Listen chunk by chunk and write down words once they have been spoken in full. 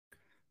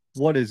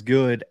What is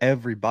good,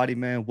 everybody,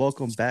 man?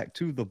 Welcome back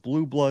to the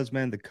Blue Bloods,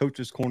 man. The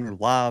Coach's Corner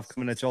live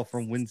coming at y'all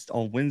from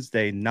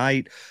Wednesday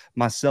night.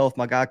 Myself,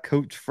 my guy,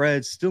 Coach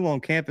Fred, still on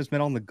campus, man,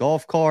 on the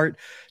golf cart,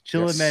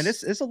 chilling, man.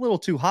 Yes. It's a little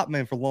too hot,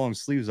 man, for long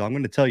sleeves. I'm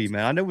going to tell you,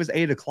 man. I know it was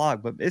 8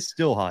 o'clock, but it's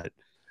still hot.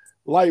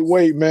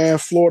 Lightweight, man.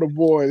 Florida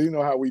boy. You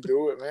know how we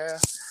do it, man.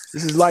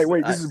 This is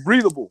lightweight. I, This is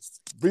breathable.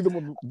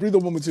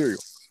 Breathable material.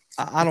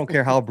 I don't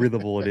care how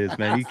breathable it is,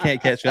 man. You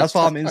can't catch me. That's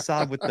why I'm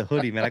inside with the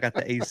hoodie, man. I got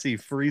the AC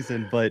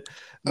freezing, but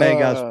man,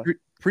 guys, Uh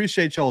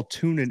appreciate y'all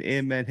tuning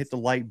in, man. Hit the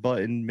like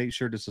button. Make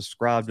sure to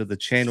subscribe to the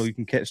channel. You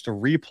can catch the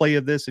replay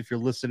of this if you're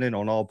listening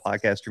on all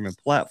podcast streaming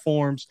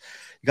platforms.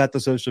 You got the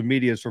social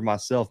medias for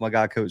myself, my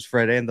guy, Coach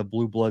Fred, and the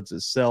Blue Bloods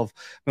itself.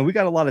 Man, we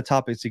got a lot of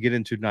topics to get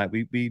into tonight.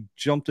 We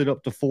jumped it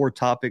up to 4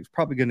 topics.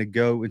 Probably going to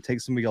go and take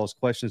some of y'all's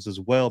questions as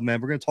well,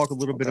 man. We're going to talk a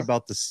little bit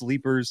about the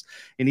sleepers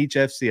in each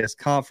FCS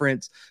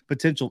conference,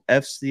 potential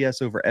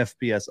FCS over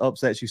FBS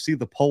upsets. You see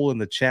the poll in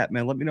the chat,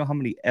 man. Let me know how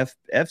many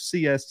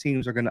FCS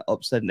teams are going to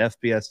upset an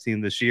FBS team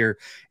this year.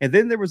 And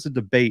then there was a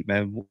debate,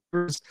 man.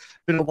 There's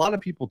been a lot of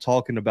people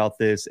talking about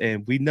this,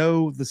 and we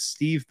know the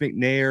Steve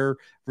McNair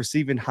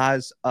receiving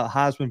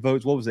Heisman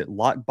votes. What was it?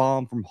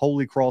 Lockbaum from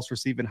Holy Cross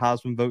receiving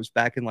Heisman votes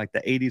back in like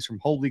the 80s from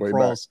Holy way back.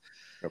 Cross.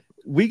 Yep.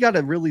 We got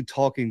to really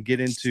talk and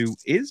get into,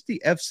 is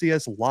the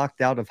FCS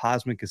locked out of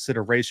Heisman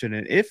consideration?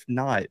 And if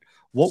not,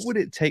 what would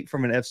it take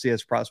from an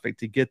FCS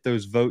prospect to get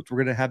those votes? We're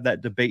going to have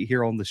that debate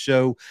here on the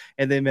show.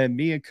 And then, man,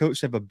 me and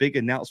Coach have a big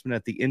announcement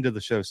at the end of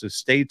the show. So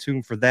stay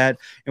tuned for that.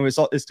 And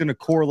it's going to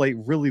correlate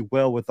really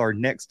well with our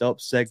next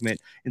up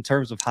segment in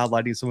terms of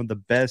highlighting some of the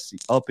best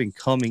up and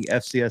coming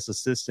FCS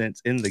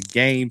assistants in the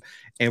game.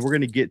 And we're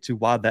going to get to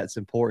why that's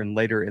important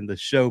later in the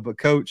show. But,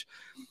 Coach,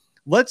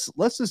 let's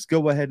just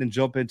go ahead and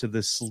jump into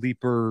the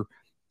sleeper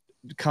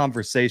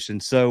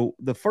conversation. So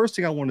the first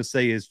thing I want to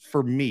say is,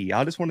 for me,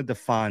 I just want to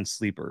define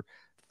sleeper.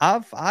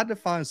 I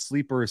define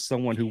sleeper as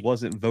someone who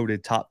wasn't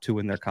voted top 2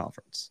 in their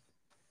conference.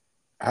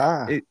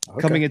 Okay.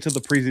 Coming into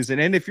the preseason.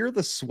 And if you're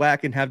the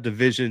SWAC and have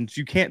divisions,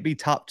 you can't be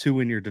top 2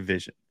 in your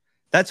division.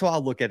 That's how I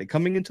look at it.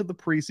 Coming into the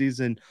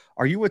preseason,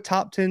 are you a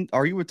top 10?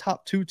 Are you a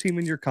top 2 team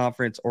in your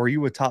conference, or are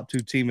you a top 2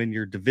 team in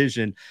your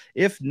division?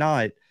 If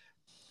not,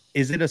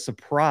 is it a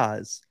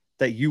surprise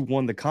that you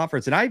won the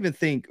conference? And I even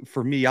think,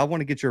 for me, I want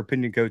to get your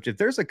opinion, Coach. If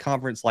there's a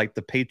conference like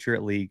the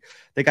Patriot League,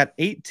 they got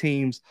 8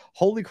 teams.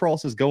 Holy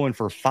Cross is going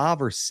for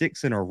 5 or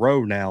 6 in a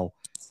row now.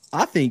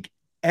 I think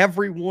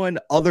everyone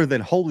other than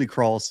Holy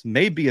Cross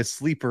may be a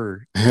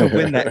sleeper to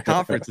win that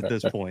conference at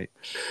this point.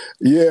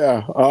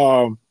 Yeah,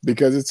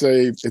 because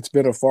it's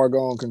been a far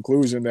gone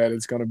conclusion that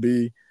it's going to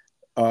be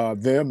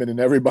them and then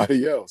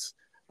everybody else.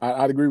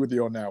 I'd agree with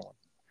you on that one.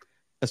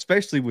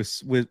 Especially with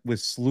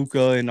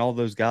Sluka and all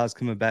those guys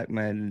coming back,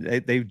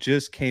 man. They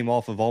just came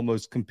off of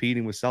almost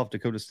competing with South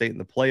Dakota State in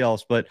the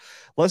playoffs. But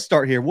let's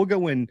start here. We'll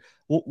go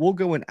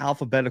in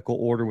alphabetical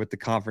order with the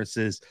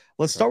conferences.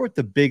 Let's start with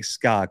the Big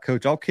Sky,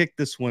 Coach. I'll kick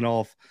this one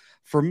off.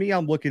 For me,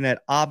 I'm looking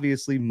at,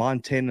 obviously,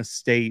 Montana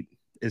State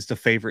is the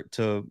favorite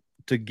to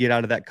get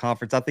out of that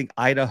conference. I think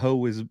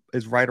Idaho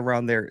is right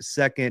around there at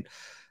second.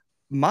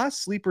 My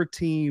sleeper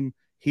team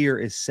here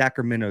is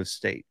Sacramento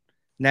State.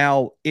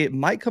 Now, it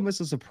might come as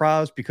a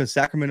surprise because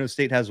Sacramento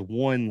State has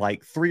won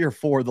like 3 or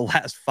 4 of the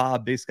last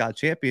 5 Big Sky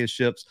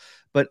championships,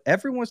 but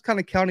everyone's kind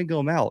of counting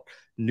them out.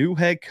 New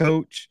head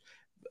coach,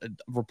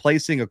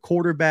 replacing a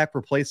quarterback,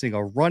 replacing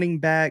a running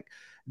back,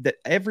 that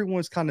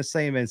everyone's kind of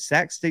saying, man,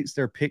 Sac State's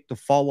their pick to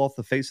fall off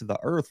the face of the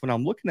earth. When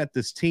I'm looking at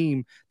this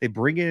team, they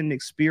bring in an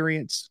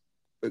experienced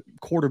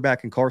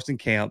quarterback in Carson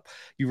Camp.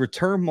 You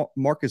return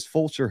Marcus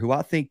Fulcher, who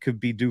I think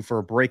could be due for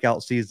a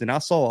breakout season. I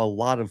saw a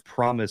lot of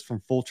promise from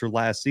Fulcher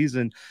last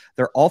season.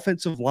 Their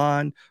offensive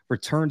line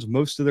returns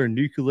most of their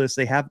nucleus.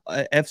 They have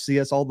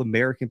FCS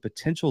All-American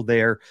potential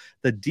there.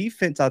 The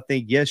defense, I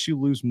think, yes, you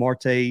lose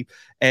Marte,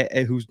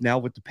 who's now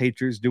with the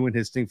Patriots doing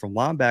his thing from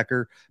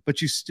linebacker,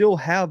 but you still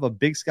have a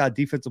Big Sky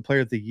Defensive Player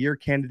of the Year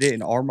candidate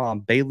in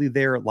Armand Bailey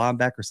there at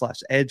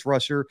linebacker/edge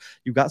rusher.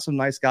 You got some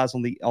nice guys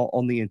on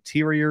the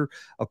interior.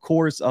 Of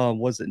course,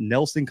 was it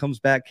Nelson comes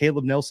back,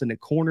 Caleb Nelson at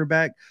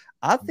cornerback.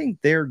 I think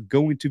they're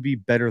going to be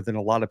better than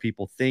a lot of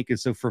people think. And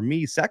so for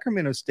me,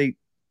 Sacramento State,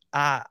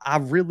 I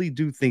really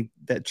do think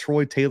that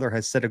Troy Taylor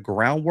has set a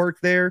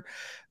groundwork there.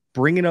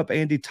 Bringing up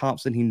Andy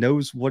Thompson, he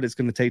knows what it's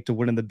going to take to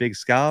win in the Big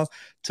Sky.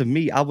 To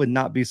me, I would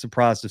not be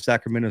surprised if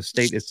Sacramento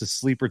State is the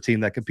sleeper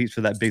team that competes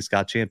for that Big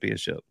Sky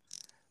championship.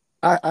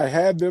 I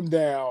had them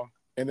down,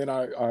 and then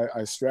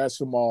I scratched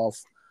them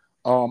off.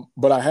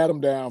 But I had them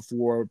down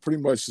for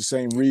pretty much the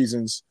same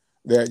reasons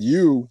that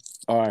you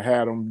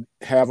have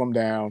them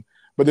down,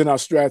 but then I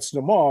scratched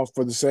them off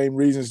for the same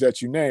reasons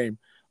that you named.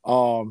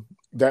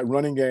 That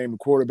running game, the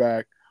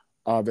quarterback,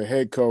 the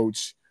head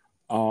coach,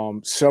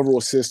 several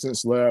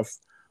assistants left.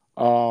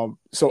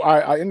 So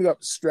I ended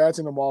up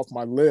scratching them off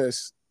my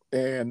list,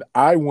 and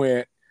I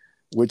went,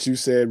 which you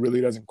said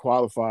really doesn't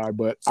qualify,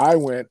 but I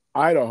went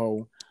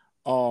Idaho.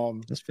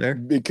 That's fair.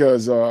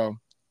 Because, in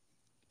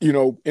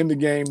the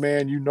game,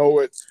 man, you know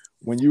it.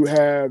 When you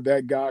have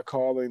that guy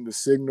calling the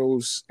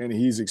signals and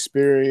he's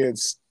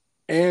experienced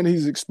and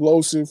he's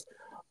explosive,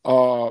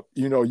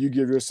 you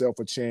give yourself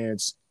a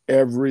chance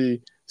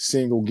every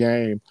single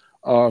game.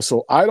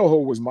 So Idaho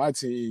was my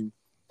team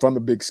from the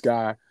Big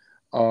Sky.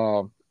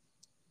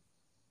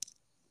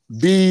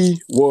 B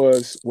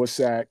was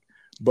Sac,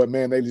 but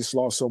man, they just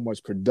lost so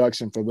much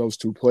production for those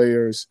two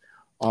players.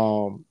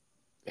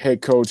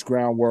 Head coach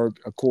groundwork,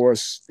 of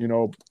course,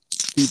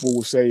 people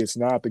will say it's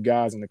not the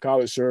guys in the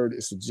college shirt,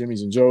 it's the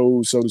Jimmys and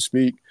Joes, so to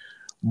speak.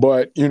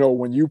 But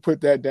when you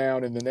put that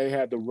down, and then they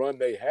had the run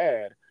they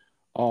had,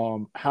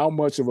 how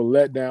much of a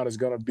letdown is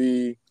going to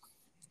be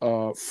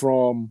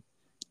from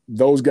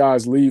those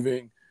guys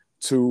leaving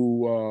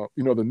to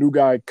the new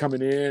guy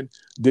coming in?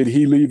 Did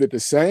he leave it the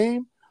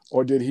same,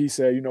 or did he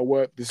say, you know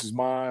what, this is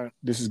mine,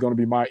 this is going to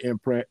be my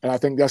imprint? And I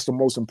think that's the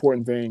most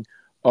important thing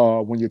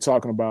when you're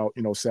talking about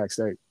Sac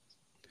State.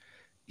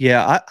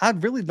 Yeah, I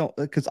really don't,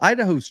 because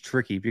Idaho's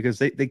tricky because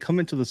they come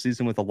into the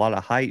season with a lot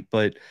of hype,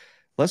 but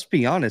let's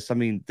be honest. I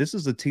mean, this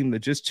is a team that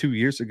just 2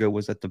 years ago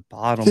was at the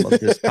bottom of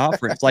this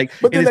conference. Like,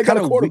 but then and they it's got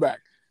kind a quarterback.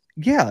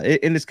 Yeah,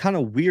 and it's kind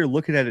of weird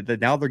looking at it that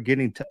now they're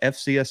getting to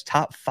FCS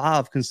top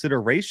 5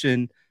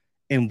 consideration,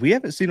 and we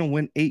haven't seen them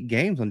win 8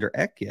 games under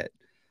Eck yet.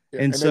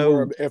 Yeah, And and they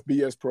were so, an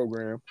FBS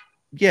program.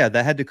 yeah,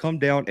 that had to come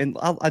down. And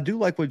I do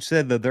like what you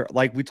said, that they're,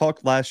 like we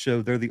talked last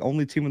show, they're the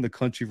only team in the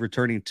country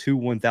returning 2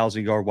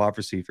 1,000-yard wide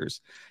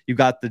receivers. You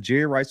got the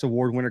Jerry Rice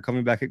Award winner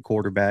coming back at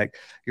quarterback.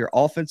 Your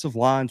offensive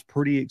line's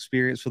pretty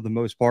experienced for the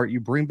most part. You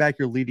bring back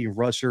your leading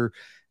rusher.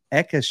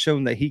 Eck has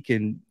shown that he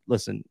can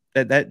listen.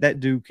 That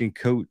dude can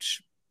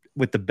coach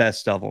with the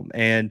best of them.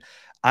 And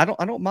I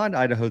don't mind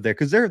Idaho there,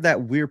 because they're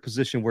that weird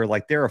position where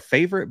like they're a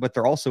favorite, but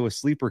they're also a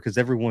sleeper, because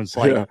everyone's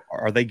like, Yeah.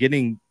 are they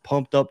getting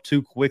pumped up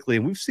too quickly?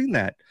 And we've seen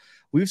that.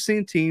 We've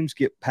seen teams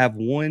have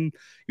one,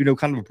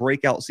 kind of a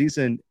breakout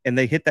season, and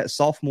they hit that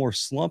sophomore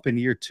slump in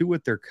year 2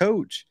 with their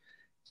coach,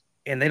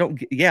 and they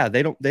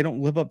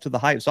don't live up to the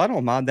hype. So I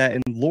don't mind that.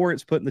 And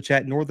Lawrence put in the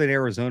chat, Northern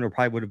Arizona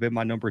probably would have been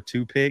my number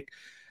 2 pick.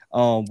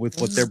 With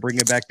what they're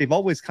bringing back, they've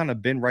always kind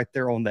of been right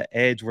there on the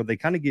edge where they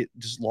kind of get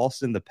just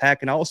lost in the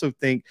pack. And I also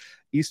think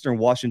Eastern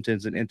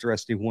Washington's an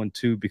interesting one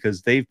too,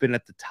 because they've been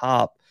at the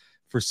top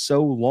for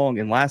so long.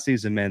 And last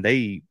season, man,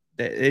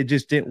 it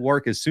just didn't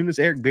work. As soon as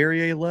Eric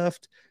Berrier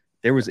left,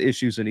 there was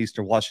issues in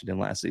Eastern Washington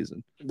last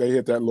season. They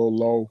hit that little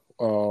low.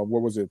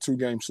 What was it?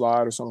 2-game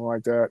slide or something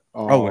like that.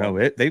 Oh no,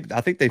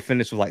 I think they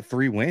finished with like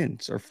 3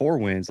 wins or 4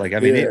 wins. Like, I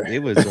mean, Yeah. it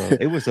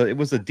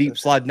was a deep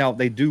slide. Now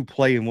they do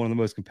play in one of the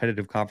most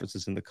competitive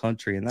conferences in the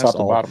country, and that's Top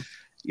to all. bottom.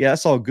 Yeah,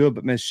 that's all good.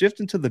 But man,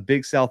 shifting to the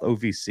Big South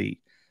OVC,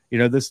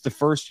 this is the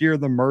first year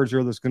of the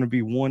merger. There's going to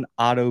be one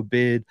auto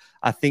bid.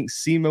 I think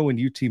SEMO and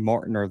UT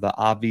Martin are the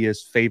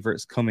obvious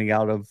favorites coming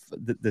out of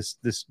this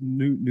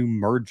new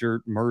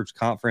merged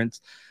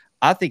conference.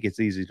 I think it's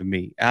easy to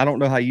me. I don't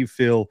know how you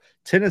feel.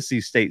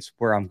 Tennessee State's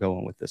where I'm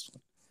going with this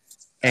one.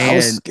 And I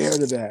was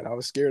scared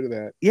of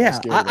that. Yeah,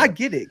 I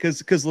get it.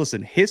 Because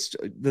listen,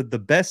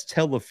 the best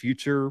tell the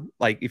future,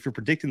 like if you're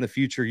predicting the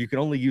future, you can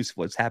only use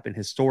what's happened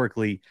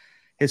historically.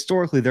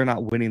 Historically, they're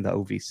not winning the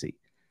OVC.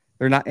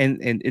 They're not, and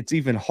it's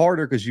even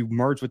harder because you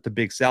merge with the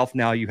Big South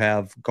now. You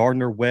have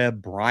Gardner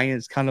Webb,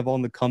 Bryant's kind of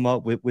on the come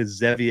up with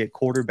Zevi at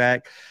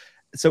quarterback.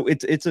 So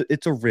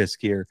it's a risk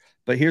here.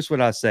 But here's what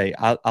I say.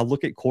 I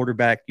look at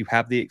quarterback. You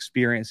have the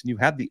experience and you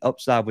have the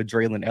upside with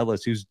Draylon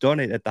Ellis, who's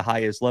done it at the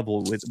highest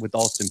level with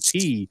Austin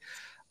Peay.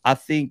 I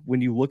think when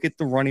you look at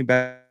the running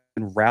back,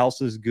 Rouse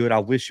is good. I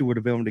wish you would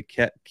have been able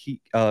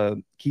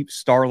to keep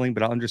Starling,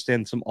 but I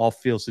understand some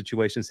off-field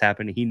situations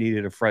happening. He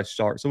needed a fresh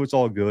start, so it's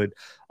all good.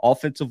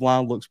 Offensive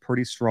line looks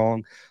pretty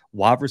strong.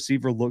 Wide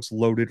receiver looks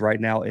loaded right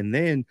now. And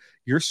then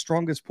your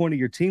strongest point of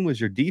your team was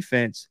your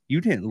defense.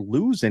 You didn't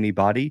lose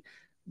anybody,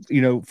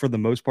 for the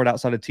most part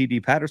outside of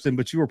TD Patterson,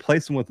 but you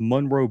replace him with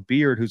Monroe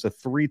Beard, who's a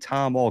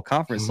 3-time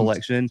all-conference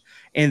selection.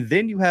 And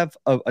then you have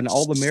an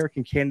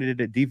all-American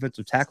candidate at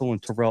defensive tackle in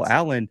Terrell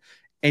Allen,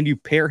 and you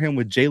pair him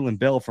with Jalen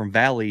Bell from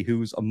Valley,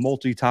 who's a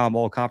multi-time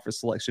all-conference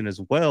selection as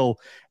well.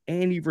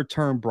 And you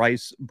return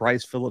Bryce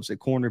Phillips at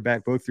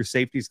cornerback. Both your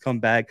safeties come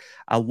back.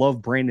 I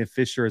love Brandon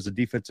Fisher as a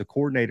defensive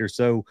coordinator.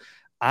 So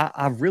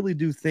I really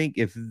do think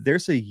if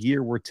there's a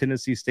year where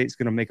Tennessee State's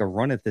going to make a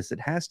run at this,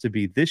 it has to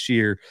be this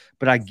year.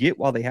 But I get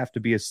why they have to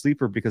be a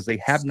sleeper, because they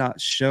have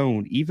not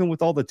shown, even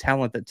with all the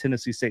talent that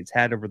Tennessee State's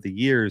had over the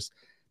years,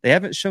 they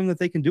haven't shown that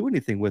they can do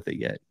anything with it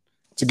yet.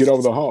 To get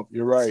over the hump,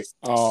 you're right.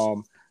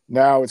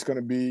 Now it's going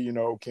to be,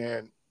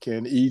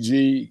 can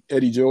EG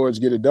Eddie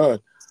George get it done?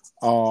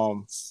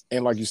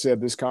 And like you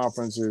said, this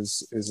conference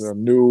is a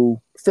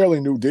fairly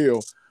new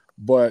deal.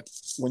 But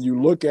when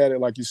you look at it,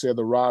 like you said,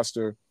 the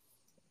roster,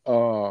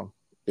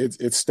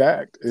 it's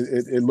stacked.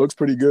 It looks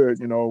pretty good,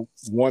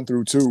 1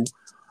 through 2.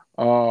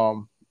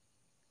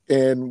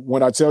 And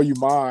when I tell you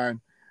mine,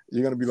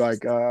 you're gonna be like,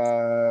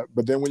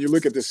 but then when you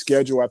look at the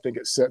schedule, I think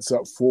it sets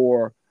up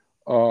for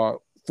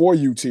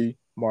UT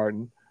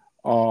Martin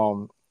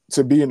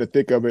to be in the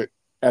thick of it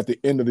at the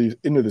end of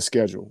the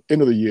schedule,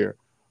 end of the year.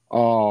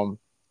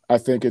 I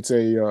think it's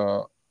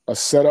a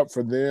setup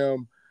for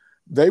them.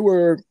 They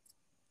were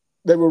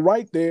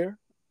right there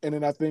and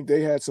then I think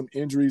they had some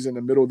injuries in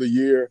the middle of the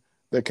year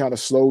that kind of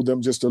slowed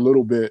them just a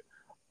little bit.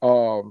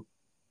 Um,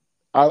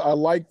 I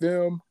like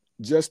them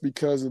just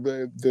because of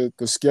the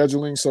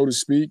scheduling, so to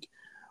speak.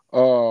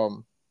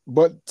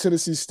 But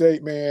Tennessee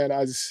State, man,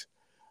 I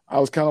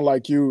was kind of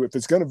like you. If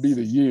it's going to be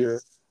the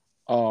year,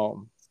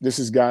 this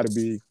has got to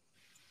be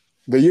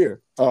the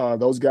year.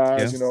 Those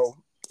guys, Yeah. you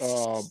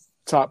know,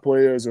 top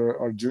players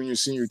are junior,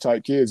 senior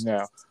type kids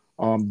now.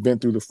 Been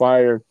through the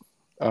fire,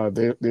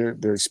 they're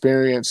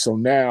experienced. So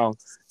now,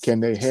 can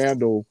they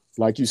handle,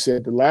 like you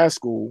said, the last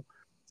school?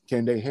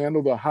 Can they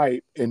handle the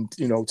hype and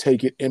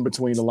take it in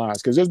between the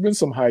lines? Because there's been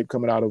some hype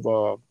coming out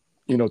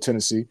of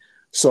Tennessee.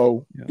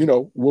 So Yeah.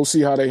 we'll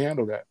see how they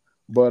handle that.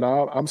 But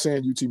I'm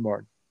saying UT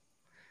Martin.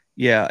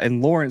 Yeah,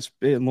 and Lawrence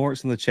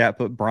in the chat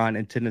put Bryant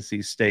and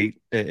Tennessee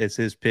State as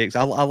his picks.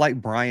 I like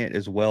Bryant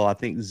as well. I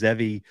think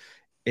Zevi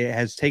it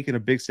has taken a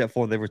big step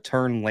forward. They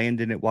return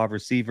Landon at wide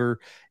receiver.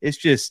 It's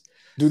just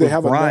Do they with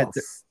have Bryant,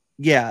 enough?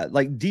 yeah,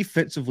 like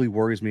defensively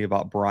worries me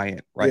about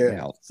Bryant right Yeah.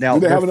 now. Do Now they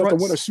their have enough to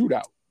win a fronts,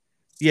 shootout?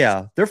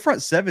 yeah, their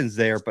front seven's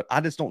there, but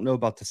I just don't know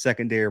about the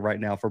secondary right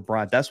now for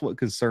Bryant. That's what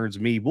concerns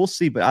me. We'll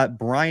see, but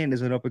Bryant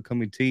is an up and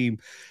coming team,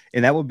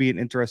 and that would be an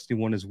interesting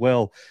one as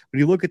well. When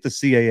you look at the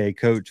CAA,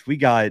 coach, we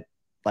got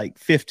like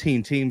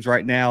 15 teams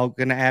right now.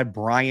 Going to add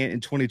Bryant in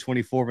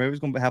 2024. Maybe it's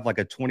going to have like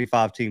a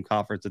 25 team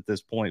conference at this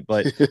point.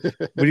 But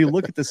when you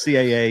look at the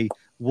CAA,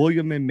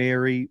 William and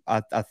Mary,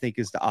 I think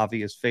is the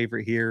obvious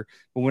favorite here.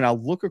 But when I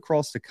look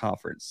across the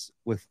conference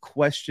with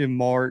question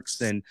marks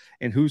and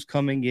who's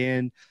coming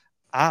in,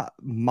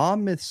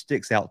 Monmouth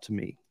sticks out to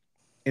me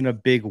in a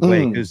big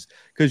way Mm.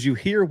 because you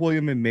hear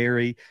William and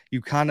Mary,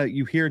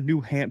 you hear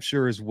New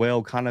Hampshire as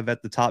well, kind of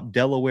at the top.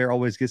 Delaware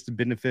always gets the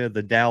benefit of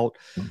the doubt.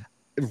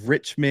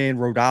 Richmond,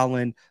 Rhode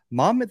Island.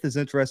 Monmouth is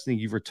interesting.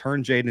 You've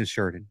returned Jaden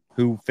Sheridan,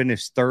 who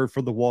finished third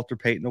for the Walter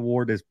Payton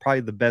Award, is probably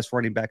the best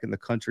running back in the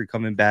country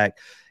coming back.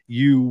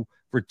 You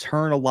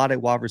return a lot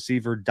at wide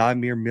receiver.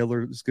 Dymere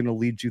Miller is going to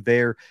lead you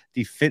there.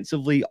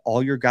 Defensively,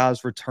 all your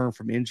guys return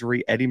from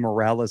injury. Eddie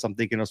Morales, I'm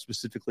thinking of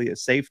specifically at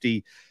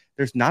safety.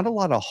 There's not a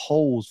lot of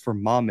holes for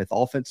Monmouth.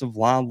 Offensive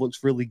line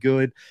looks really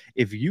good.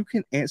 If you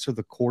can answer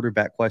the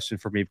quarterback question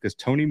for me, because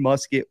Tony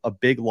Muskett, a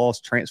big loss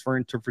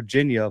transferring to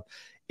Virginia,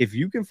 if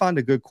you can find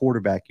a good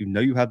quarterback,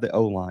 you have the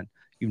O-line,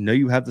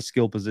 you have the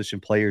skill position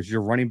players,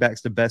 your running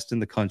back's the best in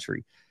the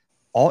country.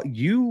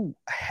 You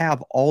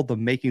have all the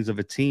makings of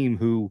a team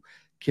who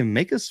can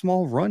make a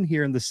small run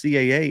here in the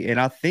CAA. And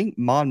I think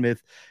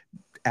Monmouth,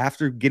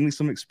 after getting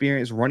some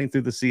experience running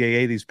through the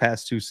CAA these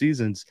past 2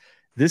 seasons,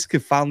 this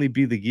could finally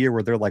be the year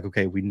where they're like,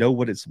 okay, we know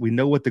what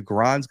the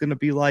grind's going to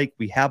be like.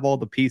 We have all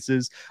the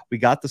pieces. We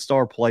got the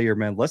star player,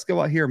 man. Let's go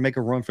out here and make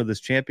a run for this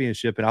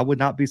championship. And I would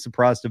not be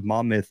surprised if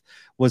Monmouth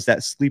was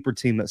that sleeper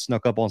team that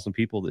snuck up on some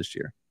people this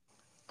year.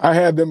 I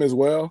had them as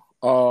well.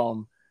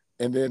 And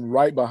then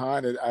right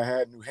behind it, I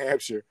had New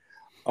Hampshire.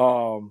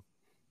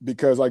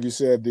 Because like you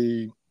said,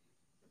 the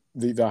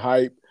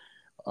hype,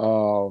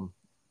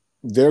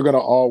 they're going to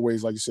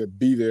always, like you said,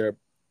 be there.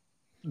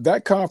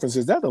 That conference,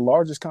 is that the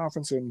largest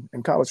conference in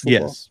college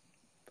football? Yes.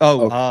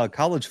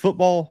 College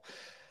football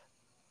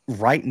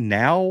right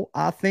now,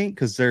 I think,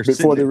 because they're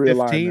Before sitting the at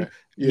 15. realignment.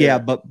 Yeah, Yeah.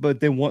 but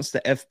then once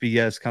the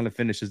FBS kind of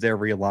finishes their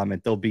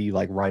realignment, they'll be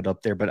like right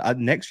up there. But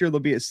next year they'll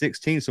be at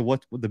 16. So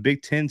what the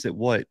Big Ten's at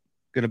what?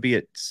 Going to be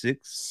at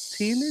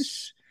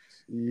 16-ish?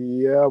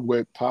 Yeah,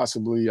 with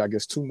possibly, I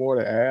guess, 2 more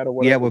to add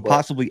or Yeah, whatever. with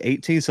possibly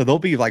 18. So they'll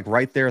be like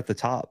right there at the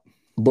top.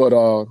 But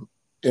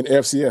in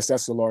FCS,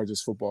 that's the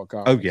largest football Oh,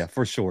 yeah, conference.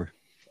 for sure.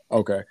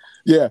 Okay.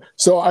 Yeah.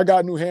 So I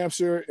got New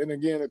Hampshire. And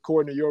again,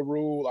 according to your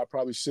rule, I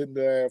probably shouldn't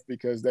have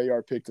because they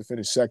are picked to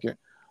finish second.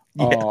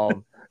 Yeah.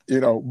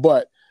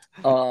 But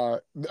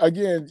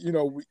again,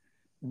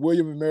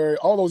 William and Mary,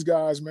 all those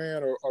guys,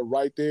 man, are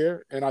right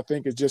there. And I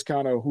think it's just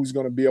kind of who's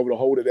going to be able to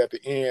hold it at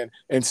the end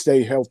and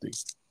stay healthy.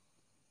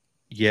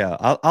 Yeah,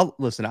 I'll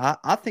listen.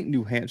 I think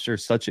New Hampshire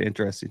is such an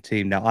interesting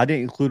team. Now, I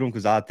didn't include them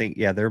because I think,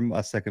 yeah, they're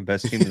my second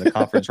best team in the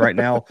conference right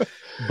now.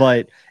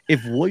 But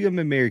if William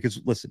and Mary, because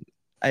listen,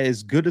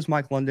 as good as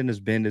Mike London has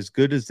been, as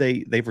good as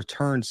they've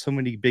returned so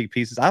many big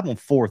pieces, I have them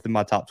 4th in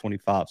my top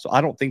 25. So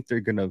I don't think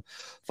they're going to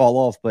fall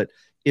off. But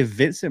if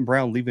Vincent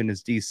Brown leaving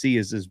his DC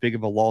is as big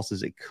of a loss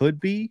as it could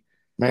be,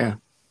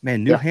 man,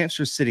 New Yeah.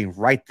 Hampshire's sitting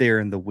right there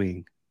in the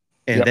wing.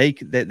 And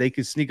Yep. they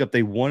could sneak up.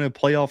 They won a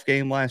playoff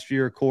game last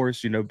year, of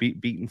course.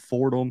 Beating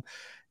Fordham.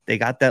 They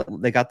got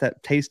that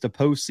taste of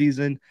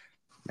postseason.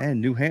 Man,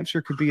 New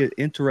Hampshire could be an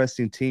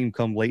interesting team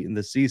come late in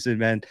the season,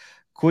 man.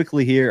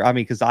 Quickly here, I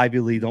mean, because Ivy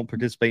League don't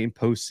participate in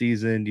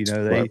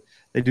postseason.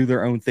 They do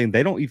their own thing.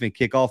 They don't even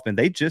kick off, and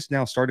they just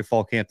now started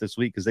fall camp this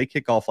week because they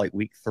kick off like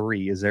week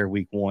 3 is their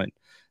week 1.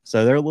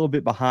 So they're a little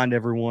bit behind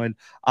everyone.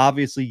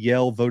 Obviously,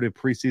 Yale voted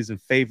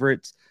preseason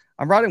favorites.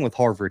 I'm riding with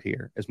Harvard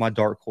here as my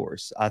dark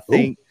horse. I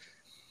think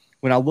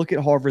when I look at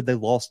Harvard, they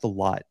lost a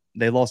lot.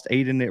 They lost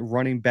Aiden at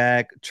running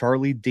back.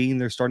 Charlie Dean,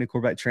 their starting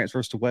quarterback,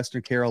 transfers to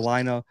Western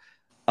Carolina.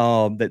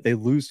 That they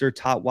lose their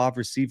top wide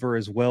receiver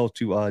as well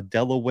to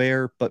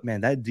Delaware. But,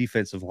 man, that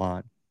defensive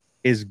line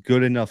is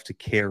good enough to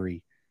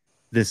carry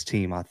this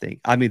team, I think.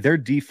 I mean, their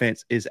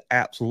defense is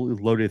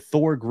absolutely loaded.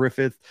 Thor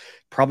Griffith,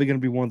 probably going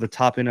to be one of the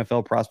top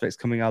NFL prospects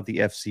coming out of the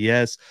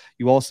FCS.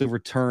 You also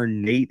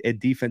return Nate at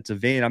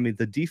defensive end. I mean,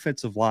 the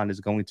defensive line is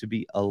going to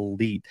be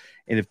elite.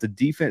 And if the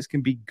defense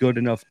can be good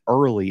enough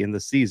early in the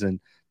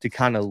season to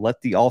kind of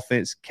let the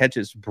offense catch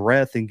its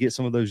breath and get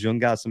some of those young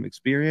guys some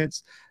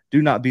experience,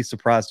 do not be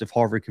surprised if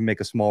Harvard can make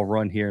a small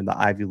run here in the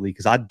Ivy League,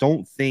 because I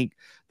don't think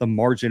the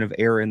margin of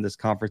error in this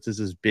conference is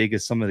as big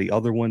as some of the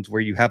other ones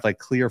where you have like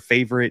clear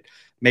favorite,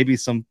 maybe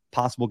some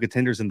possible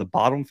contenders in the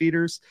bottom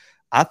feeders.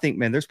 I think,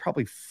 man, there's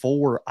probably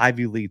 4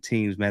 Ivy League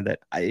teams, man, that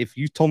if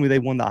you told me they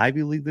won the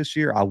Ivy League this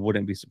year, I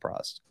wouldn't be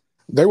surprised.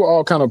 They were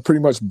all kind of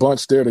pretty much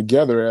bunched there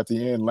together at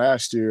the end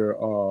last year.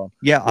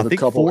 Yeah, I with a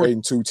think couple 4,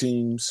 8-2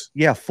 teams.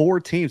 Yeah,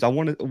 4 teams. I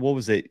want to, what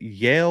was it?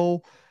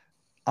 Yale,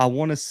 I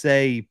want to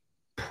say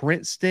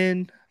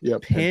Princeton, Yep,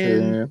 and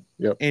Penn, Penn.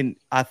 Yep, and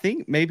I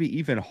think maybe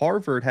even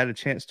Harvard had a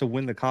chance to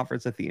win the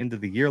conference at the end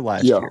of the year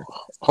last yeah. year.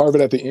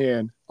 Harvard at the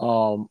end.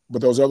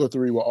 But those other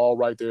 3 were all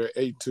right there,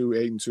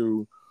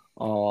 8-2,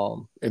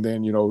 8-2. And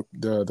then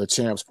the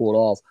champs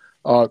pulled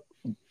off.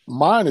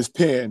 Mine is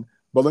Penn,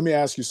 but let me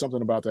ask you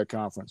something about that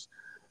conference.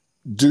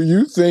 Do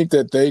you think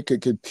that they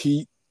could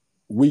compete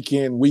week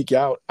in, week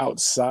out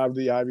outside of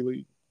the Ivy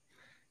League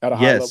at a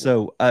high level?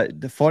 So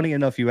funny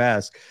enough, you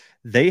ask.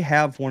 They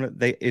have one of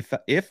they if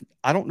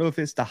I don't know if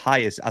it's the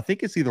highest. I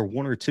think it's either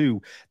 1 or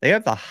 2. They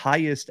have the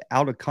highest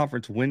out of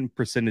conference win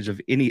percentage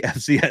of any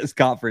FCS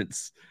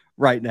conference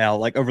right now.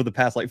 Like over the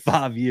past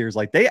 5 years,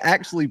 like they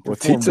actually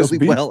perform really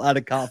well out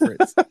of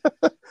conference.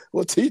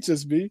 Well, teach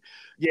us, B.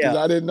 Yeah,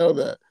 I didn't know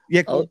that.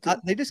 Yeah, okay.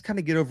 They just kind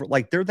of get over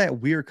like they're that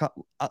weird.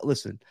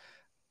 Listen,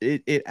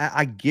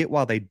 I get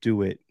why they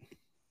do it,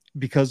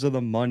 because of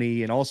the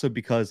money and also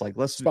because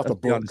let's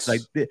be honest,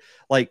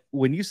 like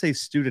when you say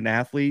student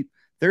athlete,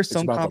 there's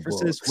some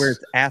conferences where it's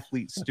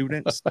athlete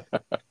students.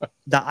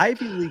 The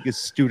Ivy League is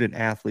student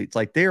athletes.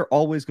 Like they're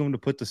always going to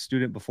put the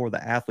student before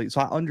the athlete.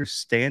 So I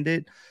understand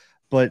it,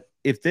 but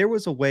if there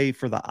was a way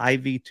for the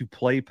Ivy to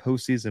play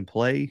postseason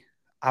play,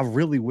 I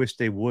really wish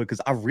they would,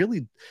 because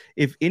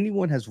if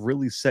anyone has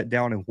really sat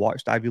down and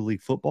watched Ivy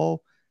League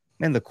football,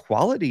 man, the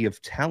quality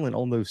of talent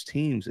on those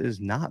teams is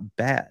not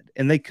bad.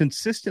 And they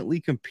consistently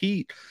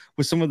compete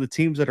with some of the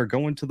teams that are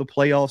going to the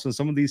playoffs and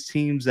some of these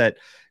teams that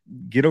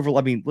get over.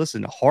 I mean,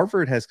 listen,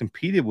 Harvard has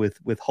competed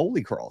with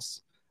Holy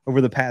Cross over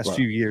the past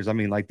few years. I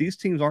mean, like these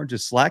teams aren't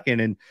just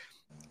slacking.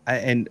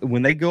 And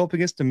when they go up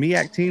against the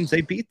MEAC teams,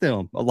 they beat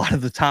them a lot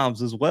of the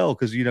times as well,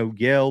 because,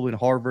 Yale and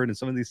Harvard and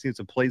some of these teams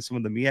have played some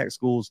of the MEAC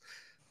schools.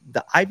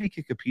 The Ivy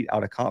can compete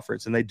out of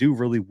conference, and they do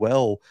really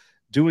well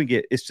doing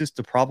it. It's just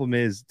the problem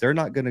is they're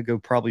not going to go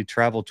probably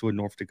travel to a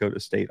North Dakota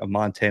State, a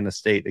Montana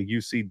State, a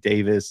UC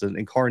Davis, an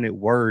Incarnate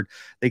Word.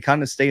 They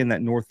kind of stay in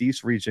that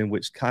Northeast region,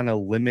 which kind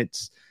of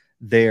limits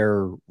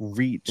their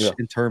reach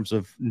in terms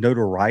of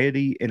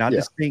notoriety. And I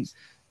just think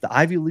the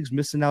Ivy League's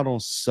missing out on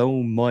so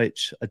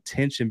much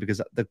attention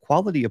because the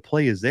quality of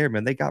play is there,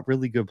 man. They got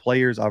really good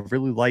players. I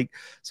really like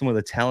some of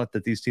the talent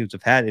that these teams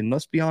have had. And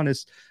let's be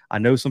honest, I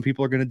know some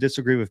people are going to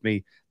disagree with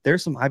me.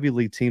 There's some Ivy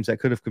League teams that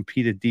could have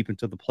competed deep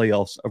into the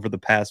playoffs over the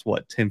past,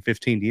 10,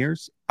 15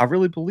 years. I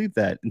really believe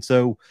that. And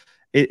so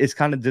it's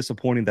kind of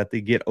disappointing that they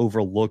get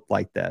overlooked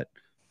like that.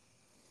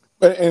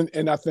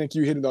 And I think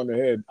you hit it on the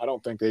head. I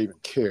don't think they even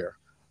care.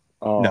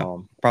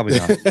 No, probably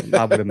not.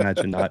 I would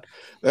imagine not.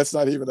 That's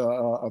not even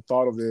a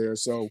thought of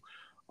theirs. So,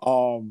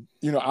 I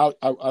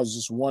was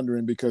just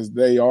wondering, because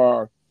they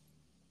are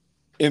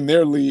in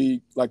their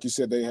league, like you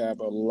said, they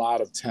have a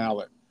lot of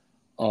talent.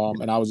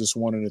 And I was just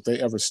wondering if they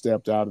ever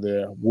stepped out of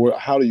there,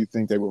 how do you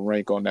think they would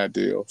rank on that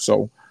deal?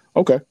 So,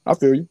 okay, I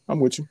feel you.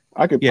 I'm with you.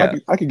 I could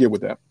get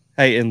with that.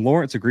 Hey, and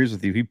Lawrence agrees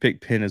with you. He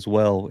picked Penn as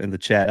well in the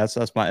chat.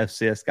 That's my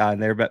FCS guy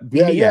in there. But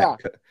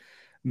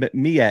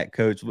MEAC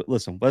coach,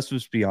 listen, let's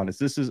just be honest.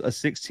 This is a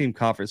 6-team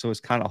conference, so it's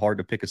kind of hard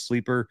to pick a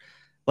sleeper.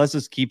 Let's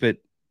just keep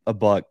it a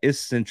buck. It's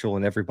Central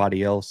and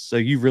everybody else. So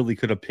you really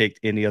could have picked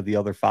any of the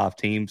other 5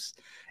 teams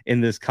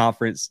in this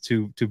conference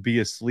to be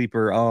a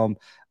sleeper.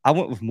 I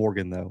went with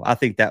Morgan, though. I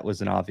think that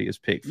was an obvious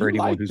pick for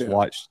anyone who's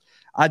watched.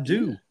 I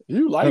do.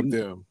 You like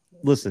them.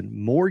 Listen,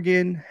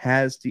 Morgan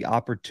has the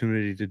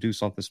opportunity to do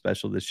something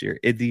special this year.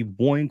 The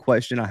one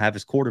question I have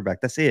is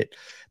quarterback. That's it.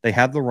 They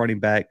have the running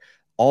back.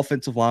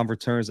 Offensive line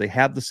returns. They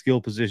have the skill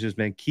positions,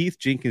 man. Keith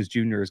Jenkins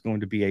Jr. is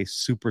going to be a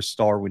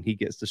superstar when he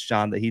gets the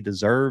shine that he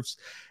deserves.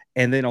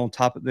 And then on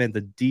top of that,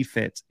 the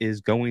defense is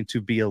going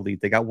to be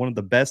elite. They got one of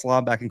the best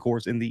linebacking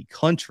cores in the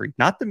country,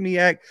 not the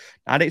MEAC,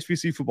 not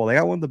HBC football. They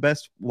got one of the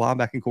best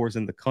linebacking cores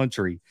in the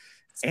country.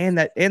 And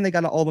they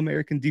got an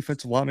All-American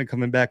defensive lineman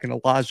coming back in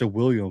Elijah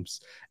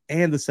Williams,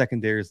 and the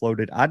secondary is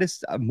loaded.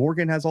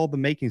 Morgan has all the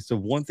makings. So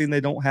one thing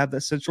they don't have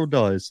that Central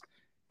does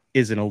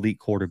is an elite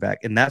quarterback.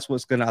 And that's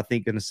what's going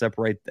to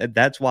separate.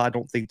 That's why I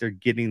don't think they're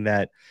getting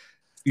that,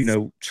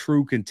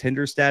 true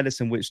contender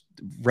status, in which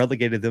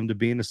relegated them to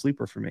being a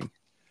sleeper for me.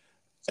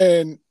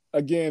 And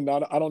again, I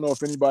don't know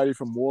if anybody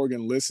from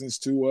Morgan listens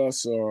to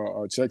us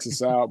or checks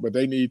us out, but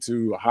they need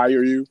to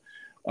hire you.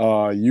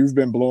 You've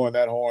been blowing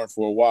that horn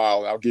for a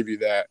while. I'll give you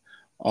that.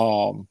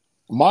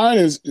 Mine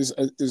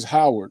is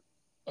Howard.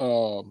 I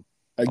like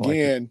it.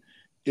 Again,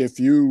 if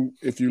you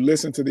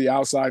listen to the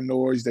outside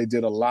noise, they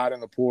did a lot in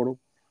the portal,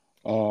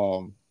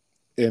 um,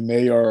 and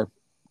they are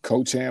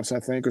co-champs, I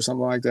think, or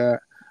something like that.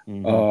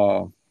 Mm-hmm.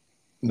 Uh,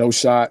 no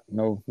shot,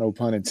 no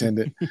pun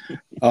intended.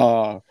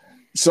 Uh,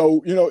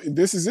 so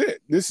this is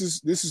it. This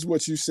is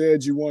what you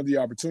said you wanted the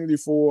opportunity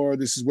for.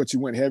 This is what you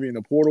went heavy in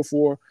the portal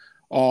for.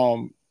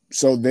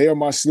 So they are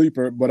my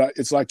sleeper, but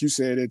it's like you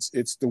said,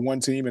 it's the one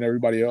team and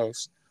everybody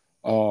else.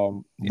 Yeah.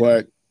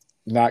 But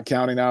not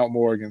counting out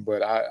Morgan,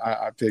 but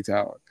I picked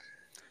Howard.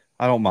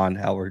 I don't mind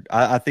Howard.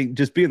 I think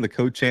just being the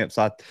co-champs,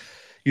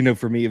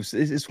 for me,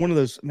 it's one of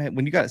those, man,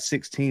 when you got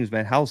 6 teams,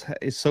 man,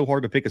 it's so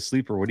hard to pick a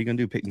sleeper. What are you going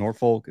to do? Pick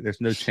Norfolk?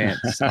 There's no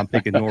chance I'm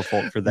picking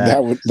Norfolk for that.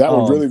 That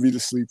would really be the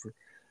sleeper.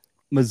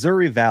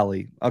 Missouri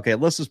Valley. Okay,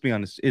 let's just be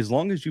honest. As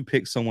long as you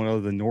pick someone other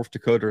than North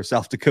Dakota or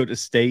South Dakota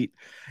State,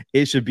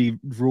 it should be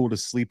ruled a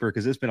sleeper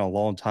because it's been a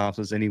long time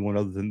since anyone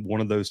other than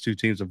one of those two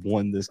teams have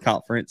won this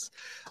conference.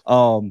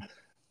 Um,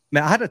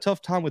 Man, I had a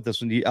tough time with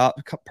this one.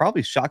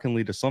 Probably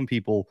shockingly to some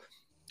people,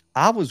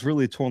 I was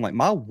really torn. Like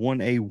my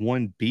 1A,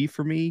 1B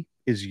for me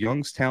is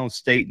Youngstown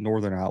State,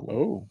 Northern Iowa.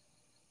 Oh,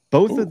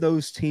 Both of oh,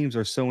 those teams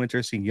are so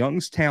interesting.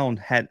 Youngstown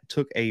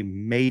took a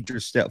major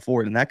step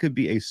forward, and that could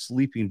be a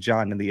sleeping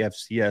giant in the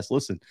FCS.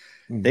 Listen,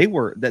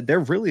 mm. they're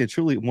really and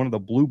truly one of the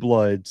blue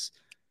bloods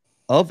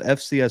of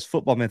FCS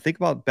football. Man, think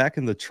about back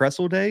in the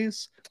Tressel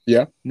days.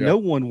 Yeah, yeah, No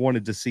one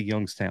wanted to see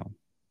Youngstown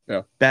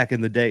yeah. back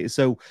in the day.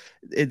 So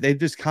they've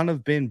just kind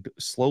of been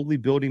slowly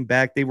building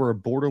back. They were a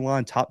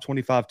borderline top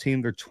 25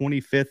 team. They're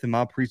 25th in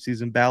my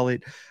preseason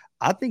ballot.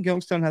 I think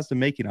Youngstown has to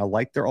make it. I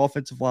like their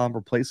offensive line.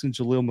 Replacing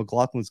Jaleel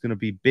McLaughlin is going to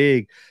be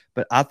big,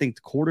 but I think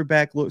the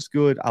quarterback looks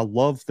good. I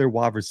love their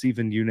wide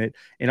receiving unit,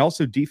 and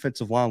also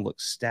defensive line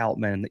looks stout,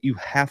 man. You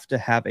have to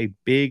have a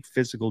big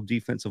physical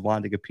defensive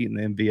line to compete in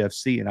the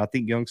MVFC, and I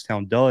think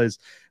Youngstown does.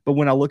 But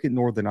when I look at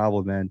Northern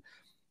Iowa, man,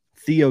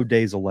 Theo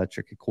Day's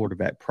electric at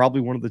quarterback,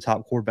 probably one of the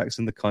top quarterbacks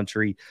in the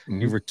country. You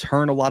Mm-hmm.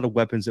 return a lot of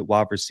weapons at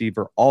wide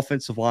receiver.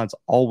 Offensive line's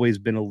always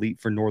been elite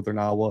for Northern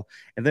Iowa.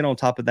 And then on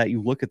top of that,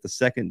 you look at the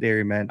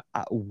secondary, man.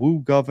 Woo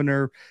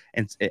Governor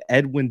and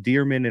Edwin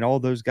Dearman and all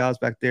those guys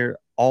back there.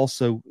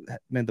 Also,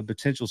 man, the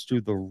potential's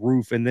through the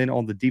roof. And then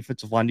on the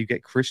defensive line, you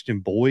get Christian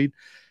Boyd.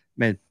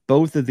 Man,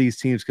 both of these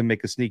teams can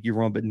make a sneaky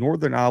run, but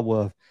Northern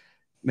Iowa,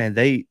 man,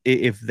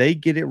 if they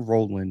get it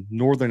rolling,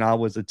 Northern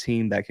Iowa is a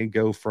team that can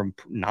go from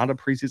not a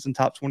preseason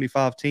top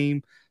 25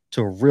 team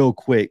to real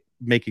quick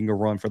making a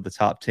run for the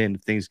top 10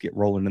 if things get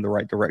rolling in the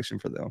right direction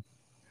for them.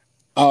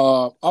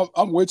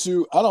 I'm with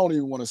you. I don't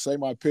even want to say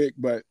my pick,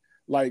 but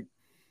like,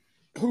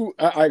 who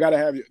I gotta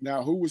have you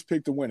now. Who was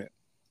picked to win it?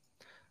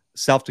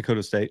 South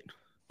Dakota State.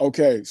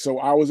 Okay, so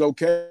I was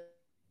okay.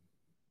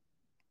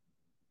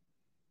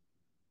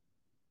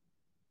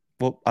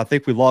 Well, I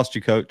think we lost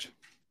you, Coach.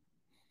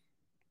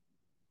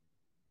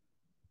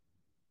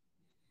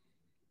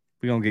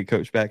 We're gonna get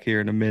Coach back here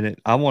in a minute.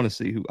 I want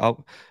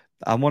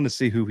to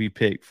see who he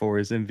picked for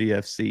his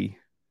MVFC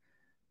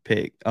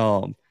pick.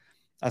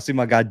 I see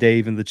my guy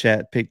Dave in the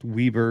chat picked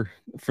Weber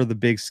for the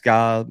Big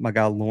Sky. My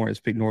guy Lawrence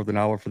picked Northern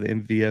Iowa for the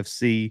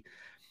MVFC.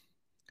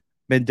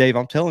 Man, Dave,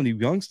 I'm telling you,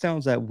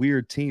 Youngstown's that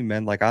weird team,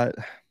 man.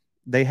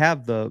 They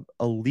have the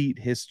elite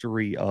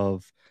history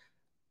of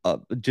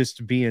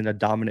just being a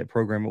dominant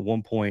program at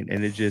one point,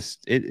 and it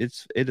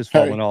has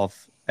fallen Hey,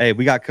 off. Hey,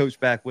 we got Coach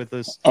back with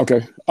us.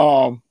 okay.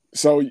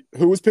 So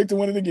who was picked to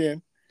win it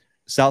again?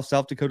 South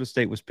Dakota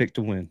State was picked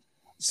to win.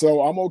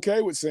 So I'm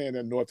okay with saying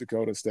that North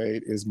Dakota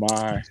State is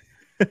my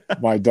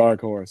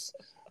dark horse.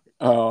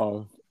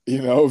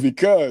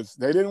 Because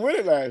they didn't win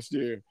it last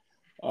year.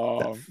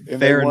 And they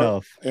Fair weren't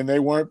enough. and they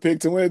weren't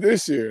picked to win it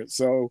this year.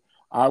 So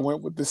I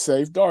went with the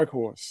safe dark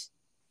horse.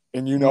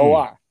 And you know Mm,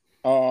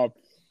 why.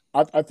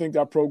 I think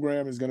that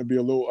program is going to be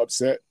a little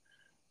upset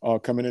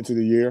coming into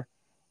the year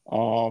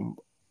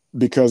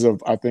because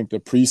of, I think, the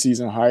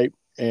preseason hype,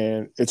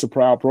 and it's a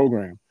proud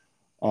program.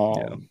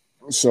 yeah.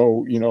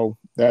 So, we don't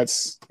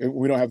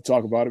have to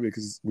talk about it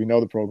because we know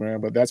the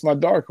program, but that's my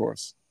dark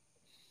horse.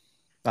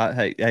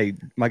 Hey,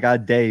 my guy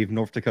Dave,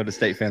 North Dakota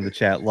State fan, in the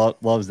chat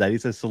loves that. He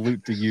says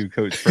salute to you,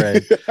 Coach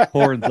Fred.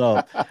 Horns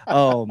up.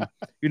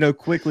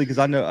 Quickly because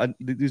I know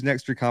these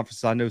next 3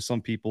 conferences. I know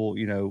some people.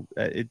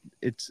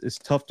 It's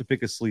tough to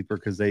pick a sleeper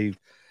because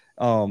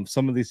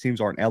some of these teams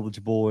aren't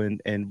eligible,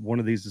 and one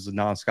of these is a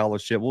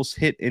non-scholarship. We'll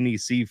hit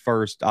NEC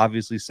first.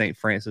 Obviously, St.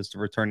 Francis, the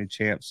returning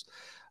champs,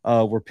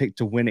 were picked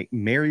to win it.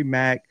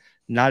 Merrimack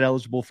not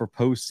eligible for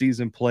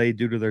postseason play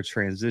due to their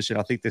transition.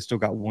 I think they still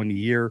got 1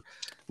 year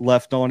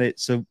left on it.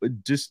 So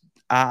just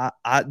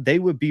they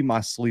would be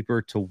my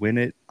sleeper to win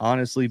it,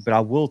 honestly. But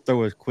I will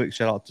throw a quick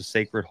shout out to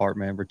Sacred Heart,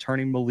 man.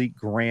 Returning Malik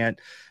Grant,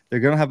 They're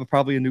going to have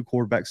probably a new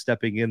quarterback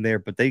stepping in there,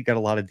 but they got a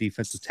lot of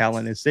defensive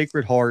talent. And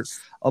Sacred Heart,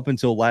 up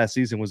until last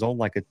season, was on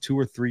like a 2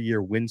 or 3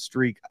 year win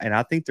streak. And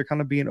I think they're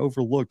kind of being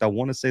overlooked. I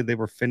want to say they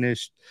were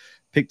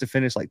picked to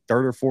finish like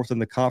third or fourth in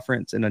the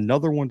conference. And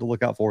another one to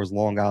look out for is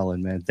Long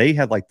Island, man. They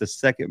had like the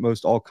second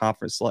most all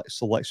conference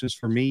selections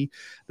for me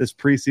this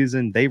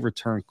preseason. They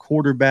returned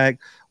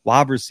quarterback,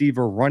 wide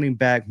receiver, running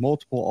back,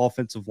 multiple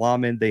offensive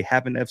linemen. They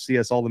have an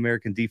FCS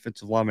All-American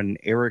defensive lineman,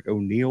 Eric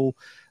O'Neill.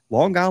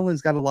 Long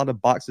Island's got a lot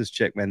of boxes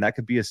checked, man. That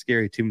could be a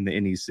scary team in the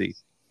NEC.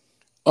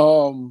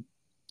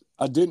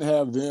 I didn't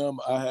have them.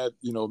 I had,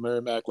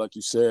 Merrimack, like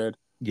you said.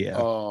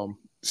 Yeah.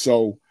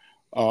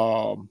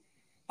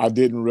 I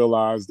didn't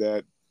realize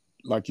that,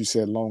 like you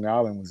said, Long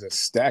Island was as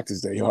stacked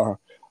as they are.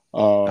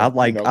 I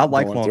like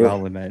Long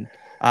Island, man.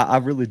 I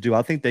really do.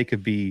 I think they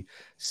could be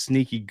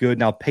sneaky good.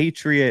 Now,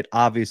 Patriot,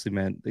 obviously,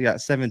 man, they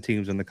got 7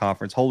 teams in the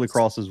conference. Holy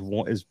Cross is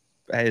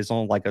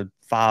on like a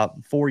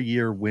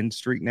 4-year win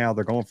streak now.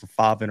 They're going for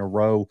 5 in a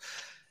row.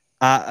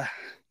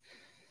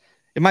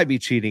 It might be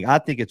cheating. I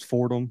think it's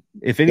Fordham.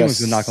 If anyone's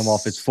going to knock them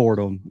off, it's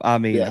Fordham. I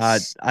mean,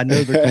 yes. I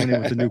know they're coming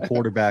in with a new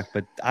quarterback,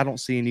 but I don't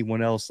see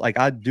anyone else. Like,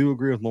 I do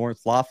agree with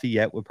Lawrence.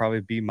 Lafayette would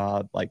probably be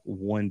my,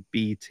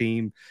 1B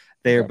team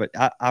there, okay.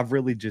 But I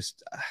really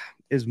just,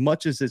 as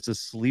much as it's a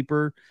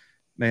sleeper,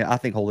 man, I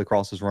think Holy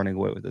Cross is running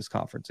away with this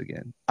conference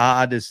again.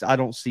 I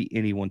don't see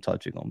anyone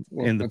touching them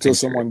until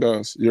someone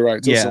does. You're right.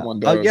 Until someone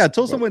does.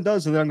 Until someone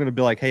does, and then I'm going to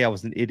be like, hey, I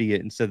was an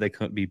idiot and said they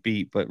couldn't be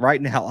beat. But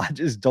right now, I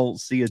just don't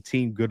see a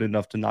team good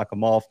enough to knock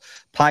them off.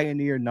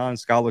 Pioneer,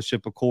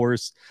 non-scholarship, of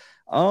course.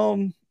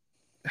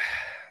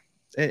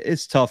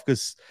 It's tough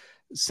because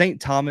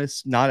St.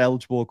 Thomas, not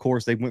eligible, of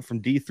course. They went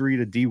from D3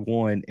 to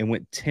D1 and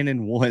went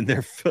 10-1.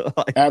 They're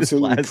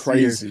absolutely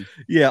crazy. Year.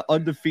 Yeah,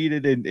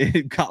 undefeated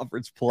in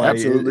conference play.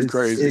 Absolutely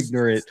crazy.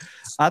 Ignorant.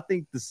 I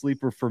think the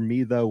sleeper for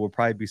me, though, will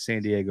probably be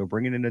San Diego,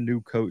 bringing in a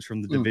new coach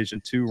from the Division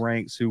II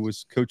ranks who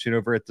was coaching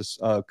over at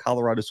the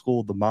Colorado School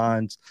of the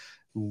Mines.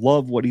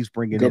 Love what he's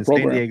bringing in.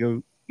 Program. San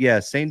Diego.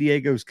 Yeah, San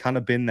Diego's kind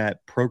of been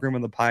that program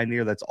of the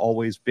Pioneer that's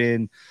always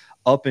been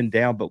up and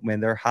down, but man,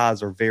 their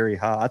highs are very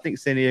high. I think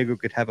San Diego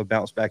could have a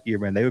bounce back year,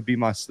 man. They would be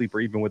my sleeper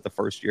even with the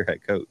first year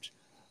head coach.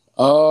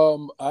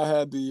 I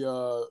had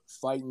the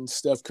fighting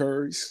Steph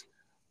Curry's.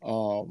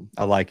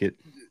 I like it.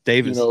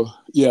 Davis.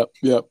 Yep.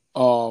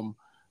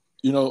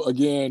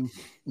 Again,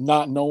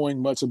 not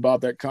knowing much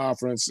about that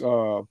conference,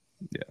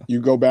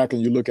 you go back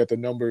and you look at the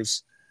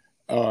numbers.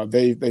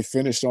 They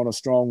finished on a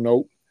strong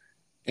note,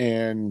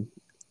 and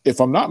if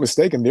I'm not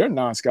mistaken, they're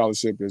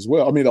non-scholarship as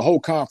well. I mean, the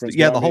whole conference.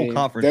 Yeah, the whole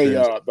conference.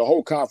 The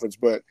whole conference.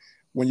 But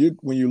when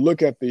you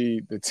look at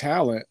the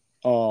talent,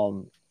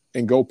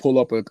 and go pull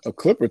up a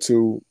clip or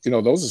two,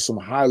 those are some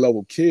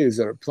high-level kids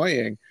that are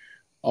playing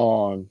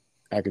on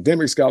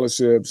academic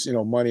scholarships.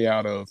 Money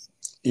out of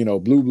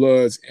Blue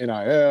Bloods,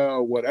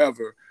 NIL,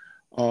 whatever.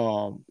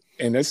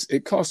 And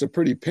it costs a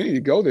pretty penny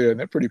to go there, and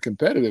they're pretty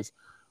competitive.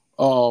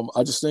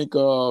 I just think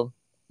the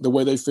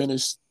way they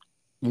finished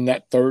in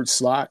that third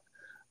slot.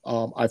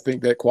 I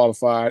think that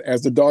qualified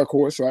as the dark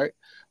horse, right?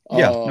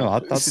 Yeah, I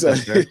thought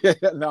that's fair.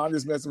 No, I'm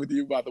just messing with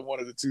you about the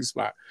 1 or the 2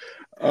 spot.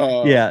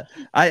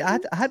 I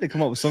had to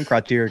come up with some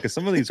criteria because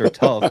some of these are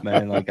tough,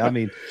 man. Like, I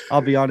mean,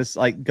 I'll be honest,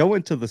 like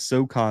going to the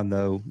SoCon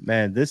though,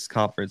 man, this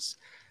conference,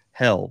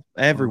 hell,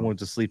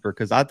 everyone's a sleeper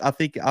because I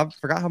think I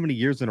forgot how many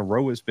years in a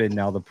row it's been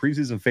now. The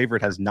preseason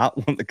favorite has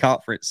not won the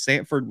conference.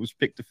 Sanford was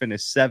picked to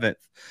finish 7th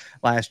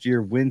last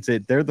year, wins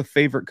it. They're the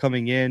favorite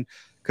coming in.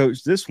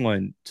 Coach, this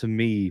one to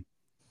me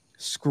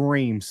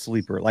scream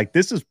sleeper. Like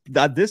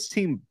this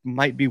team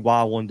might be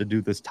why I wanted to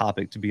do this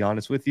topic, to be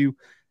honest with you.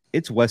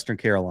 It's Western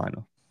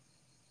Carolina.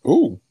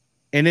 Ooh.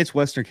 And it's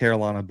Western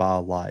Carolina by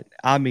a lot.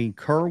 I mean,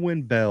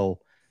 Kerwin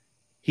Bell,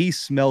 he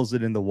smells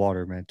it in the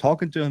water, man.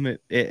 Talking to him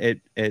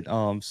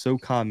at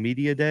SoCon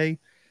Media Day,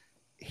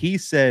 he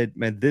said,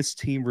 man, this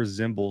team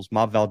resembles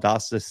my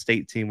Valdosta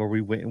State team where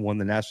we went and won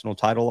the national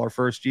title our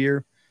first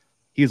year.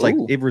 He was like,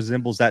 it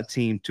resembles that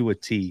team to a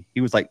T.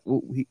 He was like,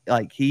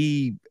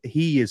 he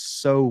is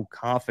so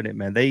confident,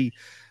 man.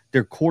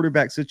 Their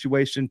quarterback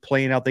situation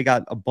playing out. They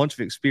got a bunch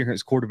of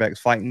experienced quarterbacks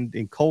fighting,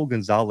 and Cole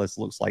Gonzalez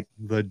looks like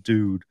the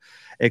dude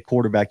at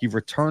quarterback. You've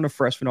returned a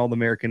freshman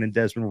All-American in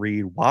Desmond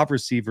Reed. Wide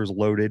receivers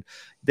loaded.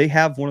 They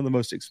have one of the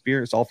most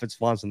experienced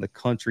offensive lines in the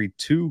country.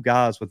 2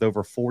 guys with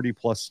over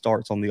 40+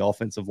 starts on the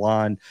offensive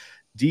line.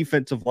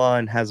 Defensive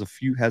line has a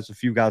few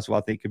guys who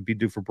I think could be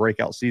due for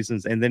breakout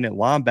seasons. And then at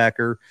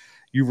linebacker,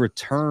 you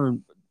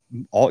return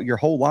your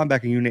whole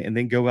linebacker unit and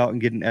then go out and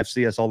get an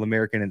FCS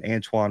All-American and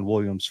Antoine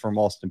Williams from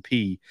Austin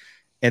Peay.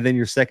 And then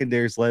your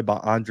secondary is led by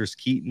Andres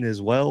Keaton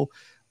as well.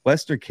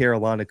 Western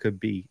Carolina could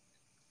be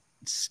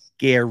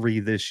scary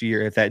this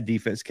year if that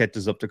defense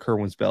catches up to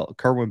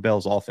Kerwin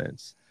Bell's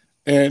offense.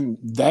 And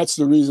that's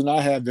the reason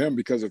I had them,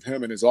 because of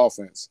him and his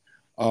offense.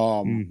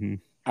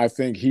 I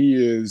think he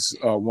is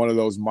one of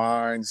those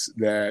minds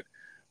that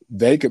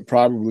they could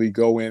probably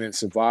go in and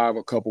survive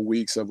a couple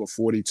weeks of a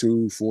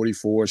 42,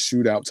 44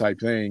 shootout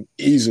type thing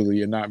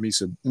easily and not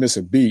miss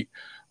a beat.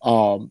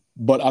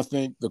 But I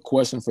think the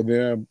question for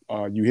them,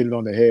 you hit it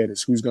on the head,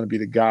 is who's going to be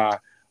the guy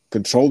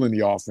controlling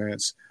the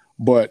offense.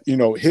 But,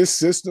 his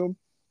system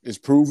is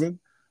proven.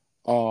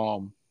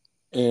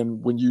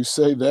 And when you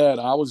say that,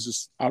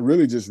 I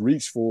really just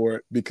reached for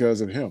it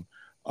because of him.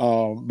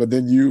 But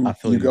then you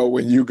go,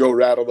 when you go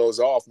rattle those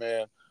off,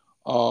 man.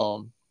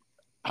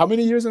 How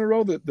many years in a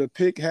row that the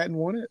pick hadn't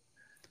won it?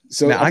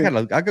 So man, I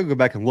gotta go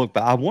back and look,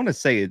 but I want to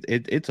say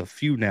it's a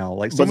few now.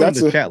 Like someone in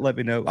the chat, let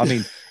me know. I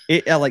mean,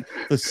 like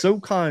the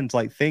SoCon's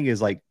like thing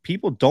is like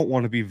people don't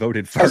want to be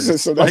voted first.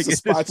 So that's the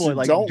spot you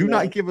don't do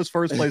not give us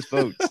first place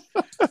votes.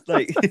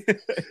 Like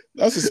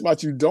that's the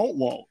spot you don't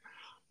want.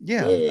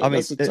 Yeah, I mean,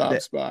 that's a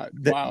top spot.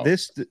 Wow.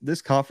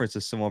 This conference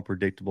is so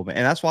unpredictable, man,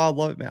 and that's why I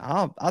love it, man.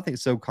 I think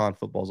SoCon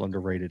football is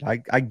underrated.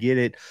 I get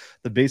it.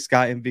 The Big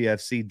Sky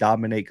MVFC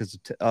dominate because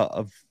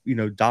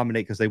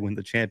dominate because they win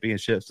the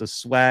championships. The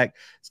SWAC,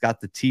 it's got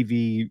the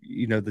TV,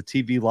 the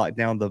TV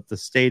lockdown, the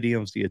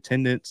stadiums, the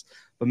attendance.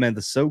 But man,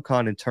 the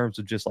SoCon in terms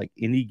of just like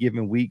any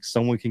given week,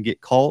 someone can get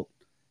caught.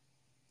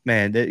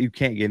 Man, you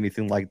can't get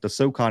anything like the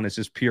SoCon is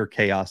just pure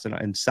chaos,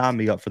 and sign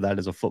me up for that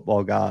as a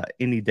football guy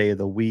any day of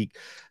the week.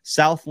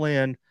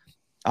 Southland,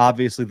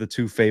 obviously the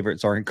two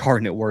favorites are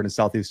Incarnate Word and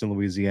Southeastern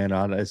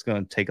Louisiana. It's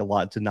going to take a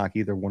lot to knock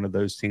either one of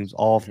those teams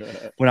off.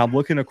 When I'm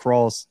looking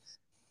across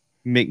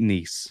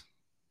McNeese,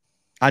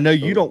 I know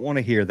you don't want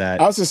to hear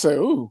that. I was just say,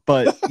 ooh.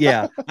 But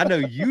yeah, I know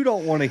you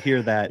don't want to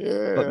hear that.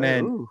 Yeah, but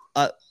man,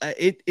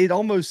 it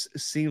almost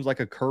seems like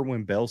a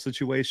Kerwin Bell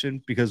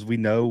situation because we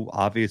know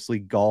obviously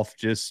golf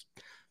just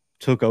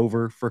took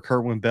over for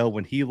Kerwin Bell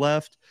when he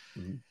left.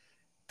 Mm-hmm.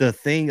 The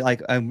thing,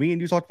 like me and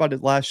you talked about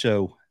it last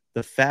show,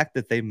 the fact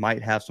that they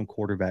might have some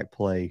quarterback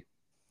play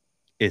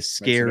is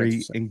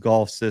scary in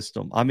golf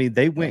system. I mean,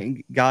 they went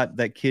and got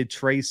that kid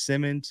Trey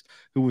Simmons,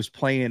 who was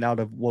playing out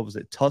of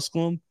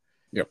Tusculum.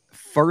 Yep.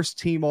 First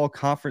team all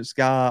conference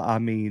guy. I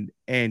mean,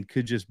 and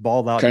could just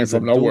ball out. Came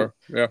from nowhere.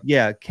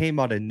 Yeah. Came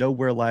out of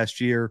nowhere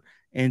last year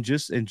and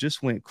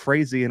just went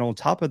crazy. And on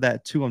top of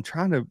that too,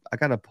 I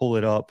got to pull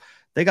it up.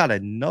 They got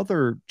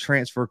another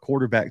transfer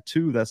quarterback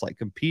too that's like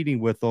competing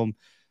with them,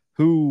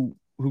 who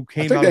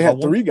came. I think out they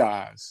had three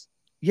guys.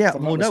 Yeah,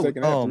 well, no,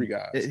 three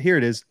guys. Here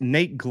it is.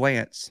 Nate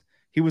Glantz.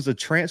 He was a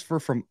transfer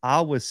from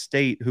Iowa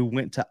State who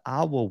went to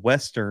Iowa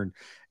Western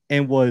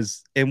and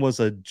was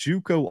a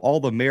JUCO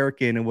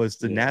All-American and was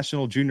the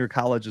National Junior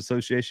College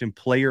Association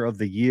Player of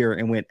the Year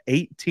and went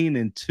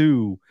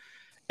 18-2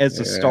 as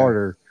a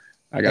starter.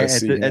 I got to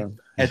see him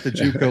at the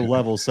JUCO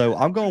level. So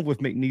I'm going with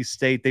McNeese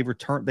State. They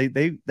returned.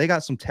 They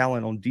got some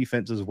talent on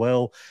defense as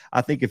well.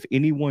 I think if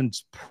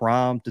anyone's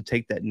primed to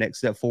take that next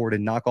step forward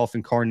and knock off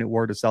Incarnate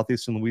Word of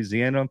Southeastern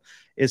Louisiana,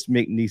 it's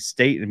McNeese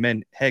State. And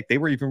man, heck, they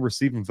were even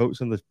receiving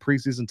votes in the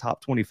preseason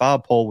top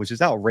 25 poll, which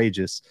is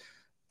outrageous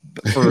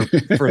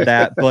for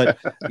that. But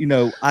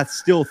I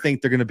still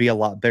think they're going to be a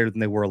lot better than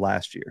they were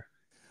last year.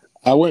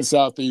 I went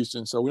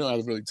Southeastern, so we don't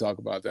have to really talk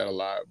about that a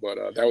lot, but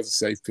that was a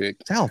safe pick.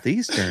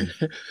 Southeastern?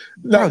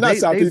 No, not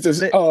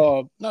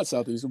Southeastern. Not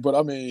Southeastern, but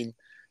I mean,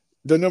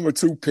 the number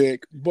 2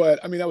 pick. But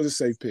I mean, that was a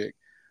safe pick.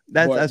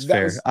 That's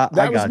fair.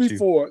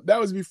 That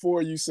was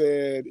before you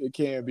said it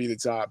can't be the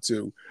top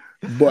 2.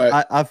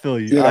 But I feel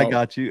you. I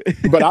got you.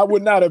 But I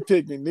would not have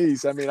picked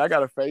McNeese. I mean, I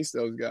got to face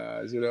those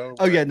guys,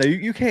 Oh yeah, no,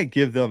 you can't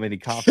give them any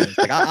confidence.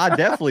 Like I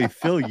definitely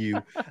feel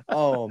you.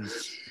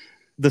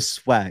 The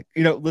SWAC,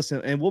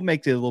 listen, and we'll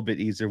make it a little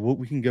bit easier.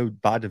 We can go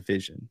by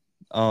division,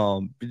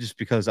 just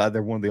because they're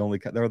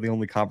the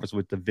only conference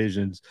with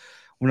divisions.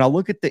 When I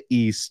look at the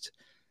East,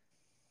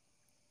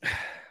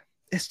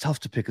 it's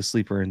tough to pick a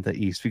sleeper in the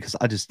East because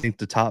I just think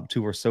the top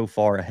 2 are so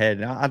far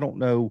ahead. And I don't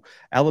know,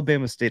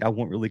 Alabama State, I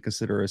won't really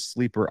consider a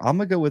sleeper. I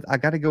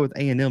got to go with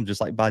A&M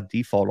just like by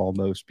default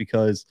almost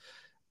because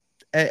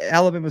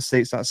Alabama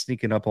State's not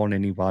sneaking up on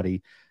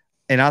anybody.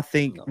 And I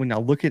think when I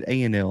look at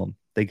A&M,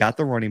 they got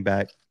the running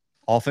back.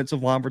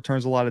 Offensive line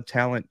returns a lot of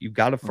talent. You've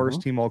got a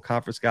first-team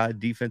all-conference guy,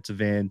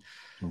 defensive end.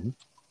 Mm-hmm.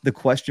 The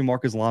question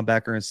mark is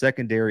linebacker and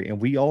secondary, and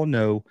we all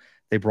know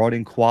they brought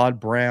in Quad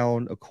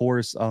Brown. Of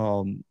course,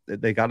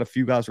 they got a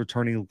few guys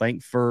returning,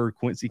 Lankford,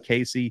 Quincy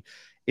Casey.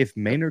 If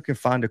Maynard can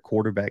find a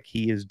quarterback,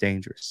 he is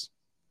dangerous.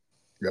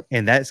 Yep.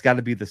 And that's got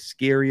to be the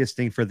scariest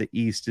thing for the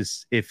East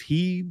is if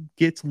he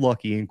gets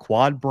lucky and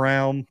Quad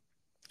Brown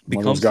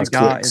becomes the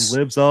guy and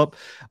lives up,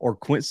 or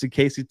Quincy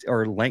Casey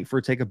or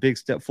Lankford take a big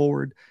step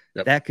forward,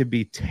 that could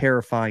be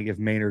terrifying if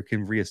Maynard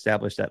can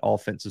reestablish that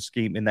offensive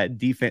scheme and that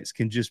defense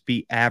can just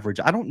be average.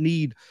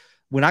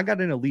 When I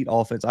got an elite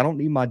offense, I don't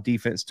need my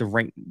defense to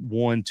rank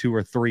 1, 2,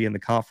 or 3 in the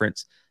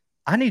conference.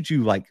 I need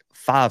you like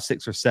 5,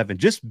 6, or 7.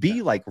 Just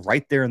be like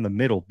right there in the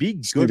middle.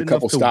 Be good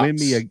enough to win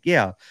me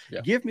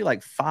give me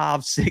like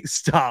 5, 6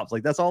 stops.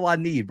 Like that's all I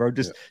need, bro.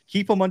 Just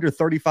keep them under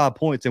 35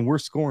 points and we're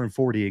scoring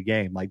 40 a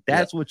game. Like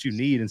that's what you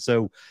need. And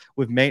so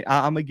with I'm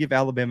gonna give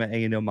Alabama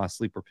A&M my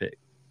sleeper pick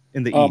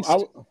in the East.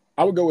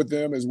 I would go with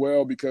them as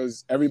well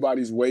because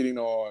everybody's waiting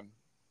on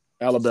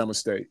Alabama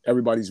State.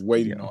 Everybody's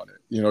waiting on it.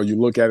 You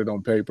look at it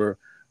on paper,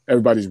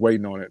 everybody's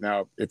waiting on it.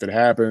 Now, if it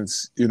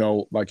happens,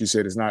 like you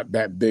said, it's not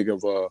that big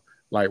of a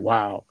like,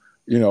 wow.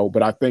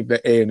 But I think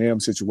the A&M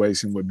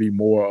situation would be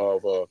more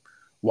of a,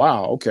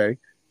 wow, okay,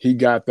 he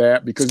got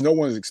that, because no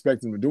one's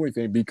expecting him to do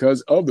anything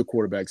because of the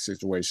quarterback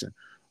situation.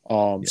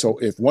 Yeah. So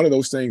if one of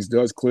those things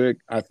does click,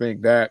 I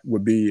think that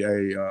would be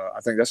I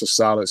think that's a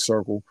solid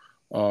circle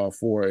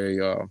for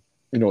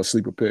a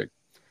sleeper pick.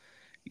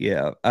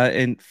 Yeah,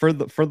 and for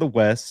the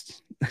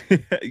West,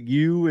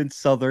 you and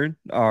Southern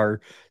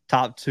are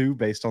top two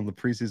based on the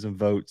preseason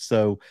vote.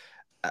 So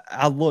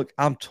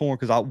I'm torn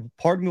because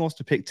part of me wants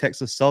to pick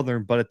Texas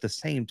Southern, but at the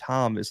same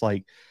time, it's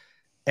like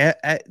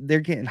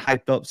they're getting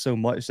hyped up so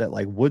much that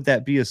like, would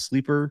that be a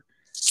sleeper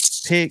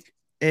pick?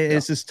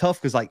 It's just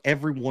tough because like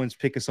everyone's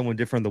picking someone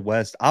different in the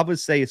West. I would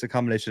say it's a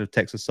combination of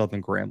Texas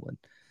Southern Grambling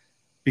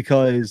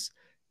because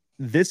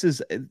this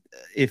is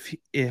if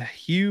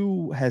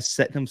Hugh has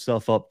set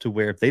himself up to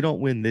where if they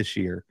don't win this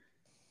year,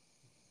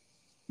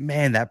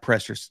 man, that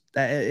pressure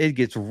it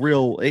gets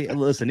real.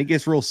 It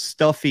gets real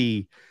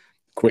stuffy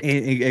Quick.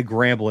 and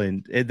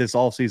Grambling this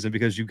offseason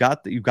because you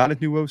got a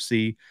new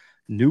OC,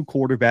 new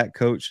quarterback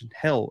coach,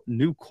 hell,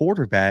 new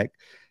quarterback.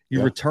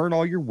 You return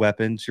all your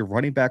weapons. Your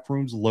running back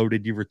room's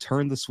loaded. You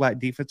return the SWAC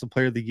Defensive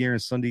Player of the Year and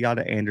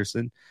Sundiata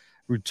Anderson.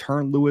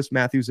 Return Lewis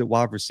Matthews at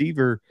wide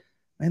receiver.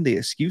 Man, the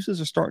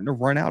excuses are starting to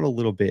run out a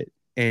little bit.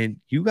 And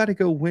you got to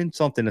go win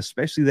something,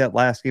 especially that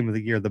last game of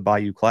the year, the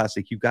Bayou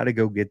Classic. You got to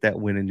go get that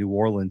win in New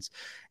Orleans.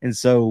 And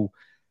so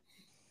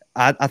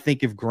I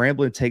think if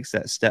Grambling takes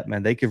that step,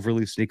 man, they could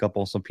really sneak up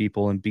on some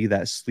people and be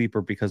that sleeper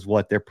because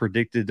they're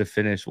predicted to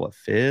finish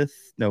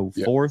fifth? No,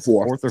 fourth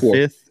or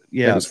fifth.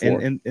 Yeah,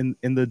 in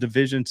the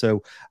division.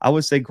 So I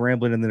would say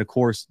Grambling, and then of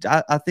course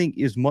I think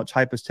as much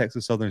hype as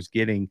Texas Southern's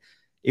getting,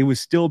 it would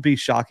still be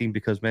shocking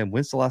because man,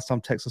 when's the last time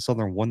Texas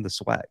Southern won the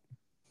SWAC?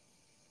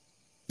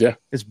 Yeah,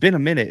 it's been a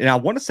minute, and I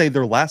want to say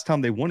their last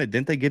time they won it,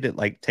 didn't they get it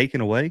like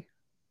taken away?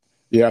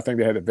 Yeah, I think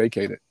they had to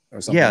vacate it. Or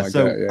something like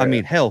so that. Yeah. I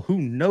mean, hell, who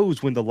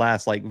knows when the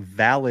last like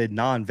valid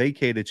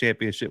non-vacated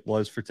championship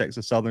was for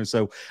Texas Southern.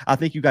 So I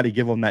think you got to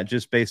give them that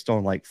just based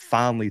on like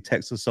finally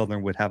Texas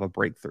Southern would have a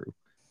breakthrough.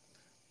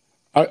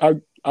 I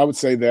would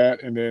say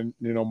that, and then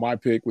my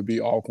pick would be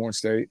Alcorn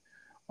State.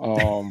 A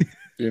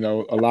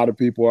lot of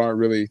people aren't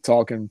really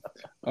talking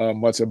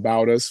much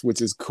about us,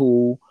 which is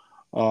cool.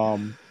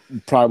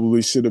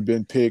 Probably should have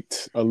been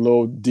picked a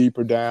little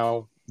deeper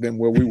down than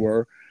where we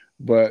were.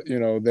 But,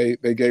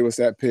 they gave us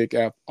that pick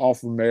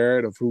off of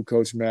merit of who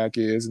Coach Mack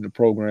is in the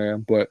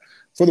program. But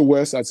for the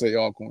West, I'd say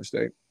Alcorn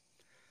State.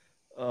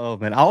 Oh,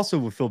 man. I also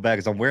would feel bad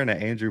because I'm wearing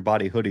an Andrew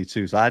Body hoodie,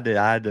 too. So I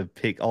had to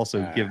pick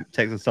give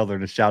Texas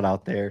Southern a shout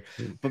out there.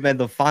 But, man,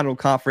 the final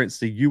conference,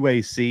 the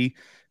UAC,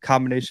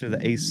 combination of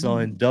the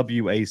ASUN,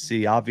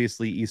 WAC,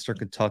 obviously Eastern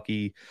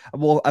Kentucky.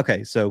 Well,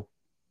 okay, so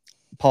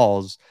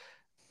pause.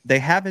 They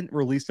haven't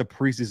released a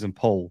preseason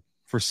poll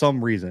for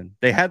some reason.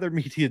 They had their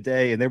media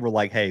day and they were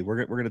like, hey,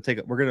 we're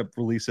gonna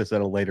release this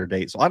at a later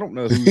date. So I don't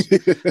know who's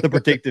the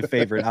predicted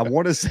favorite. I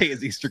want to say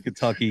it's Eastern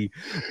Kentucky,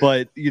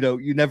 but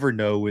you never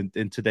know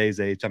in today's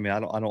age. I mean, I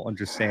don't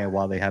understand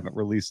why they haven't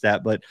released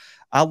that, but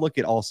I look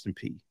at Austin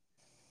Peay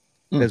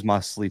as my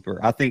sleeper.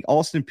 I think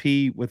Austin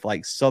Peay with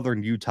like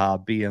Southern Utah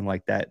being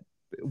like that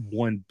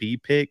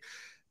 1B pick,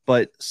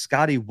 but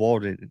Scotty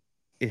Walden,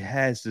 it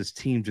has this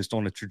team just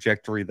on a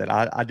trajectory that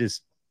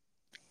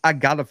I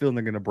got a feeling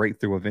they're going to break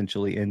through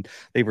eventually. And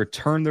they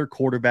return their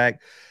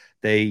quarterback.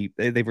 They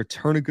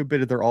return a good bit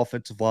of their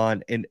offensive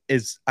line. And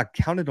as I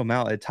counted them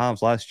out at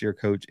times last year,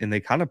 Coach, and they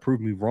kind of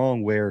proved me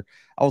wrong where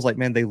I was like,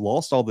 man, they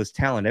lost all this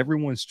talent.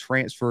 Everyone's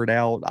transferred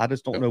out. I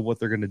just don't know what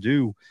they're going to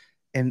do.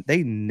 And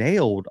they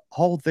nailed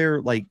all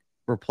their like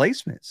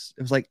replacements.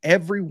 It was like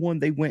everyone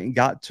they went and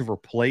got to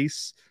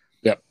replace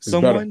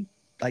someone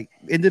like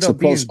ended up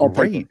being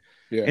great.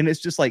 Yeah. And it's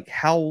just like,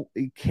 how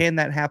can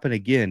that happen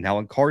again? Now,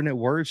 Incarnate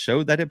Word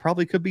showed that it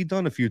probably could be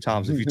done a few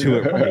times if you do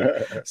it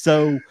right.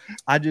 So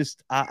I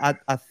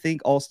think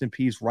Austin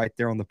Peay's right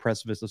there on the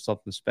precipice of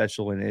something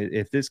special. And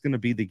if this is going to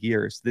be the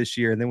year, it's this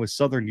year. And then with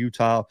Southern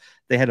Utah,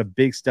 they had a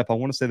big step. I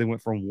want to say they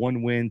went from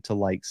 1 win to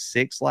like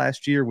 6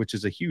 last year, which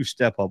is a huge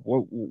step up.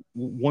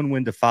 1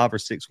 win to 5 or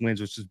 6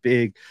 wins, which is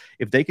big.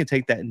 If they can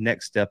take that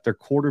next step, their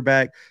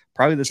quarterback,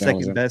 probably the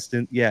second best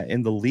in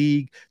the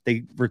league.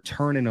 They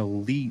return an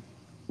elite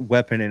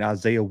weapon in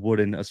Isaiah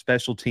Wooden, a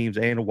special teams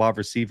and a wide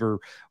receiver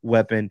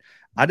weapon.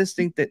 I just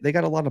think that they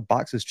got a lot of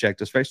boxes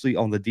checked, especially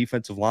on the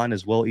defensive line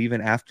as well. Even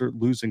after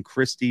losing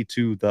Christie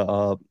to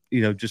the,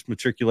 just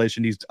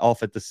matriculation, he's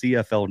off at the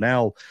CFL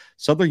now.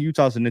 Southern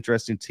Utah is an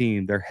interesting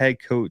team. Their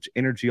head coach,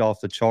 energy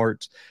off the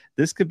charts.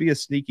 This could be a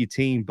sneaky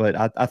team, but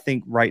I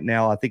think right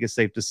now, I think it's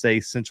safe to say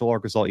Central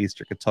Arkansas,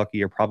 Eastern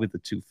Kentucky are probably the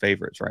 2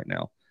 favorites right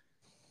now.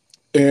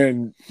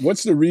 And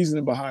what's the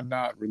reasoning behind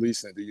not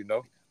releasing it? Do you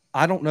know?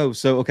 I don't know.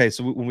 So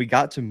when we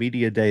got to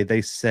media day,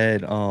 they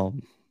said they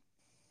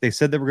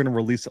were going to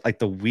release like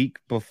the week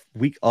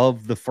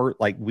of the first,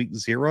 like week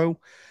 0,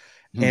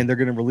 and they're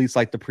going to release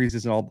like the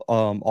preseason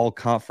all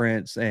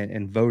conference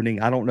and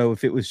voting. I don't know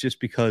if it was just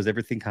because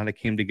everything kind of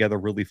came together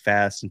really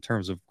fast in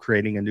terms of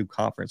creating a new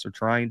conference or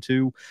trying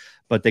to,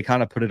 but they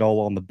kind of put it all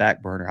on the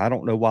back burner. I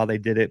don't know why they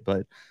did it,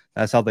 but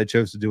that's how they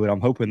chose to do it.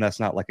 I'm hoping that's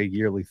not like a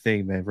yearly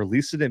thing, man.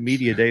 Release it at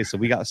media day, so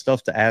we got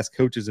stuff to ask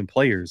coaches and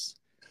players.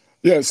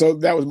 Yeah, so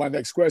that was my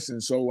next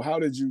question. So how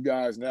did you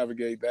guys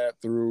navigate that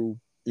through,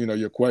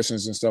 your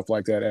questions and stuff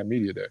like that at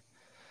media day?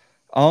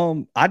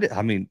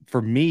 I mean,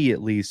 for me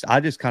at least, I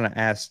just kind of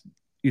asked,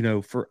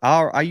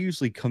 I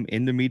usually come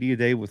into media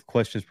day with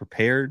questions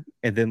prepared,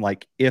 and then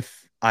like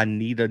if I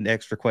need an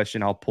extra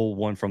question, I'll pull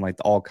one from like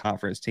the all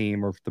conference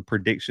team or the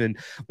prediction.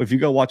 But if you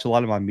go watch a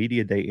lot of my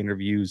media day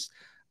interviews,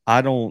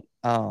 I don't,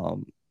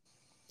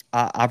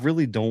 I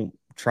really don't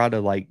try to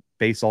like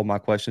base all my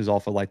questions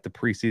off of like the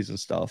preseason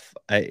stuff.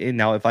 And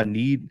now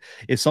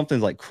if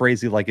something's like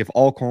crazy, like if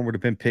Alcorn would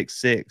have been picked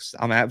 6,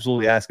 I'm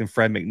absolutely asking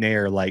Fred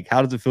McNair, like,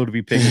 how does it feel to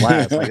be picked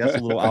last? Like, that's a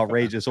little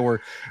outrageous.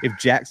 Or if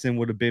Jackson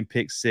would have been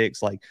picked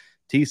 6, like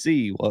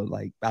TC, well,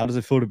 like, how does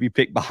it feel to be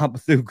picked behind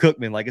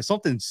Bethune-Cookman? Like, if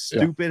something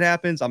stupid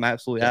happens, I'm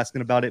absolutely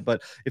asking about it.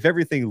 But if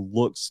everything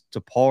looks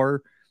to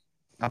par,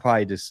 I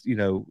probably just,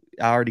 I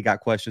already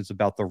got questions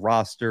about the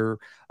roster,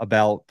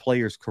 about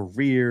players'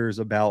 careers,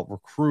 about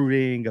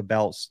recruiting,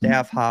 about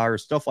staff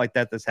hires, stuff like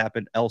that that's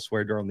happened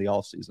elsewhere during the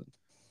offseason.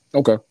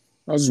 Okay.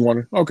 I was just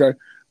wondering. Okay.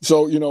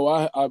 So,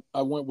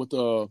 I went with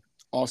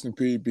Austin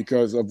Peay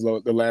because of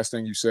the last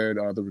thing you said,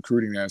 the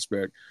recruiting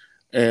aspect.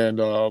 And,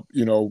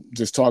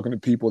 just talking to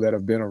people that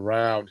have been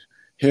around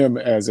him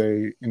as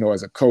a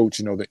coach,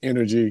 the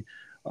energy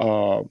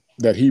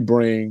that he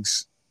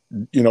brings,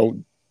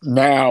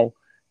 now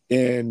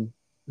in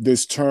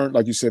this turn,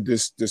 like you said,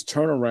 this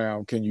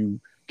turnaround, can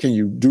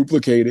you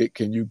duplicate it?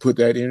 Can you put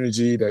that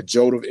energy, that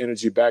jolt of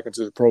energy back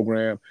into the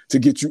program to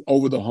get you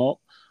over the hump,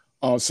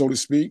 so to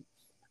speak?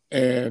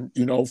 And,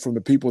 from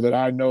the people that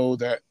I know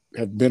that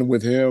have been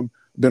with him,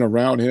 been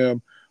around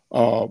him,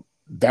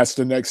 that's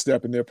the next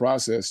step in their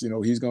process.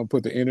 He's going to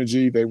put the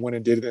energy. They went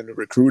and did it in the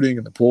recruiting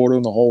and the portal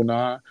and the whole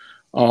nine.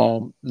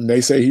 They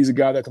say he's a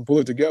guy that can pull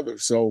it together.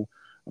 So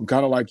I'm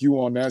kind of like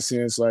you on that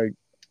sense, like,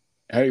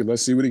 hey,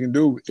 let's see what he can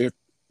do.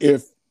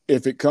 If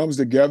it comes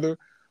together,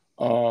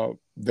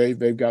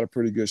 they've got a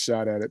pretty good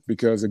shot at it,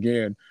 because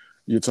again,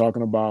 you're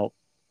talking about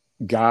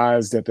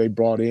guys that they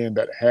brought in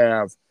that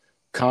have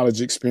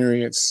college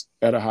experience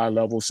at a high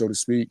level, so to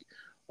speak,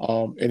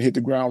 and hit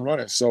the ground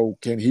running. So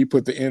can he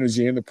put the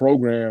energy in the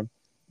program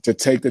to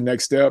take the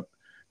next step?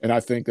 And I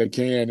think they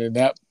can. And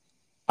that,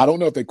 I don't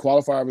know if they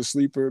qualify as a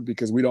sleeper,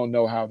 because we don't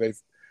know how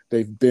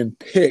they've been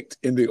picked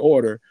in the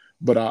order,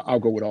 but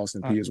I'll go with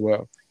Austin Peay as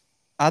well.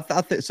 I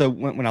think so.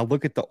 When I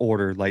look at the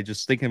order, like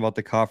just thinking about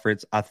the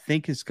conference, I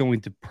think it's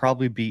going to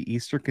probably be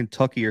Eastern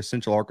Kentucky or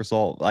Central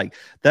Arkansas. Like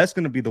that's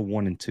going to be the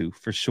 1 and 2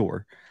 for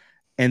sure.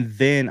 And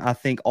then I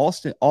think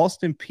Austin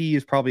Peay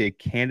is probably a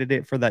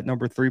candidate for that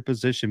number 3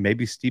 position.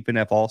 Maybe Stephen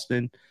F.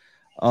 Austin.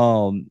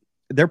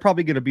 They're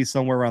probably going to be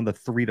somewhere around the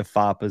 3 to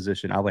 5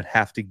 position, I would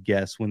have to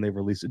guess, when they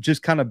release it,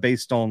 just kind of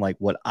based on like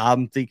what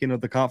I'm thinking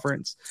of the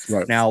conference.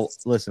 Right. Now,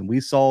 listen,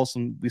 we saw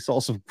some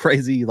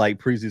crazy like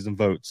preseason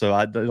votes, so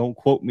I don't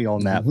quote me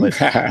on that. But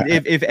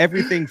if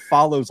everything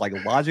follows like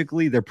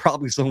logically, they're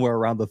probably somewhere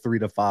around the 3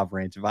 to 5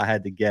 range, if I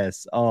had to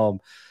guess.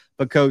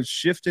 But coach,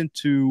 shifting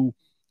to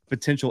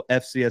potential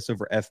FCS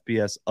over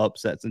FBS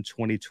upsets in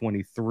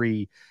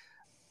 2023,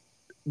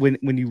 when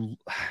you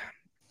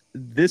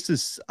this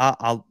is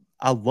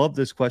I love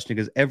this question,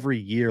 because every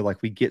year,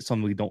 like, we get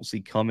something we don't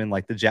see coming,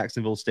 like the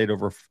Jacksonville State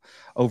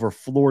over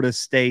Florida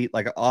State,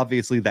 like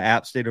obviously the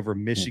App State over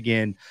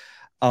Michigan.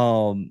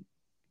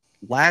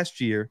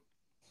 Last year,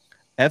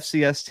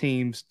 FCS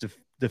teams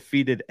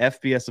defeated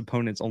FBS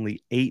opponents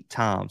only 8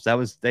 times. That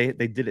was they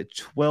did it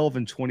 12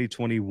 in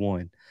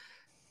 2021.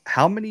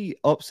 How many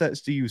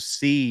upsets do you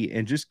see?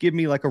 And just give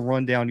me like a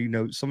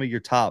rundown, some of your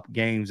top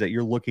games that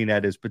you're looking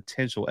at as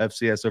potential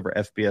FCS over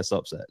FBS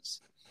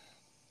upsets.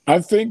 I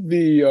think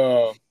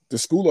the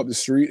school up the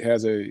street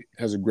has a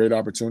great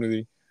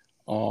opportunity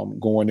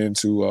going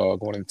into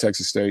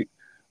Texas State.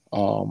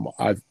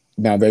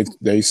 Now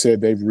they said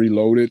they've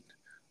reloaded.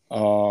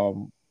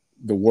 The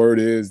word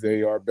is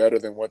they are better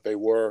than what they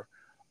were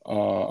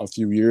a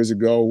few years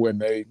ago, when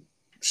they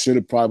should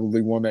have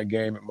probably won that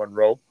game at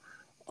Monroe.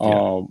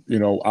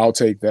 Yeah. I'll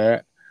take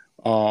that.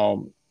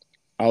 I'll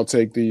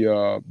take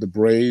the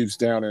Braves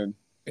down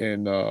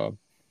in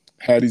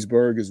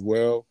Hattiesburg as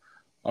well.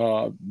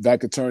 That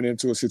could turn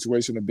into a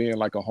situation of being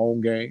like a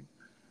home game.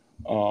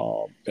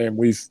 And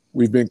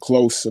we've been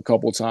close a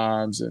couple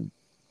times, and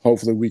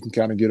hopefully we can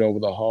kind of get over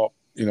the hump,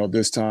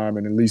 this time,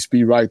 and at least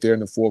be right there in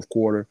the fourth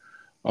quarter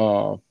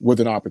with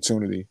an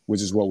opportunity,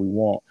 which is what we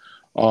want.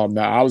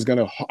 Now I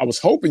was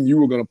hoping you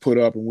were gonna put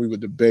up and we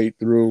would debate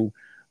through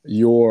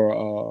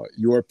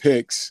your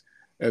picks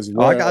as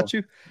well. Oh, I got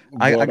you.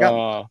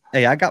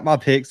 I got my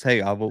picks.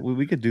 Hey,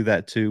 we could do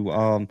that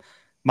too.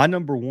 My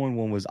number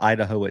one was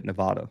Idaho at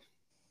Nevada.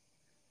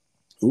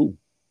 Ooh.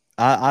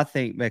 I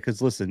think, man, because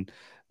listen,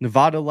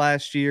 Nevada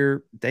last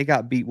year, they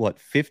got beat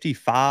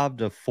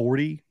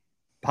 55-40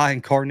 by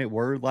Incarnate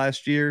Word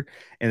last year,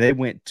 and they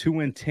went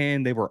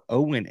 2-10. They were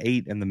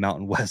 0-8 in the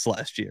Mountain West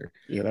last year.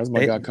 Yeah, that's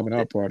my guy coming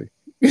out party.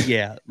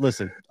 Yeah,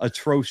 listen,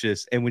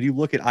 atrocious. And when you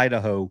look at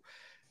Idaho,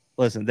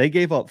 Listen, they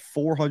gave up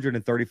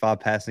 435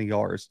 passing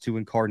yards to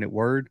Incarnate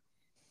Word.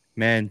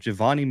 Man,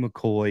 Giovanni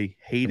McCoy,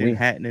 Hayden We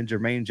Hatton, and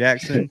Jermaine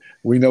Jackson.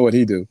 we know what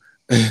he do.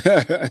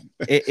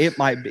 It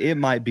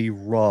might be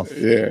rough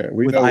Yeah,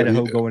 we with know what he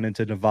Idaho do. going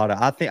into Nevada.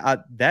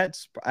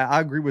 I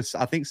agree with.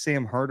 I think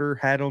Sam Herder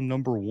had him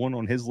number one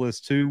on his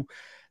list too.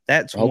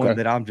 That's one Okay.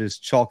 that I'm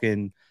just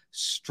chalking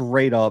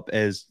straight up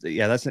as,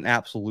 yeah, that's an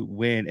absolute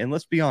win. And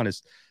let's be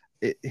honest,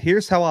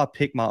 here's how I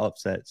pick my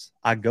upsets.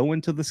 I go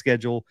into the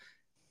schedule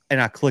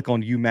and I click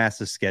on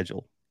UMass's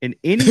schedule. And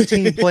any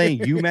team playing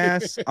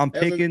UMass, I'm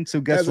as, a, picking.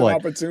 So guess as an what?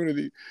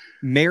 opportunity.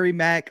 Mary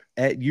Mac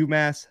at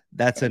UMass,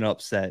 that's an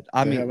upset.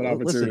 I They mean, have an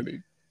listen,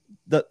 opportunity.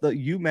 the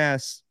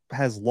UMass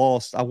has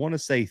lost, I want to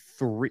say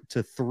three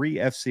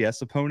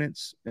FCS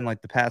opponents in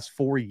like the past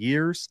 4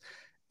 years,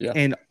 Yeah.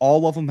 and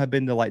all of them have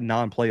been to like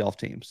non-playoff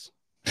teams.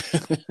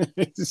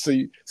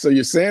 So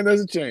you're saying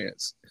there's a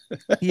chance.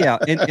 Yeah,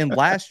 and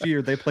last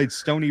year they played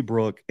Stony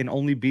Brook and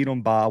only beat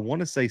them by, I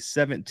want to say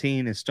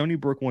 17, and Stony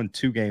Brook won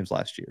 2 games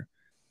last year.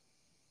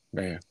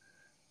 Man.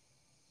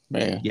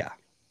 Yeah.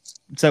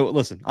 So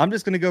listen, I'm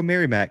just going to go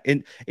Mary Mac,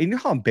 and you know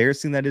how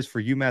embarrassing that is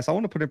for UMass. I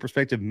want to put in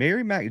perspective.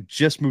 Mary Mac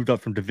just moved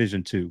up from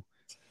Division II,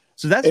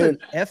 so that's an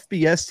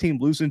FBS team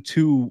losing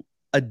to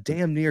a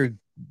damn near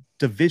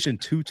Division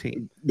II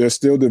team. There's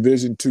still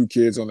Division II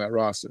kids on that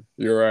roster.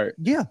 You're right.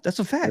 Yeah, that's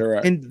a fact. You're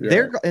right. And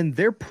You're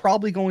they're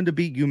probably going to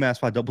beat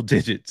UMass by double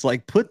digits.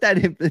 Like put that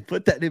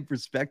in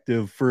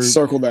perspective for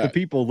Circle that. the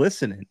people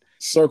listening.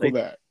 Circle like,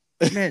 that.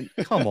 Man,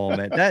 come on,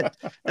 man.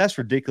 That's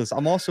ridiculous.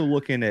 I'm also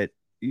looking at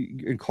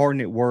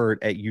Incarnate Word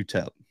at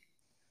UTEP.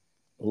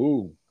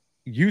 Ooh.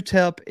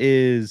 UTEP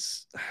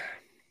is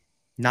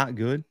not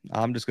good.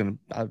 I'm just gonna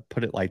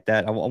put it like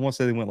that. I want to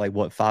say they went like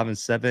what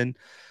 5-7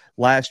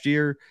 last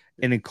year,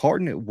 and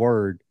Incarnate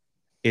Word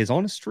is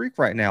on a streak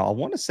right now. I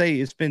want to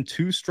say it's been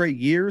 2 straight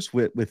years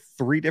with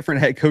 3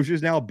 different head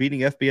coaches now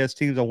beating FBS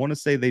teams. I want to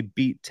say they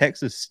beat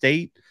Texas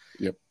State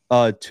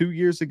 2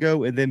 years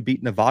ago and then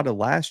beat Nevada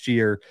last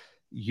year.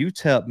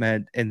 UTEP,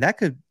 man, and that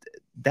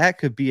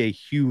could be a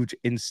huge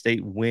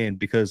in-state win,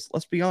 because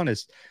let's be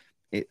honest,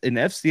 an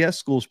FCS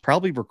school is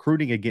probably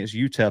recruiting against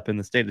UTEP in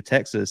the state of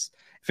Texas.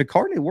 If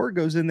Incarnate Word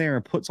goes in there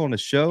and puts on a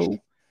show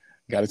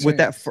with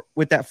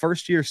that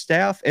first year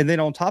staff, and then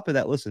on top of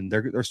that, listen,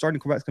 they're starting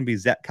quarterback's going to be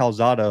Zach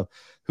Calzada,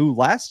 who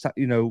last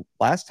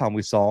time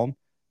we saw him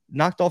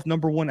knocked off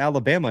number 1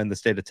 Alabama in the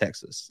state of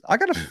Texas. I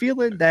got a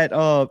feeling that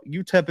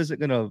UTEP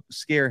isn't going to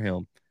scare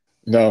him.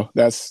 No,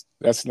 that's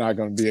not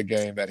going to be a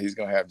game that he's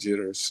going to have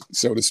jitters,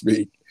 so to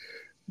speak.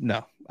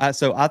 No.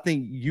 So I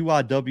think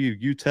UIW,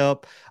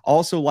 UTEP,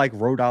 also like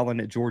Rhode Island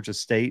at Georgia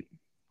State.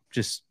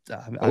 Just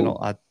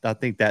I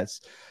think that's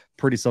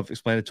pretty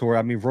self-explanatory.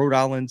 I mean, Rhode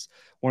Island's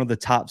one of the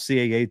top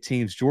CAA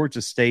teams.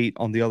 Georgia State,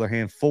 on the other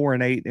hand,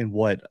 4-8, and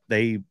what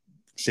they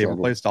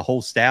replaced a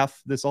whole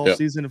staff this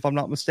offseason, if I'm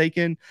not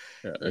mistaken.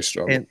 Yeah, they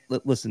struggle. And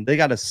listen, they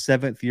got a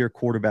 7th-year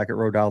quarterback at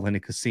Rhode Island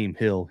in Kasim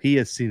Hill. He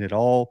has seen it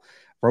all.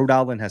 Rhode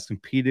Island has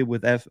competed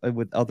with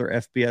other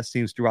FBS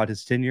teams throughout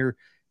his tenure.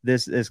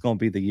 This is going to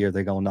be the year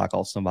they're going to knock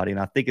off somebody, and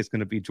I think it's going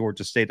to be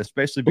Georgia State,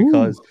 especially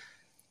because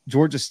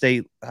Georgia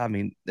State, I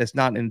mean, it's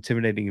not an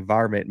intimidating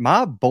environment.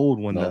 My bold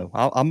one, though,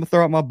 I'm going to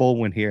throw out my bold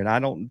one here, and I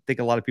don't think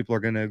a lot of people are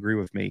going to agree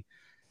with me.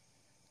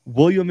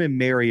 William and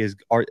Mary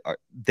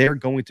they're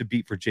going to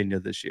beat Virginia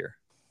this year.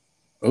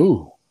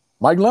 Ooh,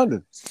 Mike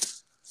London.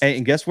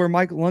 And guess where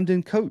Mike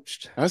London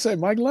coached? I say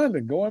Mike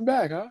London going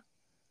back, huh?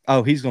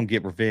 Oh, he's going to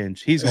get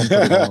revenge. He's going to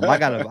put it on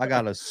him. I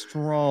got a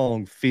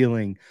strong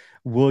feeling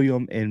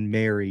William and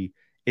Mary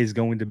is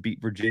going to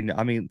beat Virginia.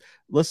 I mean,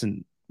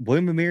 listen,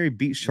 William and Mary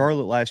beat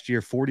Charlotte last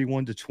year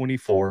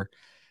 41-24.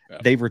 Yeah.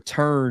 They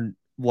returned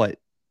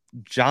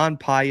John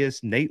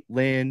Pius, Nate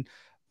Lynn,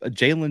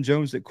 Jalen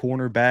Jones at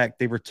cornerback.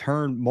 They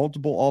returned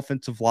multiple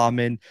offensive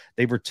linemen.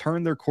 They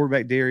returned their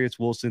quarterback Darius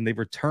Wilson. They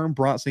returned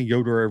Bronson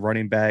Yoder at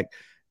running back.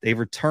 They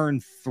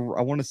returned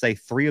I want to say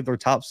 3 of their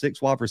top 6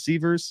 wide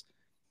receivers.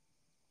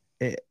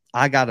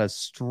 I got a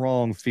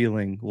strong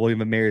feeling William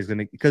and Mary is going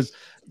to, because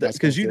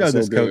you know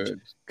this,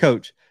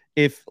 coach.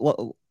 If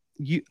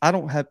I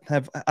don't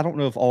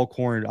know if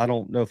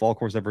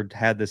Alcorn's ever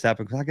had this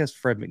happen, because I guess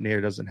Fred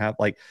McNair doesn't have,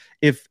 like,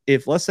 if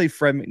let's say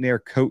Fred McNair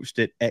coached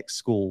at X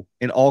school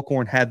and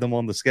Alcorn had them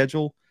on the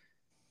schedule,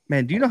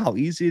 man, do you know how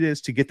easy it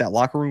is to get that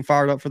locker room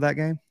fired up for that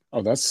game?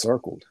 Oh, that's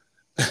circled.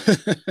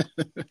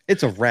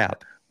 It's a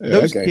wrap.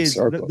 Yeah,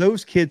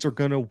 those kids are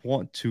going to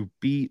want to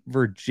beat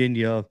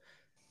Virginia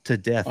to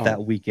death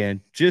that weekend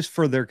just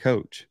for their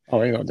coach.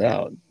 Oh, ain't no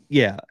doubt.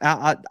 Yeah,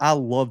 I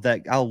love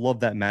that. I love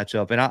that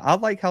matchup, and I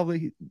like how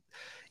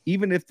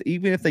even if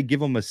they give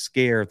them a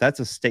scare, that's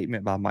a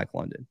statement by Mike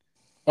London.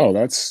 Oh,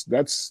 that's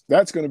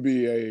going to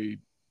be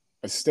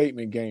a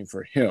statement game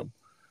for him.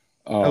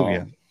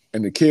 And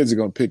the kids are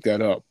going to pick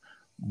that up.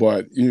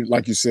 But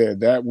like you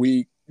said, that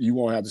week you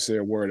won't have to say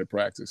a word at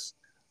practice.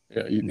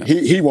 Yeah,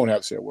 he won't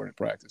have to say a word at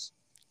practice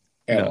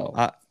at all.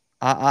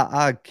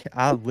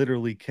 I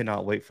literally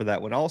cannot wait for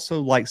that one. Also,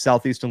 like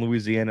Southeastern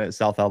Louisiana at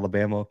South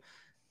Alabama,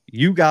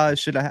 you guys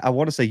should have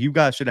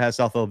had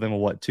South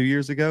Alabama 2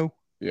 years ago?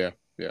 Yeah,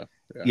 yeah,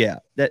 yeah. Yeah,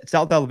 that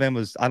South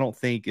Alabama's I don't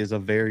think is a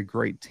very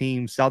great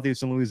team.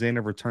 Southeastern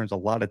Louisiana returns a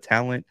lot of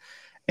talent,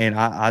 and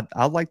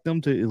I like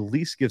them to at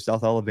least give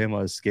South Alabama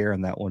a scare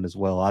in that one as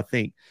well. I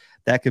think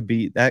that could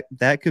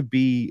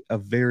be a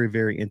very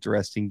very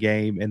interesting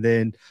game. And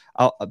then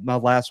my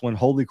last one,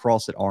 Holy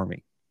Cross at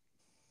Army.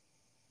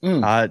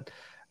 Mm. I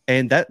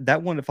and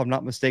that one, if I'm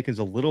not mistaken, is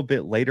a little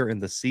bit later in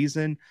the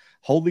season.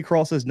 Holy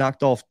Cross has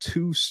knocked off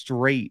two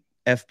straight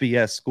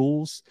FBS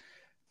schools.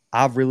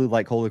 I really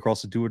like Holy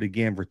Cross to do it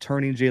again,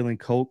 returning Jalen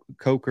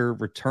Coker,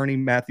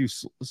 returning Matthew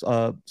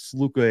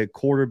Sluka at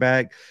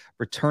quarterback,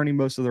 returning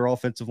most of their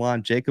offensive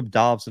line. Jacob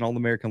Dobbs, an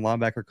All-American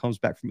linebacker, comes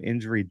back from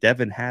injury.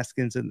 Devin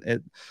Haskins, and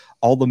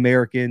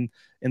All-American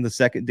in the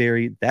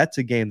secondary. That's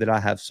a game that I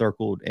have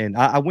circled. And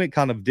I went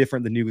kind of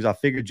different than you because I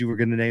figured you were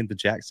going to name the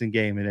Jackson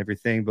game and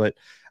everything, but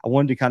I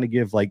wanted to kind of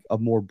give like a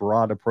more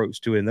broad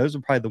approach to it. And those are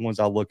probably the ones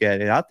I look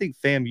at. And I think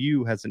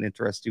FAMU has an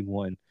interesting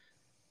one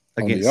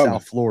On the against other.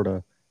 South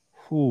Florida.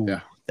 Ooh, Yeah,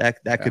 that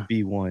yeah. could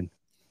be one.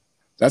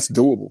 That's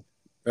doable.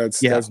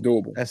 That's Yeah,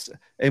 doable. that's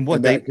and what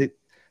And that, they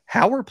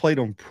Howard played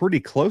them pretty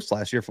close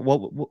last year. For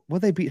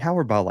what they beat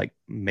Howard by like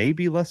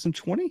maybe less than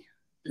 20.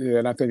 yeah,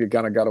 and I think it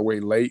kind of got away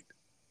late.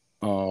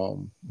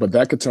 But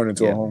that could turn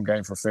into a Yeah, home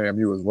game for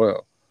FAMU as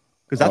well.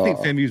 because I think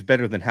Uh, FAMU is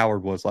better than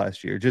Howard was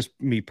last year. Just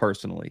me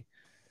personally.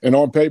 and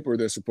on paper,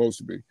 they're supposed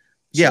to be.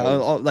 Yeah,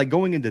 So, like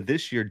going into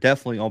this year,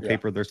 definitely on yeah,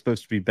 paper they're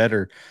supposed to be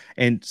better.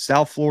 And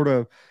South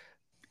Florida,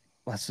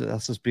 let's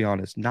just be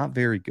honest, not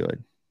very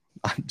good.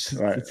 right. It's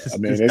I just,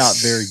 mean, just not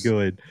very it's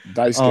good.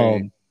 dice game.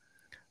 Um,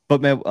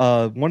 But man,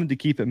 wanted to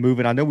keep it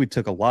moving. I know we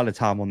took a lot of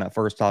time on that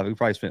first topic. We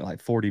probably spent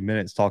like 40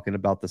 minutes talking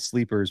about the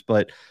sleepers,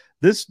 but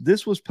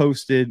this was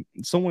posted.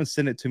 Someone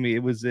sent it to me.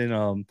 It was in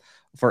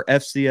for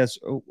FCS.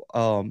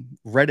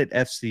 Reddit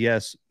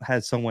FCS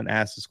had someone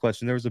ask this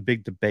question. There was a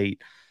big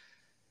debate.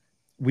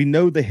 We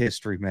know the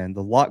history, man.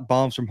 The lock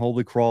bombs from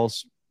Holy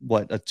Cross.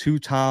 What, a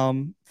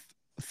two-time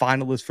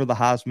finalist for the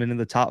Heisman in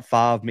the top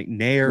five.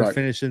 McNair Right.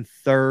 finishing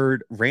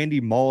third.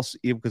 Randy Moss,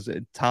 because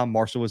Tom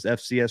Marshall was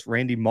FCS.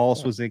 Randy Moss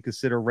Yeah. was in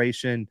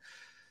consideration.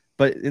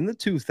 But in the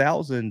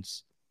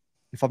 2000s,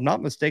 if I'm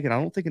not mistaken, I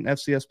don't think an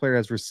FCS player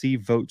has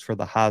received votes for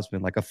the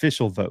Heisman, like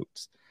official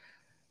votes.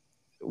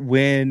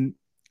 When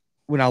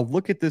I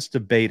look at this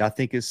debate, I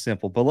think it's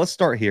simple. But let's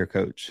start here,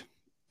 Coach.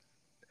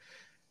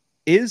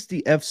 Is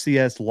the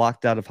FCS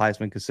locked out of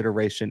Heisman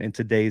consideration in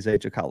today's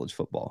age of college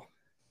football?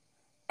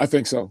 I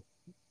think so.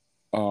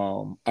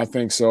 I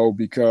think so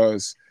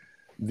because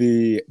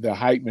the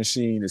hype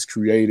machine is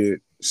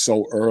created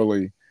so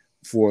early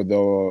for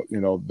the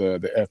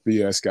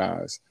FBS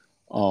guys.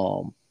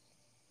 Um,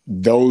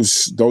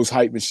 those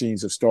hype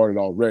machines have started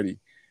already,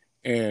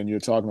 and you're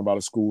talking about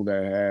a school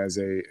that has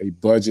a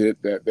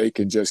budget that they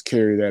can just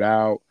carry that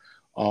out.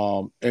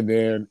 And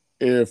then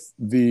if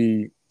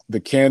the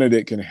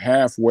candidate can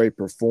halfway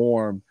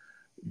perform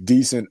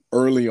decent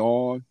early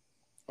on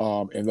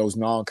in those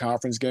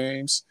non-conference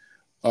games,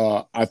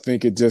 I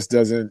think it just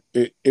doesn't.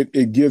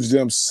 It gives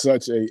them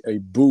such a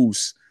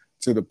boost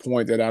to the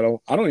point that I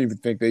don't even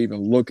think they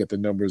even look at the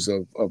numbers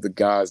of the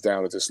guys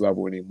down at this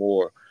level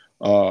anymore.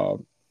 Uh,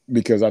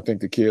 because I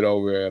think the kid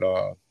over at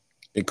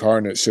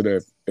Incarnate should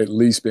have at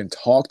least been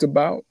talked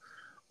about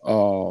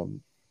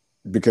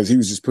because he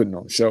was just putting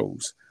on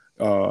shows.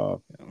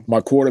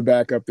 My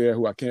quarterback up there,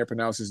 who I can't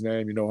pronounce his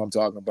name, you know who I'm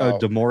talking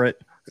about. Demorit.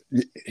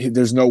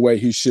 There's no way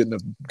he shouldn't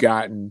have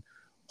gotten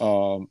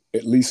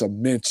at least a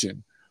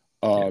mention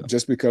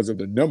just because of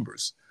the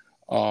numbers.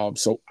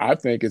 So I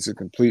think it's a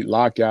complete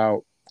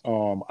lockout.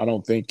 I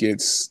don't think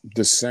it's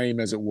the same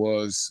as it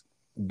was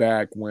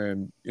back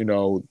when,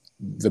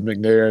 the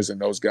McNairs and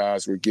those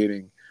guys were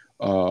getting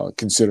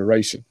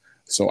consideration.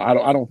 So I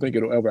don't think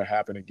it'll ever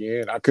happen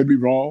again. I could be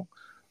wrong,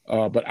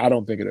 but I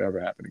don't think it'll ever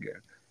happen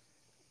again.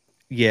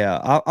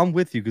 Yeah, I'm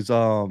with you because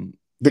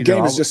The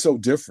game is just so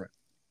different.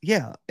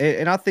 yeah,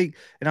 and I think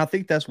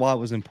that's why it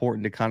was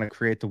important to kind of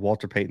create the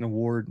Walter Payton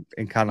Award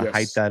and kind of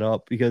hype Yes. that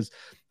up because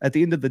at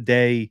the end of the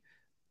day,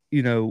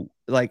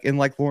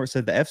 like Lawrence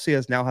said, the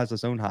FCS now has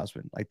its own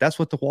Heisman. Like that's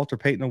what the Walter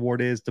Payton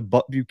Award is. The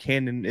Buck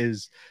Buchanan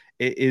is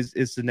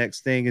the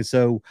next thing, and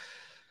so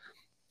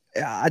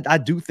I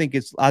do think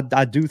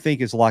I do think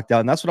it's locked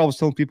out, and that's what I was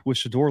telling people with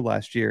Shador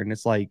last year. And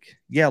it's like,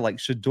 yeah, like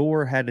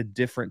Shador had a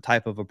different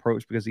type of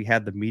approach because he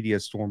had the media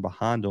storm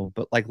behind him.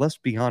 But like, let's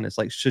be honest,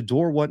 like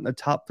Shador wasn't a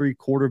top 3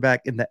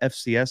 quarterback in the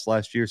FCS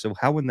last year. So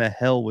how in the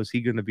hell was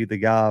he going to be the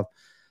guy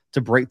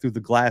to break through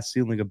the glass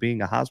ceiling of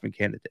being a Heisman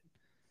candidate?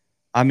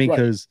 I mean, Right.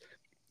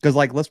 because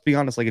like, let's be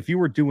honest, like if you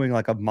were doing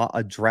like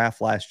a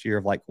draft last year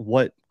of like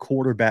what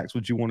quarterbacks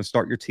would you want to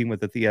start your team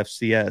with at the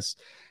FCS,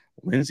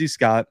 Lindsey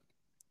Scott,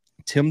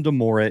 Tim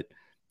DeMorit,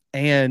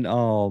 and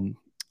oh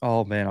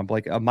man, I'm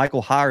like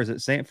Michael Hires at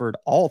Sanford.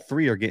 All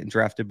three are getting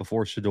drafted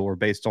before Shador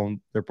based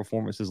on their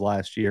performances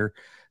last year.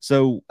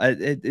 So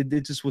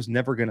it just was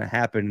never going to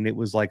happen, and it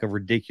was like a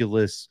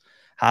ridiculous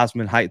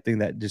Heisman height thing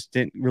that just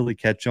didn't really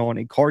catch on.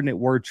 And Cardinate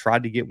Word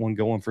tried to get one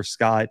going for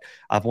Scott.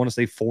 I want to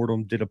say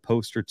Fordham did a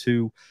post or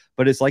two,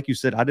 but it's like you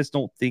said, I just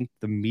don't think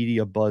the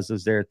media buzz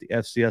is there at the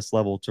FCS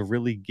level to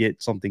really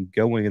get something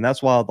going. And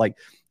that's why, like,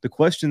 the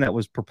question that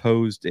was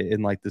proposed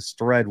in like this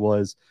thread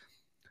was,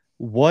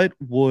 what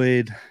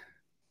would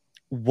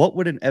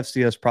an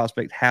FCS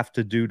prospect have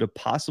to do to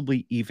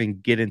possibly even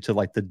get into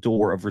like the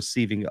door of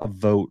receiving a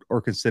vote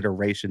or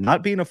consideration?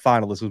 Not being a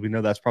finalist, because we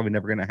know that's probably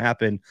never going to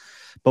happen,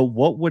 but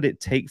what would it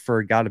take for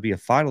a guy to be a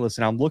finalist?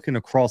 And I'm looking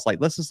across, like,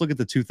 let's just look at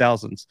the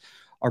 2000s.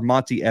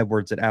 Armonte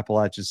Edwards at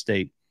Appalachian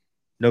State,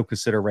 no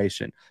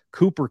consideration.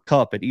 Cooper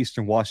Kupp at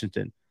Eastern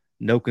Washington,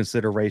 no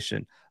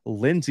consideration.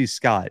 Lindsey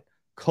Scott,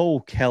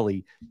 Cole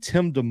Kelly,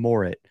 Tim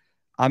DeMorit.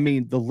 I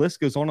mean, the list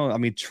goes on. I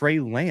mean, Trey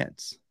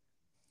Lance.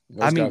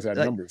 Those guys had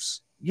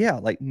numbers. Yeah,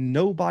 like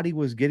nobody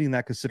was getting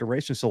that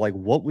consideration. So, like,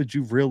 what would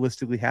you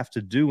realistically have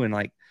to do? And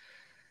like,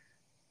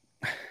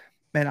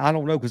 man, I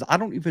don't know, because I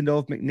don't even know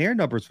if McNair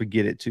numbers would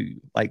get it to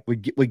you. Like,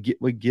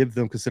 would give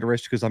them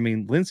consideration, because I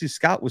mean, Lindsey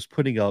Scott was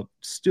putting up.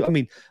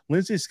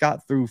 Lindsey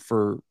Scott threw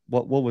for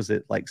what was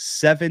it, like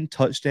 7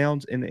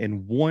 touchdowns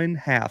in one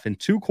half, in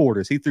 2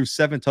 quarters. He threw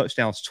 7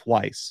 touchdowns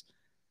twice.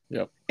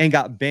 Yep, and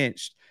got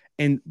benched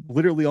and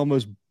literally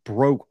almost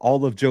broke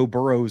all of Joe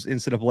Burrow's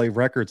NCAA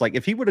records. Like,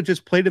 if he would have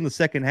just played in the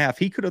second half,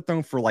 he could have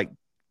thrown for like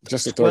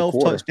just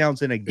 12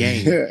 touchdowns in a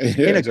game.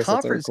 In a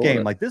conference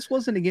game. Like, this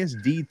wasn't against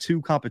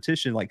D2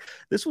 competition. Like,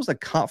 this was a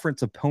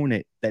conference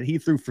opponent that he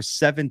threw for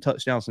 7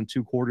 touchdowns in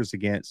 2 quarters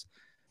against.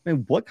 I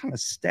mean, what kind of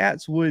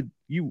stats would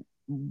you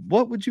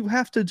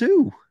have to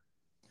do?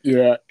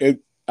 Yeah, it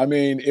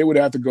would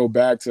have to go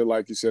back to,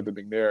 like you said, the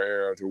McNair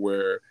era, to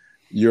where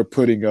you're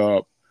putting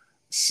up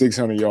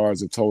 600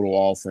 yards of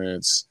total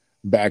offense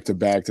back to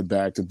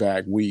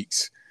back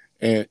weeks,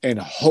 and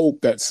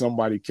hope that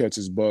somebody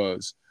catches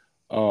buzz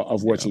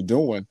of what you're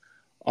doing.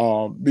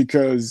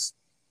 Because,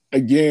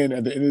 again,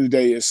 at the end of the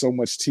day, it's so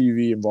much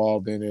TV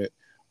involved in it.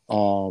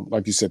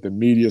 Like you said, the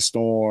media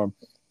storm.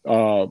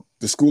 The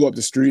school up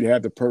the street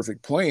had the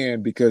perfect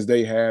plan because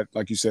they had,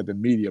 like you said, the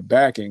media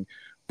backing,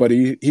 but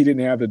he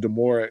didn't have the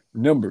DeMorit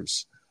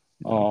numbers.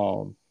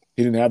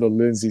 He didn't have the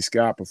Lindsey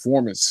Scott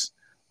performance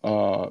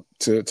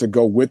to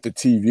go with the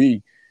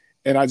TV.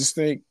 And I just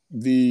think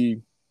the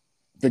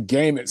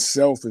game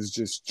itself has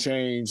just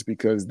changed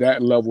because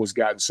that level has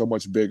gotten so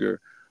much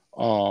bigger.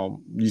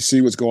 You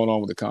see what's going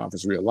on with the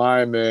conference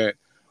realignment,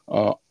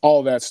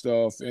 all that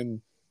stuff.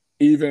 And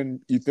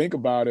even you think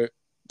about it,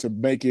 to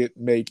make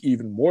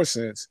even more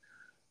sense,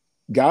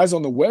 guys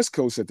on the West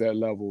Coast at that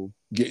level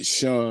get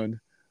shunned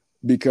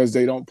because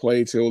they don't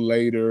play till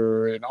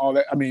later and all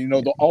that. I mean,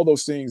 all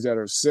those things that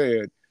are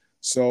said.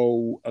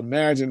 So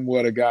imagine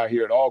what a guy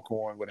here at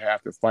Alcorn would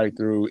have to fight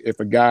through if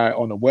a guy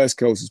on the West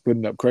Coast is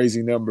putting up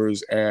crazy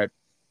numbers at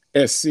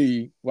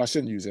SC. Well, I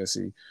shouldn't use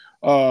SC.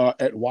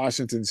 At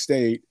Washington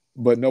State,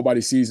 but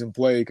nobody sees him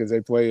play because they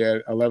play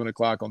at 11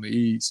 o'clock on the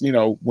East,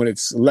 when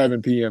it's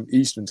 11 p.m.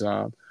 Eastern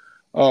time.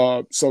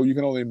 So you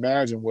can only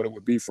imagine what it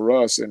would be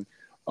for us. And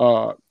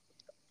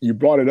you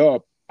brought it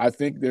up. I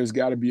think there's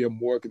got to be a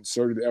more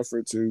concerted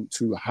effort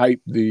to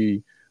hype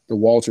the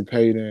Walter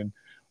Payton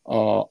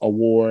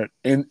award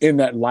in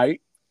that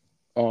light,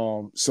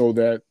 so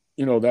that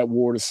that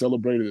award is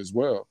celebrated as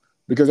well,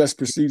 because that's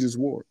prestigious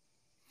award.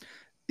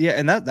 Yeah,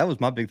 and that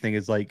was my big thing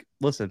is, like,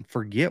 listen,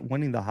 forget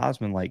winning the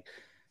Heisman. Like,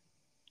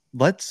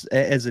 let's,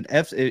 as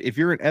if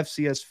you're an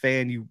FCS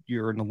fan,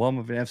 you're an alum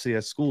of an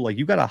FCS school, like,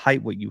 you got to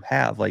hype what you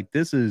have. Like,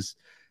 this is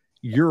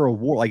your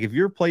award. Like, if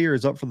your player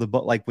is up for the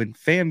butt, like when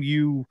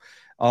FAMU,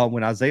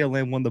 when Isaiah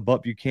Lamb won the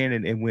Butt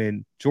Buchanan, and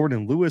when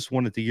Jordan Lewis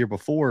won it the year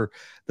before,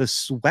 the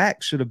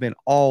SWAC should have been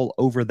all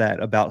over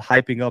that, about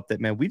hyping up that,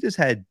 man, we just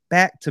had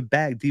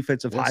back-to-back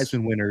defensive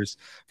Heisman winners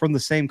from the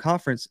same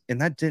conference,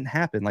 and that didn't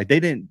happen. Like, they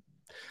didn't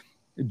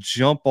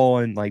jump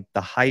on like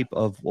the hype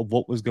of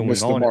what was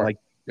going on. And, like,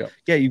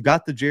 yeah, you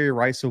got the Jerry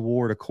Rice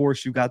Award. Of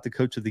course, you got the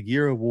Coach of the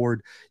Year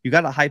Award. You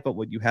got to hype up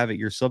what you have at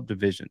your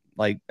subdivision.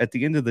 Like, at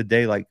the end of the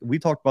day, like we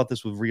talked about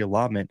this with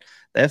realignment,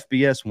 the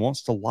FBS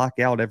wants to lock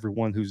out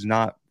everyone who's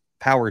not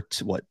power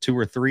to 2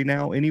 or 3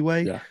 now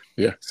anyway.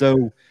 Yeah.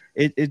 So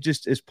it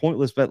just is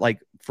pointless. But like,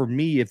 for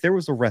me, if there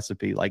was a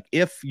recipe, like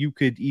if you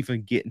could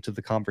even get into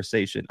the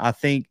conversation, I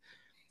think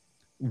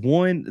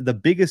the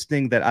biggest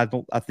thing that I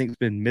think has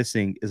been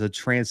missing is a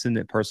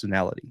transcendent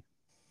personality.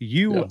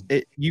 You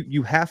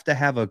have to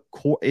have a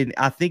core, and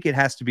I think it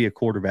has to be a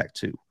quarterback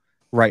too.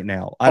 Right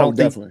now, I don't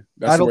think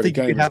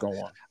you could have.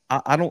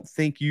 I don't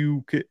think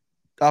you could.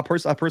 I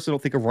personally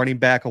don't think a running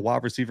back, a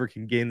wide receiver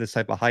can gain this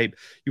type of hype.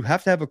 You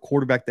have to have a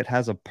quarterback that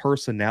has a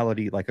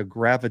personality, like a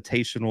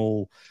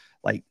gravitational,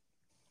 like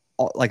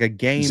a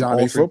game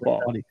Johnny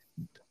football,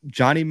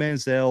 Johnny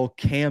Manziel,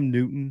 Cam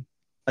Newton,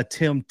 a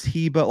Tim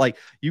Tebow. Like,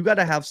 you got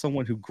to have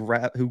someone who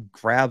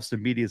grabs the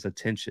media's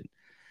attention.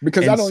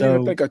 Because I don't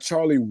even think a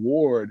Charlie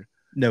Ward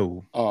I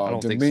don't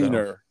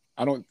demeanor.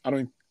 Think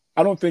so.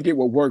 I don't think it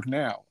would work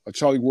now. A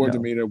Charlie Ward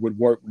demeanor would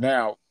work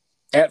now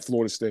at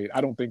Florida State. I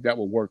don't think that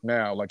would work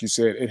now. Like you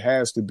said, it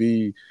has to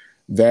be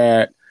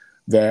that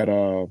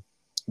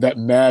that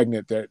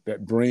magnet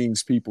that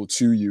brings people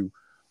to you.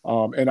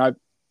 And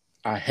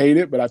I hate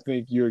it, but I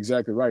think you're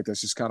exactly right.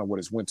 That's just kind of what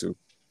it's went to.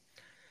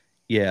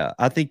 Yeah,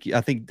 I think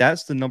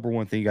that's the number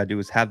one thing you gotta do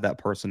is have that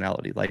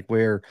personality, like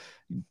where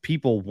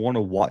people want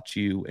to watch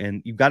you,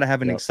 and you got to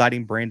have an Yep.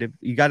 exciting brand.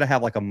 You got to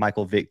have like a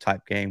Michael Vick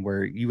type game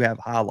where you have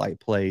highlight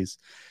plays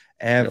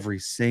Yep. every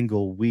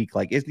single week.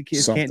 Like it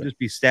can't Something. just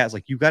be stats.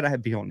 Like you got to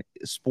be on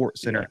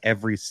Sports Yeah. Center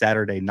every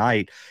Saturday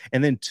night.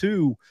 And then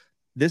two,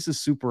 this is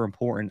super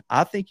important.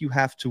 I think you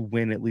have to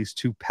win at least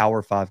two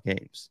Power Five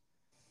games,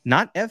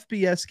 not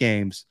FBS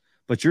games,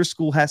 but your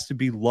school has to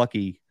be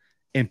lucky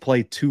and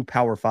play two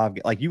Power Five.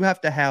 Like you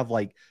have to have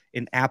like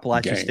an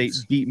Appalachian State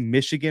Games. beat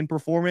Michigan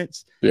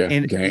performance, Yeah.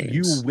 and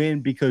you Games. win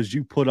because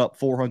you put up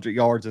 400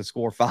 yards and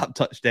score five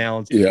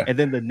touchdowns. Yeah. And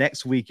then the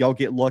next week y'all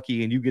get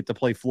lucky and you get to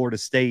play Florida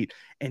State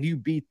and you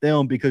beat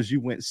them because you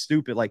went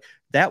stupid. Like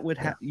that would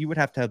Yeah. have you would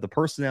have to have the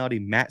personality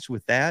match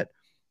with that.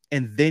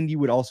 And then you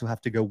would also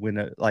have to go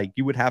win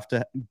you would have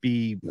to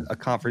be a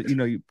conference,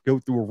 you go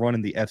through a run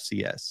in the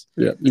FCS.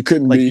 Yeah. You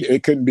couldn't Like be,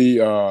 it couldn't be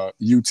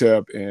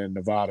UTEP and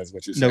Nevada is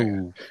what you're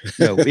saying.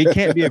 no, it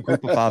can't be a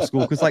group of five school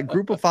because like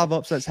group of five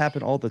upsets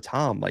happen all the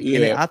time. Like, and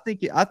Yeah. I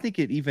think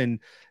it even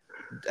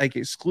like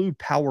exclude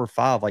Power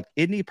Five. Like,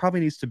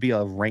 probably needs to be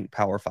a ranked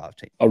Power Five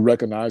team. A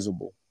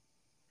recognizable.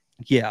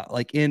 Yeah,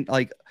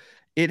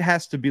 it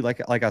has to be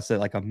like I said,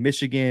 like a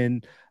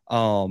Michigan,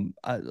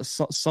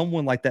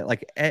 someone like that.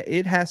 Like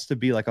it has to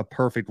be like a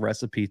perfect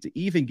recipe to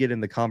even get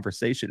in the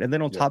conversation. And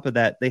then on Yep. top of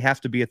that, they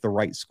have to be at the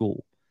right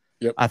school.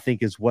 Yep. I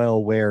think as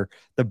well, where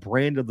the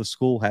brand of the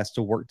school has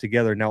to work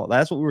together. Now,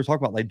 that's what we were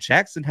talking about. Like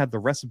Jackson had the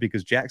recipe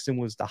because Jackson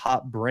was the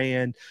hot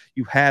brand.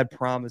 You had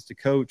promise to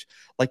coach.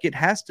 Like it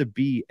has to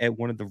be at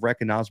one of the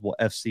recognizable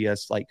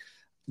FCS. Like,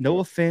 no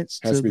offense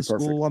Has to to be the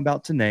perfect. school I'm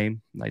about to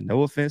name. Like,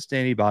 no offense to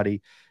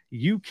anybody.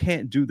 You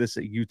can't do this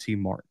at UT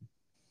Martin.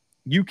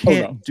 You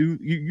can't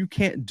you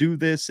can't do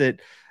this at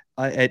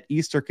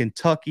Eastern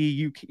Kentucky.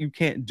 You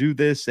can't do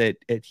this at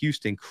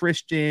Houston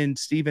Christian,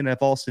 Stephen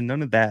F. Austin.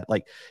 None of that.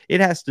 Like it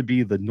has to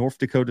be the North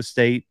Dakota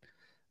State,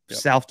 Yep.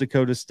 South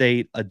Dakota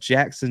State, a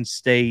Jackson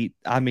State.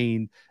 I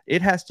mean,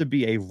 it has to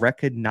be a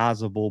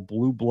recognizable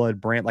blue blood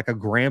brand, like a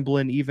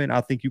Grambling. Even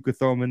I think you could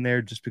throw them in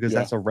there just because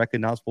that's a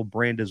recognizable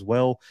brand as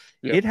well.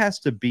 Yep. It has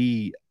to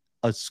be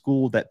a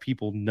school that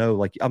people know.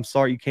 Like, I'm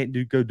sorry, you can't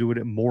go do it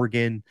at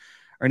Morgan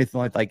or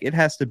anything like it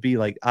has to be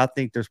like, I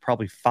think there's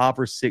probably 5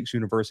 or 6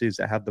 universities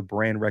that have the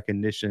brand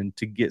recognition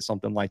to get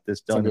something like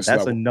this done. And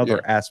that's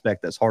another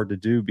aspect that's hard to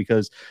do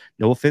because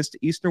no offense to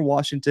Eastern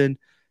Washington,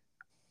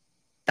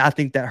 I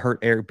think that hurt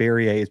Eric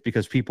Barrier is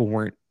because people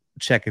weren't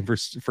checking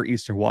for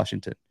Eastern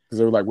Washington. Because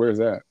they were like, where's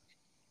that?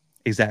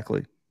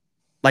 Exactly.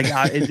 Like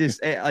I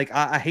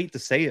hate to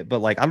say it, but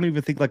like I don't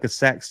even think like a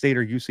Sac State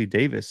or UC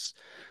Davis.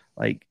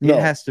 Like it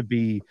has to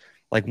be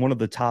like one of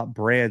the top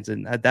brands,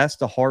 and that's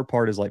the hard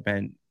part. Is like,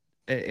 man,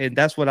 and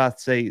that's what I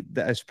say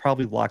that's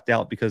probably locked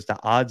out because the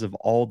odds of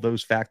all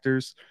those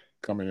factors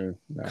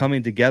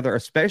coming together,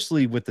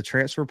 especially with the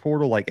transfer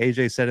portal, like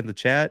AJ said in the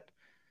chat,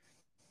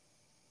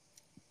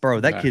 bro,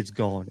 that kid's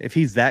gone. If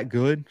he's that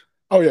good,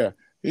 oh yeah,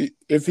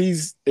 if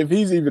he's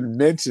even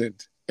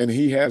mentioned and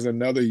he has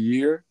another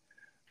year,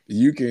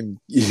 you can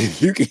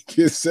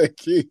kiss that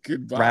kid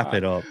goodbye. Wrap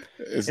it up.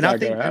 It's not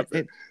gonna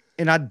happen.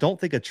 And I don't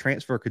think a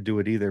transfer could do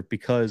it either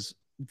because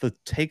the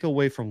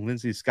takeaway from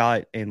Lindsey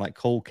Scott and like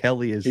Cole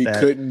Kelly is he that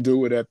couldn't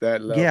do it at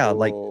that level. Yeah,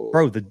 like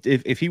bro,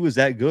 if he was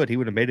that good, he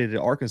would have made it at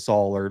Arkansas,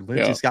 or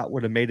Lindsey Scott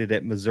would have made it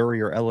at Missouri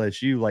or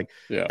LSU. Like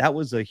that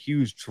was a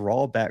huge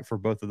drawback for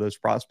both of those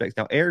prospects.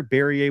 Now Eric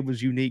Barrier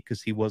was unique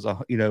because he was a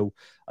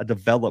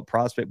developed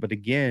prospect, but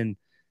again,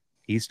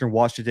 Eastern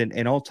Washington,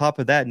 and on top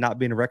of that, not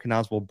being a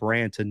recognizable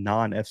brand to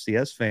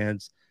non-FCS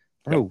fans,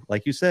 bro.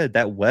 Like you said,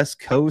 that West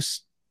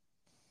Coast.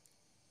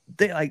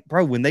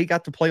 When they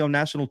got to play on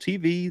national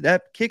TV,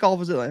 that kickoff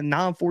was at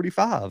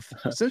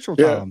 9:45 Central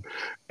Time.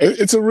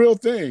 It's a real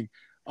thing.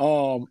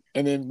 And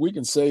then we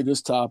can say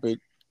this topic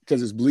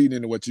because it's bleeding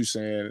into what you're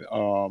saying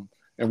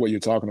and what you're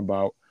talking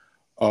about.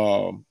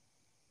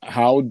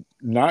 How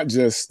not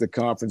just the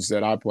conference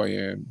that I play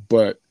in,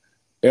 but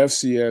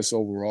FCS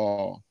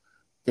overall,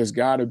 there's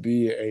got to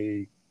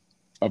be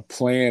a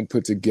plan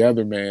put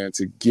together, man,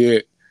 to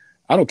get,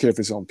 I don't care if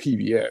it's on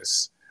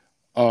PBS,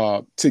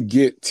 to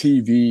get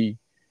TV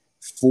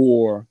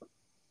for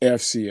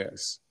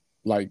FCS,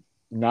 like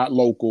not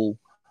local,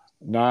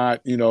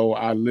 not,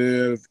 I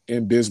live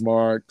in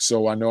Bismarck,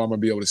 so I know I'm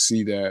going to be able to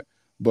see that.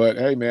 But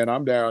hey, man,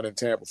 I'm down in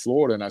Tampa,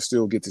 Florida, and I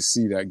still get to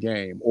see that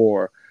game.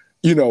 Or,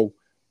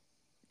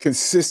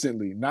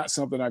 consistently, not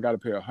something I got to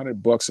pay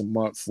 $100 a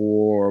month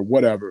for,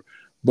 whatever.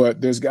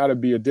 But there's got to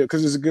be a deal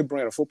because it's a good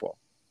brand of football.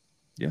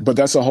 Yeah. But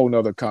that's a whole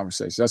nother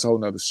conversation. That's a whole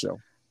nother show.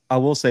 I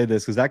will say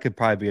this because that could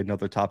probably be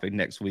another topic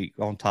next week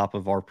on top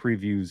of our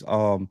previews.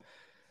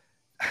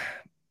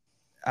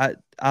 I've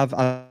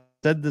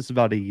said this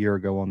about a year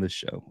ago on this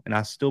show, and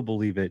I still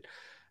believe it.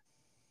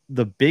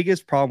 The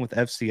biggest problem with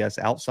FCS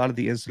outside of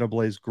the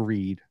NCAA's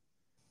greed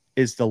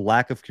is the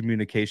lack of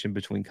communication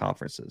between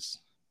conferences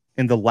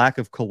and the lack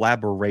of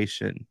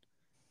collaboration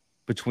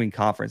between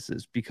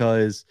conferences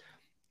because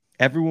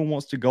everyone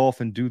wants to go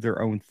off and do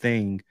their own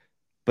thing,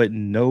 but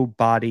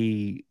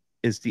nobody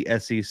is the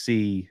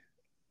SEC.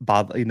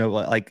 By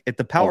like at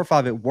the Power Oh,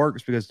 Five, it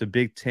works because the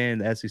Big Ten,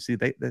 the SEC,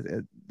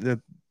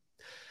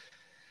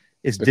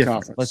 it's the different.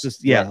 Let's conference,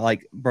 just right?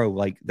 like bro,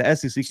 like the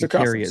SEC It's the can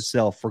carry conference.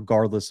 itself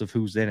regardless of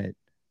who's in it.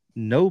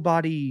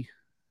 Nobody,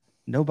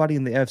 nobody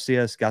in the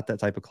FCS got that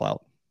type of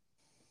clout.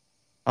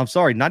 I'm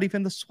sorry, not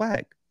even the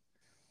swag.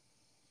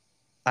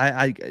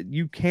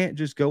 You can't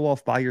just go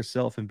off by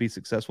yourself and be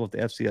successful at the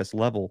FCS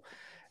level.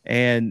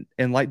 And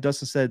like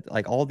Dustin said,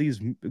 like all these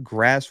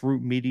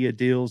grassroots media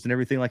deals and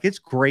everything, like it's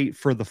great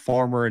for the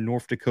farmer in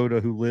North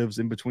Dakota who lives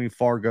in between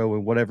Fargo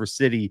and whatever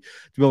city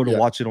to be able to Yeah,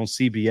 watch it on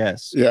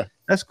CBS. yeah.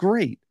 That's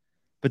great.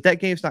 But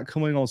that game's not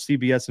coming on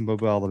CBS in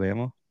Mobile,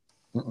 Alabama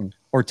Mm-mm.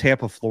 or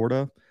Tampa,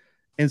 Florida.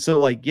 And so,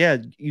 like, yeah,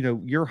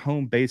 your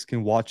home base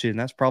can watch it, and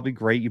that's probably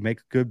great. You make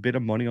a good bit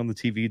of money on the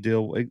TV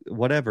deal,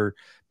 whatever.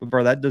 But,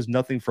 bro, that does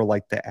nothing for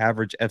like the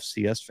average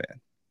FCS fan.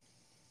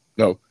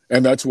 No,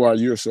 and that's why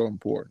you're so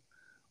important.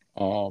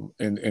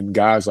 And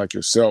guys like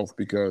yourself,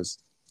 because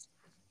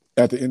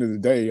at the end of the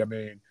day, I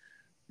mean,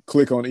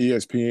 click on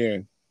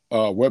ESPN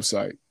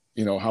website.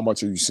 How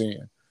much are you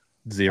seeing?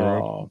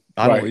 Zero.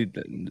 I don't. Right.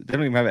 They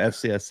don't even have an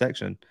FCS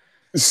section.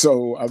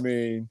 So I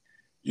mean,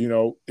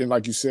 and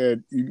like you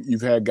said,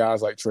 you've had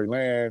guys like Trey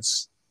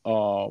Lance,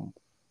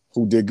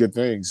 who did good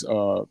things.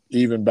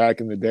 Even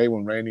back in the day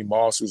when Randy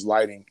Moss was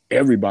lighting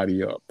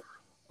everybody up,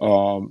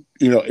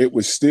 it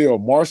was still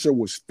Marshall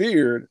was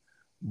feared,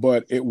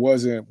 but it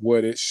wasn't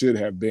what it should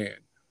have been.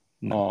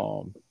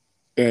 No.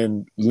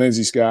 And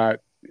Lindsey Scott,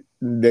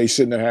 they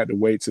shouldn't have had to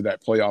wait to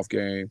that playoff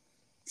game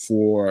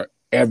for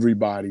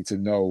everybody to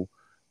know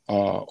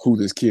who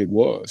this kid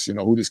was,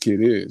 who this kid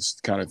is,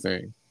 kind of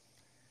thing.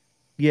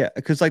 Yeah,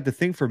 because like the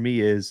thing for me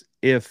is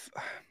if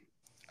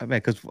I mean,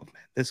 because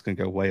this can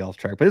go way off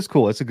track, but it's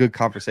cool. It's a good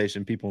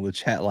conversation. People in the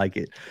chat like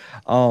it.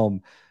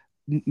 Um,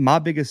 my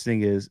biggest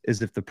thing is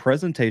if the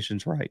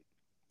presentation's right,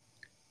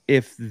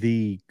 if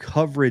the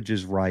coverage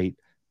is right,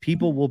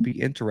 people will be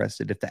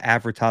interested. If the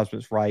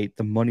advertisement's right,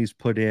 the money's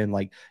put in,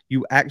 like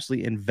you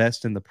actually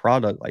invest in the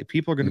product, like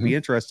people are going to Mm-hmm. be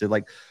interested.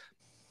 Like,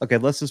 okay,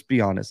 let's just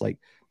be honest. Like,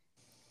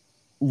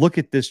 look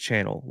at this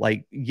channel.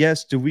 Like,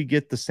 yes, do we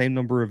get the same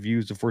number of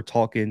views if we're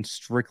talking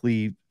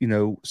strictly,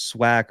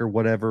 swag or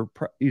whatever,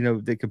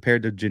 that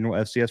compared to general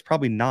FCS?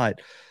 Probably not.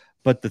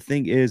 But the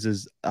thing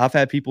is I've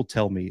had people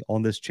tell me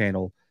on this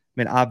channel,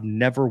 man, I've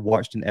never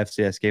watched an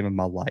FCS game in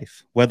my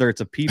life, whether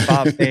it's a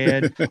P5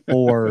 fan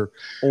or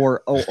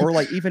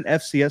like even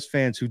FCS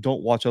fans who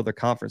don't watch other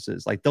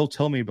conferences. Like they'll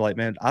tell me, like,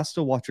 man, I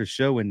still watch your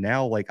show, and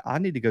now like I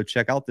need to go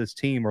check out this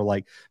team, or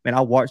like, man,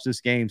 I watched this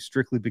game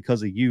strictly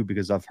because of you,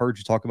 because I've heard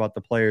you talk about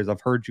the players,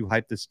 I've heard you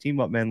hype this team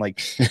up, man. Like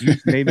you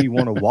made me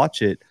want to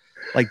watch it.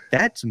 Like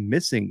that's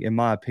missing, in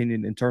my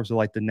opinion, in terms of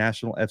like the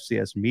national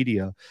FCS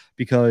media,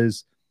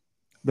 because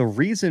the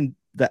reason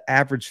the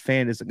average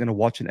fan isn't going to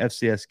watch an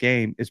FCS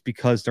game is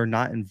because they're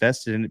not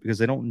invested in it, because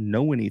they don't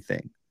know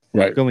anything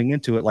Right. going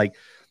into it. Like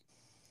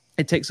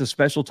it takes a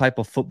special type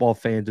of football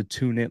fan to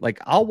tune in. Like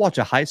I'll watch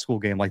a high school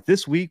game like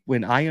this week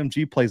when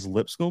IMG plays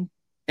Lipscomb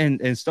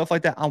and stuff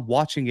like that. I'm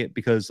watching it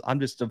because I'm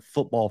just a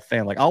football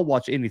fan. Like I'll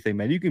watch anything,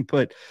 man. You can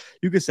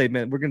say,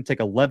 man, we're going to take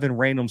 11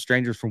 random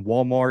strangers from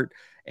Walmart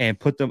and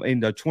put them in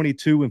the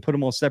 22 and put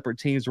them on separate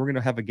teams. We're going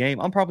to have a game.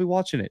 I'm probably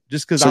watching it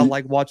just because So I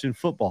like watching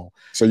football.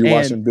 So you're And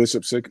watching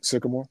Bishop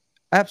Sycamore?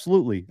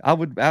 absolutely, I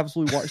would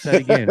absolutely watch that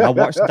again. I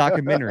watched the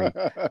documentary,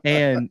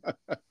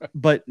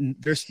 but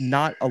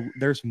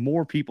there's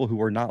more people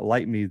who are not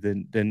like me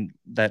than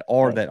that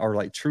are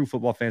like true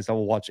football fans that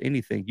will watch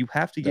anything. You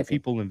have to get Definitely.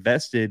 people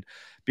invested,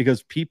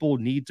 because people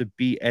need to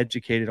be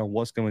educated on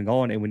what's going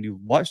on. And when you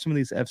watch some of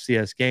these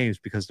FCS games,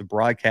 because the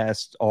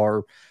broadcasts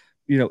are,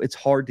 it's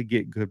hard to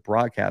get good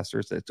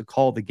broadcasters to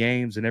call the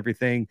games and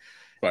everything.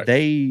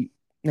 Right.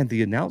 And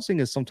the announcing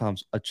is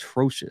sometimes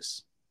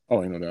atrocious.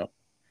 Oh, ain't no doubt.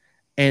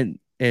 And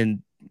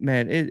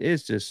man,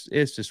 it's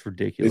just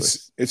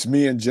ridiculous. It's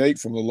me and Jake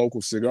from the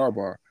local cigar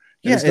bar.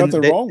 And Yeah, there's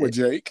nothing wrong with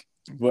Jake,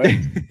 but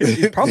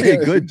he's probably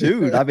a good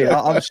dude. I mean,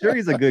 I'm sure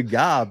he's a good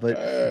guy,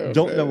 but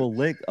don't know a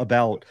lick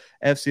about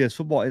FCS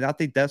football. And I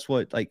think that's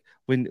what, like,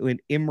 when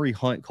Emory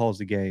Hunt calls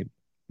the game,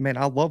 man,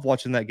 I love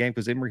watching that game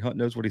because Emory Hunt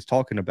knows what he's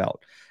talking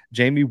about.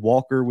 Jamie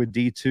Walker with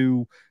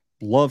D2,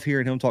 love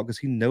hearing him talk because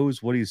he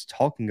knows what he's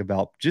talking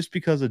about. Just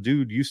because a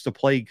dude used to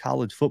play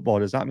college football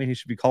does not mean he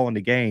should be calling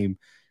the game,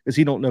 because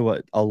he don't know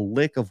a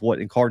lick of what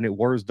Incarnate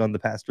Word's done the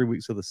past 3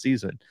 weeks of the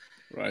season.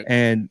 Right.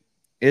 And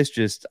it's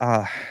just,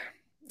 I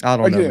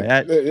don't know,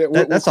 man.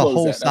 That's a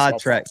whole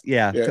sidetrack.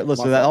 Yeah.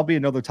 Listen, that'll be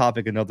another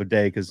topic another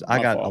day, because I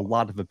got a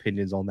lot of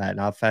opinions on that, and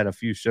I've had a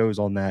few shows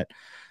on that.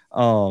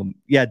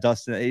 Yeah,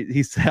 Dustin,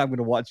 he said I'm going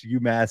to watch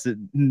UMass at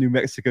New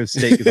Mexico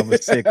State because I'm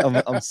sick.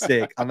 I'm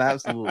sick. I'm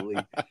absolutely.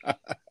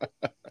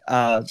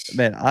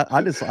 Man,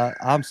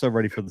 I'm so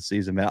ready for the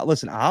season, man.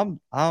 Listen,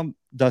 I'm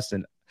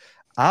Dustin.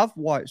 I've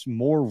watched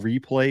more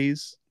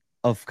replays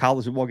of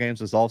college football games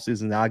this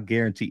offseason that I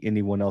guarantee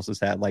anyone else has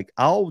had. Like,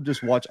 I'll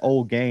just watch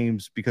old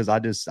games because I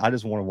just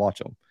want to watch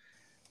them.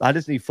 I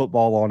just need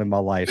football on in my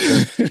life.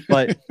 So,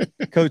 but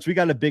Coach, we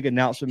got a big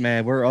announcement,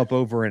 man. We're up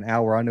over an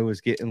hour. I know it's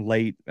getting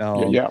late.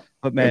 Yeah.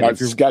 But man,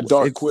 it got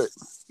dark quick.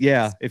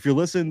 Yeah, if you're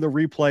listening to the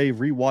replay,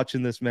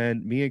 rewatching this,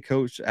 man, me and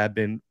Coach have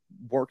been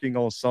working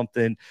on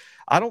something.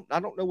 I don't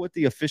know what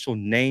the official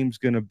name's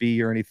going to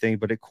be or anything,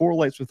 but it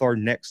correlates with our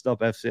next up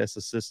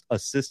FCS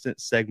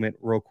assistant segment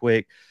real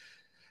quick.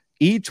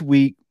 Each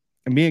week,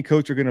 me and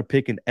Coach are going to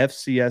pick an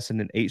FCS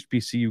and an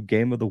HBCU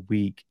game of the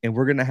week, and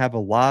we're going to have a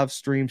live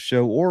stream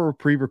show or a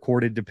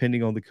pre-recorded,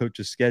 depending on the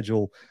coach's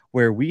schedule,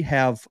 where we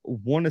have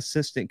one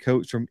assistant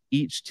coach from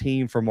each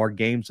team from our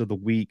games of the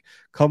week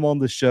come on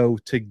the show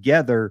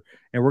together,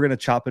 and we're going to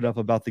chop it up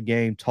about the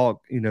game,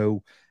 talk,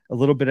 a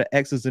little bit of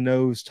X's and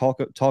O's, talk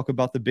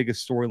about the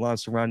biggest storyline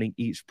surrounding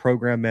each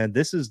program. Man,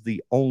 this is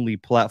the only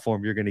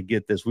platform you're going to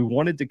get this. We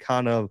wanted to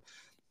kind of,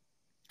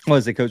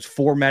 Coach,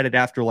 formatted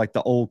after like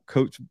the old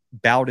Coach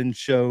Bowden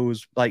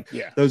shows,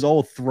 those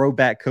old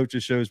throwback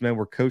coaches shows, man,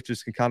 where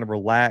coaches can kind of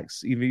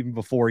relax even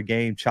before a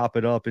game, chop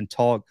it up and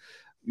talk,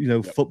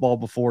 football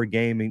before a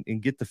game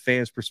and get the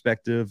fans'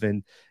 perspective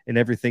and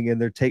everything in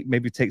there. Take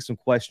some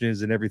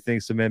questions and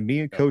everything. So, man, me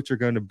and Coach are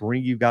going to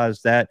bring you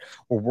guys that.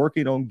 We're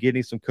working on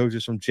getting some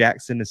coaches from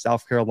Jackson and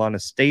South Carolina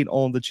State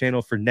on the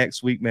channel for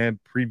next week, man,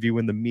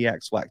 previewing the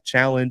MEAC SWAC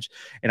Challenge.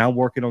 And I'm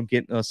working on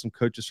getting some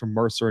coaches from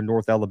Mercer and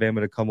North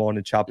Alabama to come on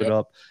and chop it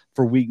up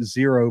for week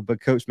 0. But,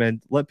 Coach, man,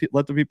 let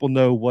the people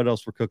know what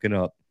else we're cooking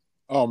up.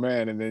 Oh,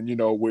 man. And then,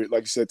 we're,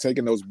 like you said,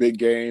 taking those big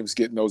games,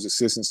 getting those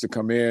assistants to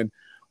come in.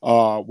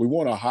 We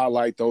want to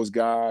highlight those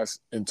guys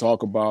and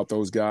talk about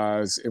those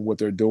guys and what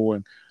they're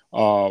doing.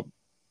 No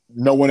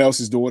one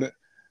else is doing it.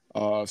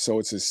 So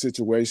it's a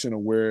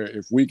situation where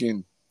if we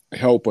can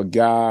help a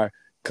guy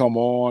come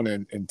on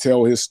and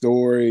tell his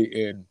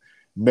story and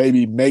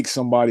maybe make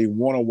somebody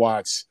want to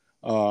watch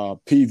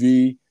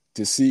PV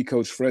to see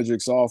Coach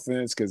Frederick's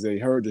offense because they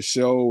heard the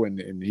show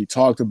and he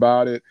talked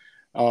about it.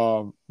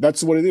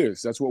 That's what it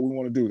is. That's what we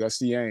want to do. That's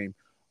the aim.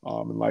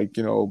 And like,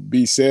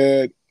 B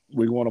said,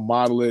 we want to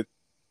model it.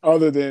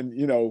 Other than,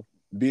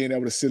 being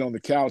able to sit on the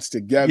couch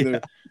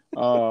together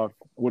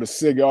with a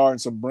cigar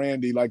and some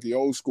brandy like the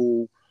old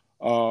school,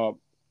 we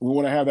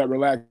want to have that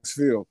relaxed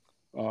feel.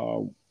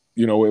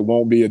 It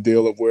won't be a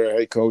deal of where,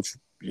 hey, Coach,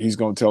 he's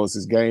going to tell us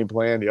his game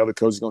plan. The other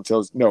coach is going to tell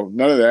us. No,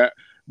 none of that.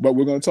 But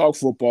we're going to talk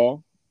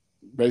football,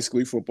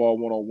 basically football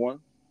one-on-one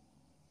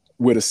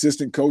with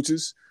assistant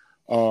coaches.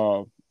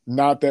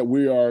 Not that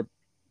we are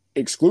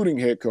excluding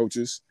head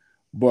coaches,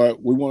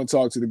 but we want to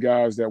talk to the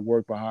guys that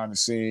work behind the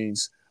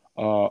scenes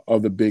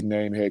of the big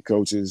name head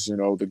coaches,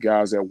 the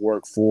guys that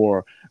work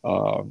for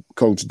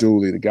Coach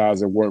Dooley, the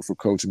guys that work for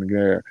Coach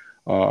McNair,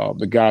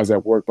 the guys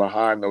that work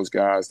behind those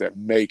guys that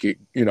make it,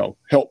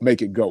 help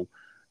make it go.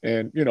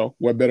 And,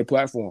 what better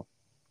platform?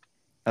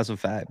 That's a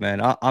fact,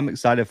 man. I'm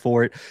excited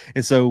for it.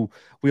 And so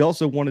we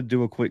also want to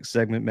do a quick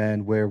segment,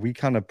 man, where we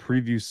kind of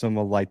preview some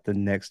of like the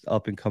next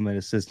up and coming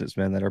assistants,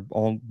 man, that are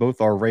on both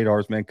our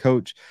radars, man.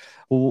 Coach,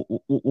 we'll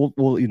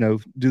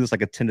do this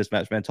like a tennis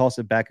match, man. Toss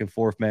it back and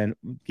forth, man.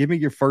 Give me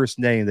your first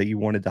name that you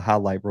wanted to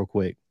highlight real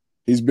quick.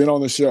 He's been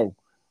on the show.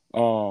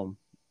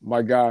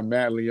 My guy,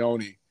 Matt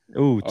Leone.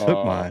 Ooh,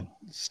 took mine.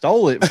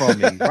 Stole it from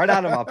me right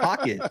out of my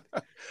pocket.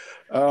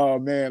 Oh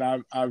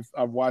man, I've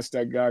watched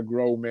that guy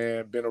grow,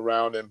 man. Been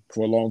around him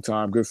for a long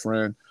time. Good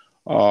friend.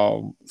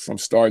 From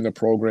starting the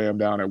program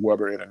down at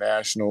Weber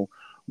International,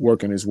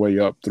 working his way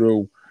up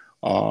through,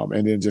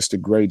 and then just a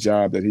great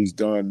job that he's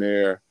done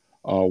there,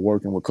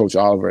 working with Coach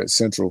Oliver at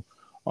Central.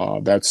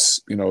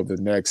 That's I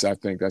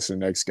think that's the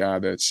next guy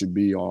that should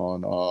be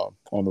on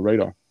the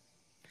radar.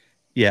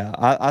 Yeah,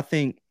 I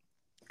think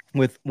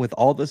with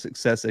all the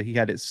success that he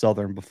had at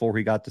Southern before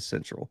he got to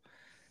Central,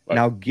 right.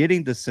 Now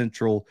getting to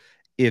Central.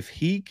 If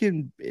he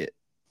can,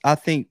 I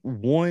think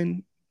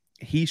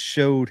he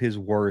showed his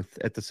worth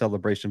at the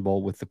Celebration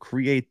Bowl with the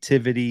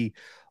creativity,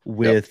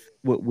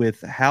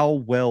 with how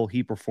well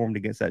he performed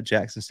against that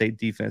Jackson State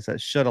defense that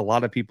shut a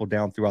lot of people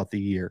down throughout the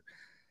year.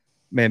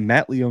 Man,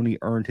 Matt Leone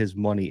earned his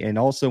money. And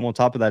also on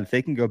top of that, if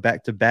they can go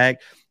back to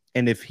back,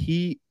 and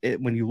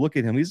when you look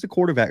at him, he's the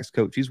quarterbacks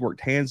coach. He's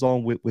worked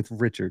hands-on with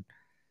Richard.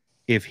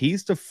 If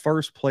he's the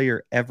first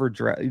player ever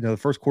the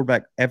first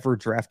quarterback ever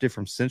drafted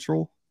from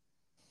Central,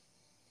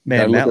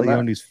 man, Matt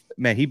Leone's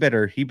he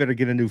better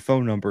get a new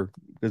phone number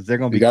because they're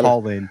going to be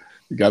calling.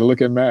 You got to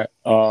look at Matt.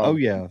 Oh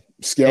yeah,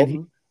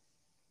 Skelton.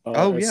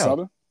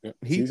 Yeah,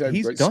 he's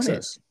done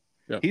success.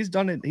 Yeah. He's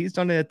done it. He's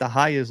done it at the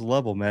highest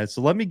level, man.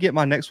 So let me get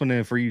my next one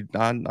in for you.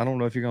 I don't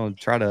know if you're going to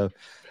try to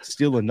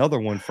steal another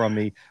one from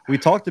me. We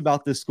talked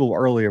about this school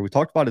earlier. We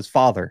talked about his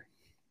father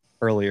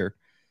earlier,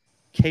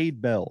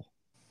 Cade Bell.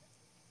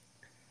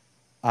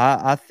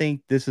 I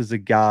think this is a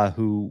guy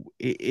who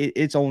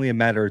it's only a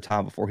matter of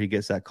time before he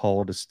gets that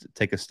call to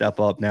take a step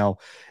up. Now,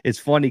 it's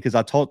funny because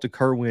I talked to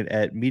Kerwin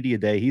at Media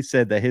Day. He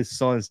said that his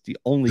son's the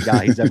only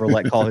guy he's ever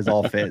let call his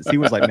offense. He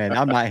was like, man,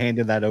 I'm not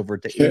handing that over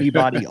to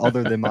anybody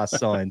other than my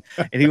son.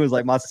 And he was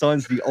like, my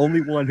son's the only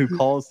one who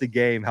calls the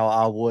game how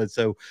I would.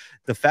 So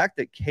the fact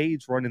that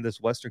Cade's running this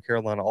Western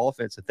Carolina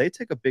offense, if they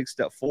take a big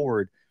step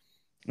forward,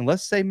 and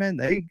let's say, man,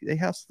 they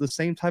have the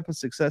same type of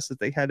success that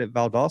they had at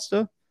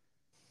Valdosta,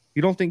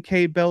 you don't think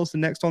Cade Bell's the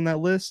next on that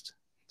list?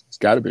 It's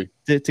got to be.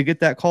 To get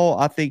that call,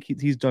 I think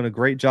he's done a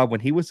great job. When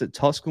he was at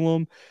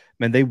Tusculum,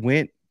 man, they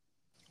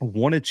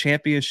won a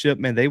championship.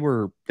 Man, they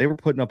were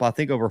putting up, I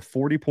think, over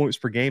 40 points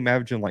per game,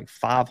 averaging like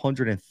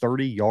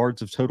 530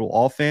 yards of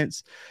total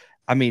offense.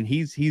 I mean,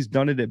 he's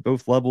done it at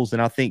both levels,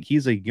 and I think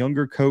he's a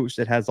younger coach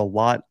that has a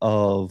lot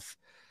of.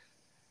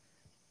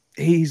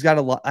 He's got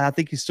a lot. I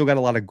think he's still got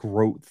a lot of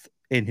growth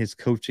in his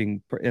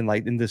coaching and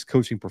like in this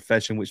coaching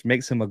profession, which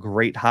makes him a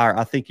great hire.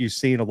 I think you've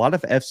seen a lot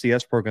of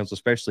FCS programs,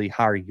 especially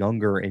hire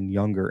younger and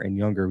younger and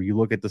younger. You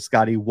look at the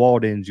Scotty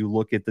Waldens, you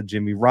look at the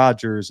Jimmy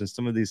Rogers and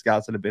some of these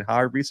guys that have been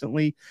hired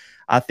recently.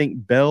 I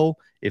think Bell,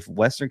 if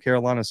Western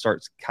Carolina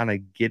starts kind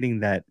of getting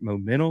that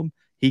momentum,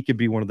 he could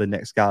be one of the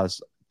next guys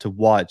to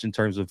watch in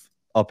terms of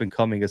up and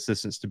coming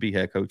assistants to be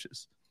head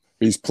coaches.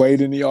 He's played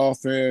in the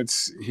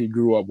offense. He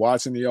grew up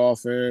watching the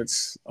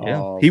offense.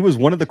 Yeah, he was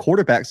one of the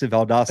quarterbacks at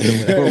Valdosta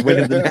when they were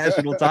winning the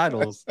national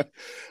titles.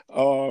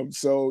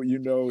 So,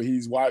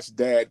 he's watched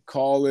Dad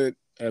call it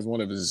as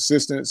one of his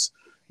assistants.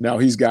 Now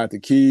he's got the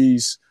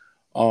keys.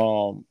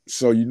 So,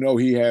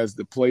 he has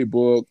the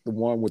playbook, the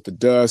one with the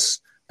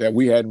dust that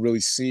we hadn't really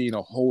seen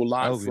a whole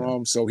lot from.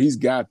 Yeah. So he's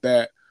got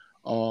that,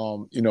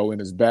 in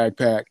his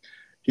backpack.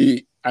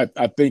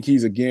 I think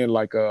he's, again,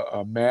 like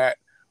a Matt,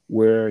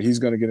 where he's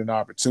going to get an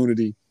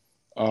opportunity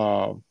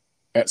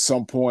at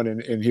some point,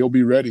 and he'll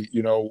be ready,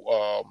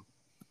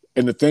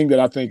 and the thing that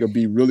I think will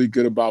be really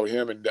good about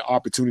him and the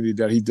opportunity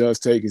that he does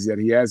take is that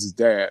he has his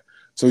dad.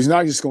 So he's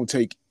not just going to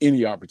take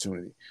any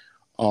opportunity,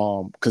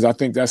 because I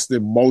think that's the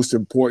most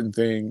important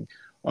thing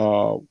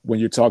when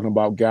you're talking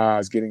about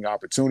guys getting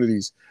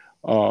opportunities.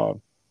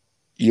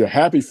 You're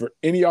happy for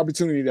any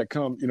opportunity that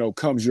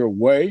comes your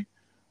way,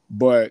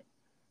 but,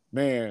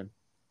 man,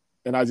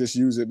 and I just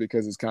use it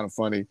because it's kind of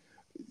funny,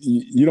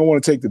 you don't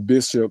want to take the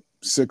Bishop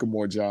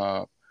Sycamore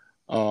job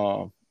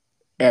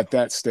at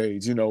that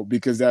stage,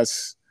 because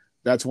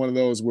that's one of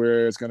those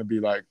where it's going to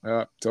be like,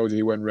 told you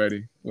he wasn't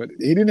ready. But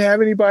he didn't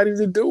have anybody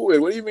to do it.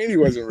 What do you mean he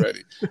wasn't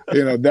ready?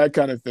 That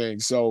kind of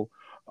thing. So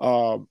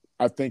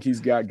I think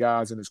he's got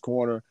guys in his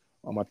corner.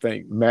 I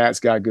think Matt's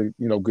got good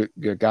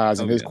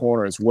guys in his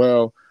corner as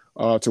well,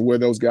 to where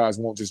those guys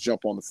won't just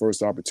jump on the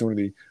first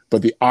opportunity,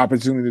 but the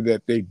opportunity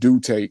that they do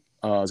take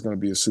is going to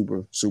be a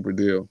super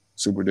deal.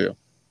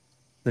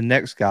 The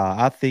next guy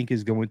I think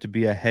is going to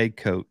be a head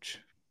coach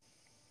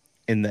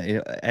at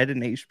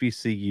an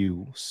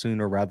HBCU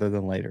sooner rather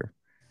than later.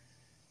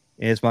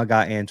 And it's my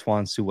guy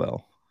Antoine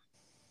Sewell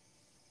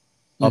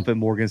up at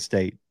Morgan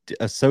State.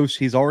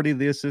 He's already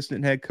the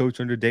assistant head coach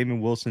under Damon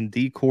Wilson,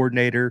 D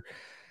coordinator.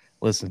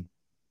 Listen,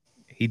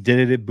 he did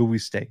it at Bowie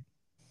State.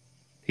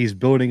 He's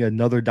building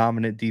another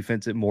dominant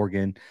defense at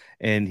Morgan,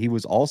 and he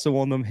was also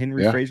on them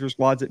Henry Fraser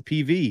squads at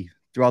PV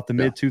throughout the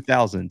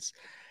mid-2000s.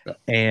 Yeah.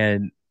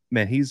 And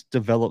man, he's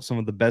developed some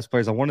of the best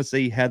players. I want to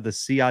say he had the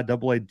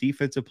CIAA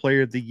Defensive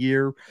Player of the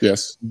Year.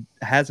 Yes.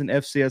 Has an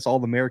FCS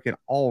All-American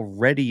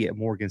already at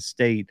Morgan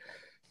State.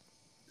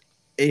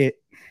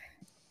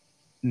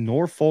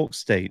 Norfolk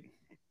State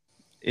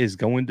is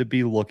going to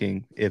be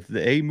looking, if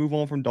they move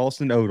on from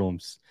Dawson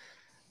Odoms,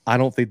 I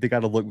don't think they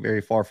got to look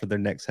very far for their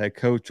next head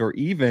coach, or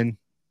even,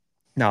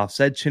 now I've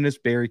said Chinnis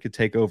Berry could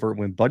take over.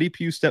 When Buddy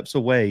Pugh steps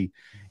away,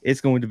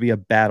 it's going to be a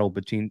battle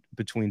between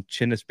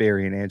Chinnis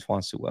Berry and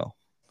Antoine Sewell.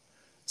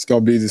 It's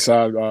going to be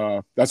decided.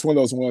 That's one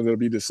of those ones that'll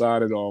be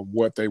decided on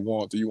what they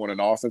want. Do you want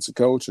an offensive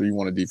coach or you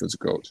want a defensive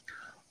coach?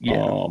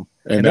 Yeah.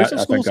 And there's some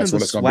schools in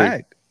the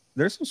SWAC.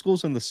 There's some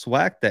schools in the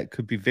SWAC that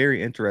could be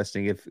very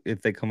interesting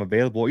if they come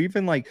available.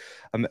 Even like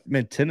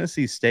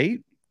Tennessee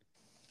State,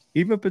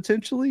 even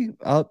potentially.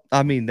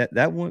 I mean,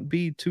 that wouldn't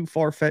be too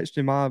far-fetched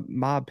in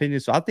my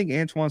opinion. So I think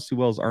Antoine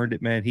Sewell's earned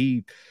it, man.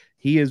 He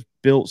has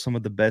built some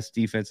of the best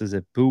defenses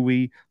at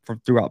Bowie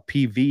throughout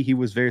PV. He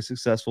was very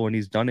successful, and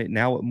he's done it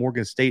now at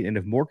Morgan State. And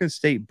if Morgan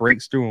State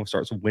breaks through and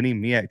starts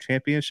winning MEAC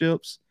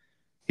championships,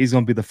 he's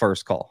going to be the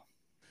first call.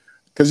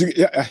 Because you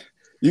got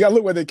to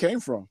look where they came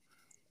from.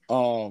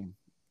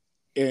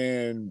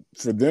 And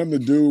for them to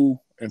do,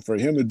 and for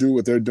him to do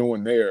what they're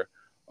doing there,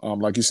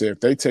 like you said, if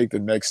they take the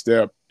next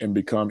step and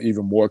become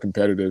even more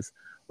competitive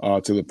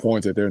to the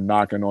point that they're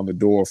knocking on the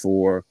door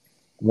for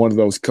one of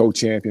those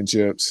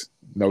co-championships,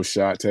 no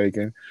shot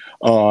taken,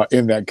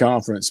 in that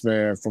conference,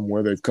 man, from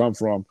where they've come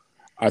from,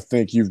 I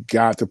think you've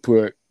got to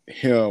put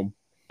him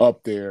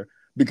up there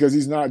because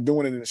he's not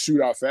doing it in a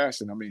shootout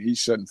fashion. I mean, he's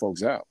shutting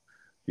folks out.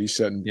 He's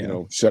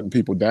shutting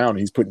people down.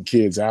 He's putting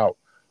kids out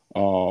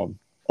on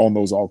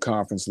those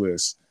all-conference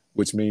lists,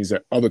 which means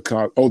that other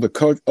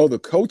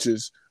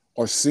coaches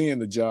are seeing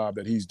the job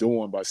that he's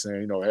doing by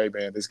saying, hey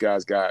man, this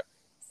guy's got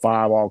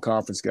 5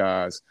 all-conference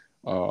guys,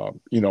 on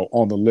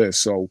the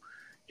list. So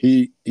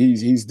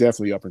he's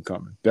definitely up and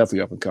coming.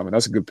 Definitely up and coming.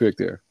 That's a good pick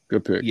there.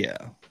 Good pick.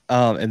 Yeah.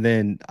 And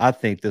then I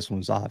think this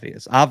one's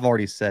obvious. I've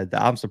already said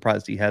that I'm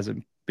surprised he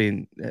hasn't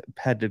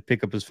had to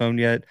pick up his phone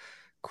yet.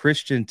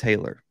 Christian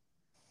Taylor,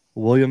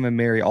 William and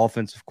Mary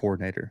offensive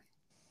coordinator.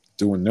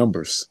 Doing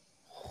numbers.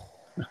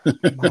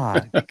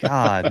 My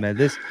God, man,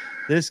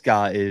 this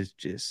guy is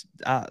just.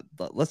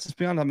 Let's just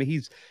be honest. I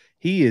mean,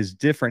 he is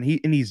different.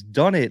 He's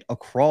done it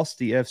across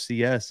the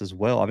FCS as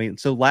well. I mean,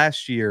 so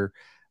last year,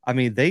 I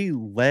mean, they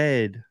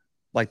led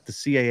like the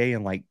CAA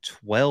in like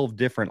 12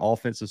 different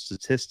offensive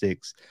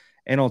statistics,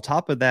 and on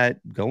top of that,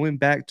 going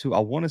back to I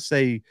want to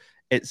say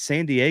at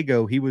San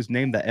Diego, he was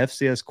named the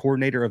FCS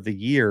Coordinator of the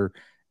Year.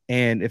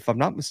 And if I'm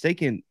not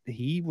mistaken,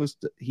 he was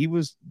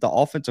the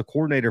offensive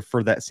coordinator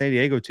for that San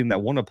Diego team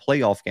that won a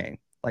playoff game,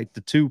 like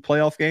the 2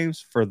 playoff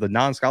games for the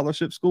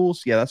non-scholarship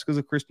schools. Yeah, that's because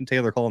of Christian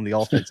Taylor calling the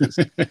offenses.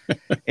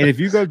 And if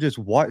you go just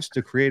watch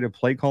the creative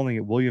play calling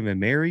at William and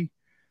Mary,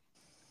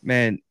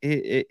 man,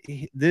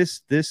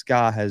 this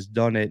guy has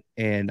done it.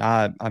 And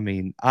I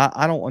mean,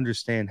 I don't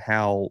understand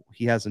how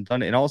he hasn't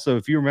done it. And also,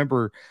 if you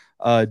remember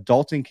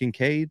Dalton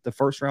Kincaid, the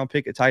first round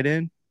pick at tight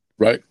end,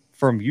 right,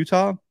 from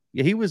Utah.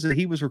 Yeah, he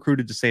was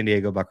recruited to San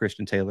Diego by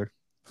Christian Taylor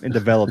and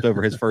developed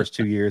over his first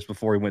 2 years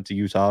before he went to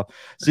Utah.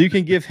 So you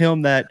can give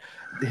him that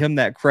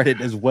credit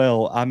as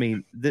well. I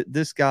mean,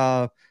 this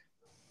guy,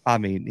 I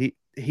mean,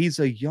 he's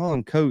a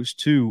young coach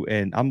too,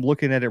 and I'm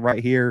looking at it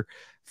right here.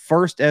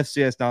 First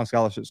FCS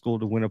non-scholarship school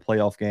to win a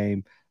playoff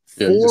game.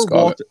 Yeah,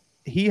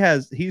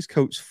 He's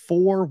coached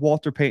 4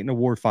 Walter Payton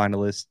Award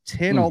finalists,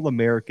 10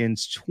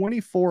 All-Americans,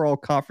 24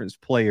 All-Conference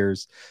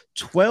players,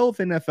 12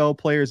 NFL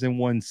players, and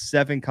won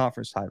 7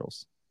 conference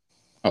titles.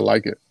 I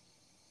like it.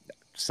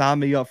 Sign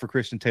me up for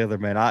Christian Taylor,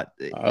 man.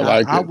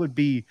 I would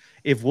be,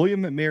 if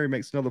William McMary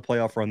makes another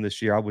playoff run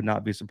this year, I would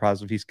not be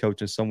surprised if he's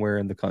coaching somewhere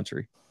in the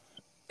country.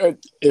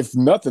 If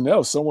nothing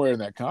else, somewhere in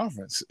that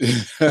conference.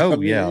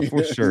 Oh, yeah,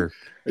 for sure.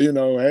 Hey,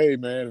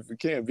 man, if we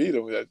can't beat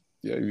them,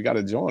 you got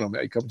to join them.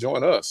 Hey, come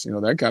join us,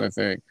 that kind of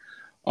thing.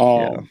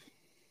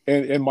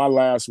 And my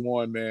last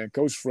one, man,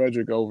 Coach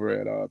Frederick over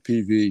at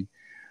PV,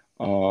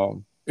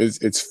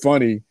 it's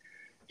funny.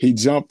 He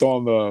jumped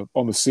on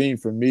the scene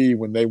for me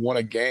when they won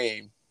a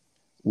game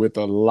with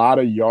a lot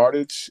of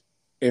yardage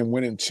and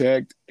went and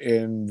checked,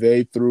 and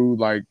they threw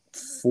like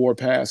 4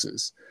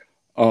 passes.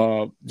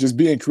 Just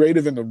being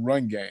creative in the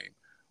run game,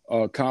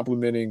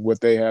 complementing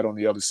what they had on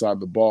the other side of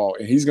the ball.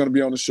 And he's going to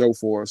be on the show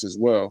for us as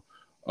well.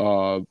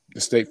 The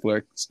State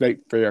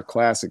Fair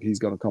Classic, he's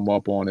going to come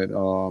up on it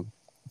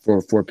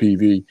for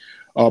PV.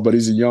 But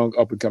he's a young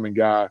up-and-coming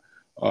guy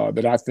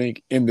that I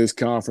think in this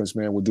conference,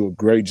 man, would do a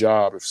great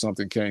job if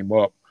something came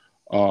up.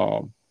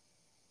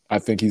 I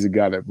think he's a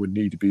guy that would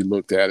need to be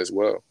looked at as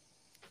well.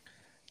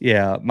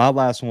 Yeah, my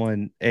last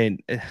one,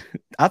 and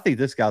I think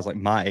this guy's like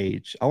my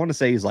age. I want to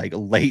say he's like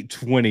late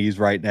 20s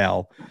right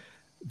now.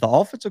 The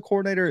offensive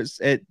coordinator is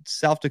at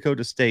South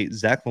Dakota State,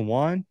 Zach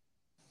LeWine.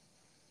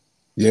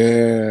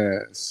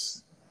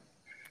 Yes.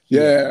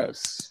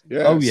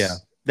 Oh, yeah.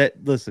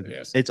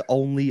 It's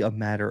only a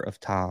matter of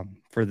time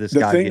for this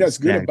guy. The thing that's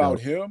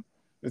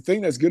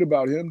good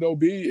about him, though,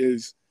 B,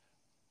 is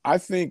I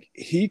think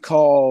he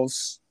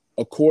calls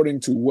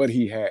according to what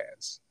he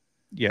has.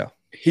 Yeah.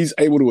 He's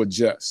able to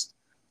adjust.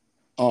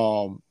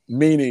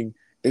 Meaning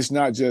it's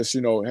not just,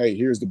 hey,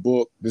 here's the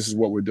book. This is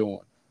what we're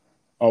doing.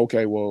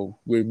 Okay, well,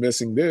 we're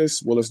missing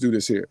this. Well, let's do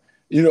this here.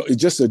 It's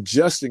just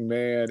adjusting,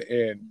 man,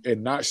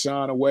 and not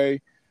shying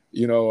away.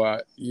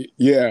 I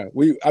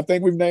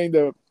think we've named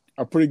a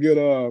pretty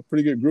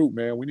good group,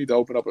 man. We need to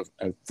open up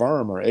a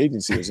firm or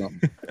agency or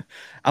something.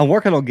 I'm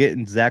working on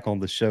getting Zach on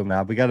the show,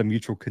 man. We got a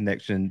mutual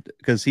connection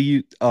because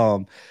I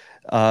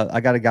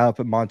got a guy up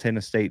at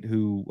Montana State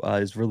who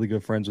is really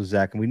good friends with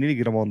Zach, and we need to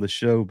get him on the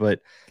show. But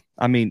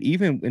I mean,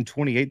 even in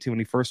 2018, when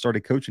he first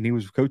started coaching, he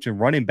was coaching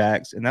running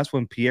backs, and that's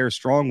when Pierre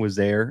Strong was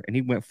there, and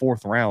he went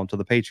 4th round to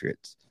the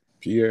Patriots.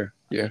 Pierre,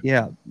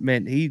 yeah,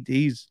 man,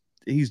 he's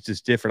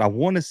just different. I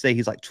want to say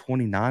he's like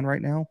 29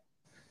 right now.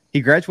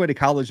 He graduated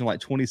college in like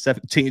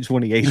 2017,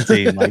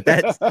 2018. Like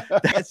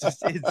that's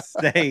just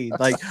insane.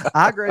 Like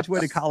I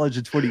graduated college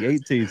in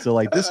 2018, so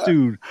like this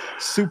dude,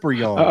 super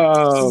young.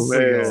 Oh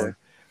man,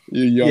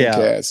 you young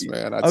cats,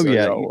 man. I tell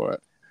you what.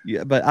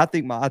 Yeah, but I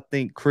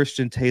think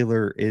Christian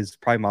Taylor is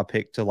probably my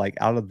pick to like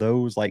out of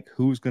those, like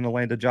who's going to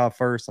land a job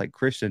first. Like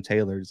Christian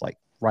Taylor is like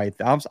right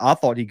there. I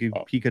thought he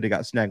could have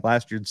got snagged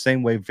last year the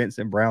same way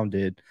Vincent Brown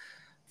did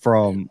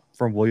from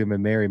William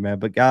and Mary, man.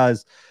 But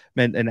guys,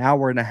 man, an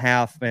hour and a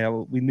half,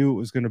 man. We knew it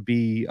was going to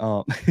be.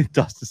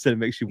 Dustin said it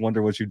makes you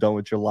wonder what you've done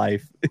with your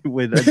life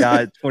with a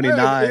guy at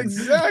 29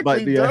 exactly,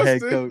 might be Dustin, a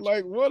head coach.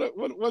 Like what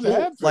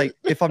happened? Like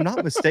if I'm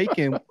not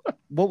mistaken,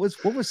 what was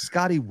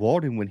Scotty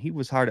Walden when he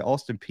was hired at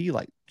Austin P?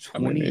 Like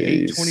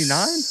 28,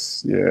 29?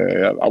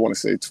 Yeah, I want to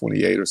say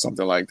 28 or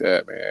something like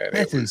that, man.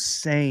 That's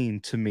insane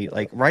to me.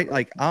 Like right,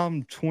 like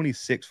I'm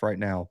 26 right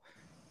now.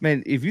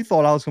 Man, if you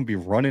thought I was going to be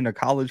running a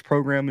college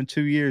program in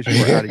 2 years,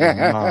 you were out of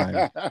your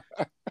mind.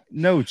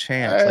 No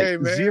chance, like Hey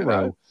man,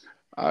 zero.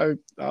 I'm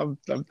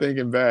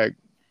thinking back.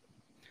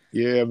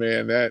 Yeah,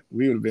 man, that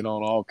we would have been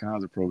on all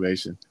kinds of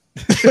probation.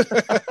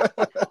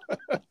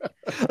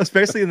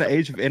 Especially in the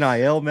age of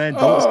NIL, man.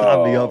 Don't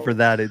sign me up Oh, for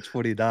that at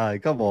 29.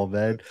 Come on,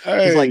 man.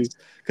 Because like,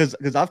 hey,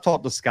 because I've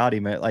talked to Scotty,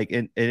 man. Like,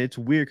 and it's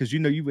weird because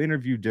you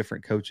interview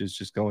different coaches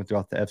just going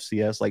throughout the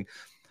FCS. Like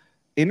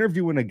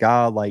interviewing a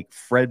guy like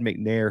Fred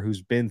McNair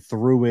who's been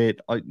through it,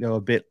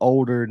 a bit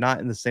older, not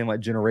in the same like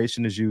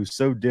generation as you,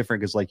 so different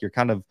because like you're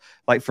kind of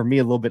like for me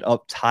a little bit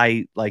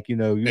uptight, like you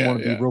yeah, want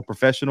to be yeah, real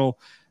professional.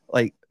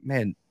 Like,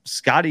 man,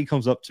 Scotty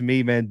comes up to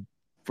me, man.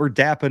 We're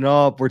dapping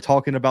up. We're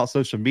talking about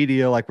social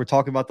media. Like we're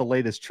talking about the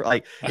latest.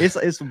 Like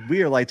it's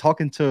weird. Like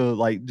talking to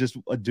like just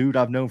a dude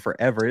I've known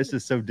forever. It's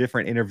just so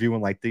different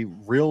interviewing like the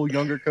real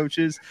younger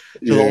coaches to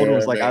the older yeah,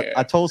 ones. Like I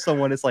man. told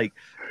someone it's like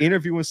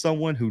interviewing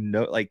someone who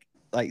know like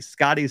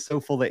Scotty is so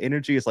full of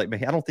energy. It's like,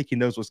 man, I don't think he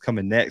knows what's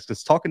coming next.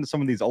 Because talking to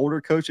some of these older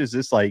coaches,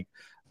 it's like,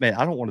 man,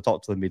 I don't want to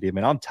talk to the media,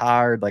 man. I'm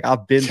tired. Like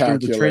I've been through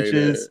the Calculated.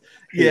 trenches.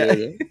 Yeah,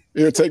 Yeah,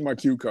 yeah. Take my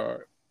cue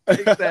card.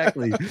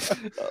 exactly.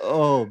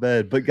 Oh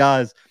man. But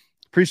guys,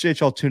 appreciate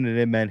y'all tuning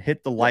in, man.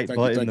 Hit the Yeah, like thank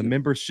you, button. thank The you.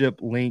 membership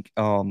link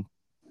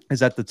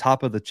is at the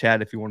top of the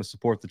chat if you want to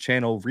support the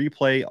channel.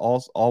 Replay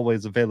also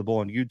always available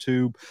on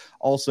YouTube.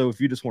 Also,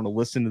 if you just want to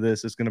listen to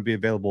this, it's going to be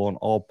available on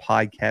all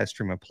podcast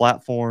streaming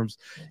platforms.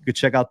 You can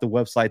check out the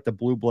website,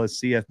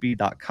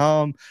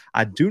 thebluebloodcfb.com.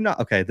 I do not,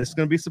 okay, this is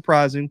going to be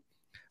surprising.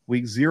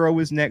 Week 0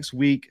 is next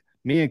week.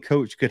 Me and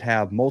Coach could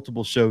have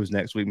multiple shows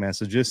next week, man.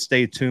 So just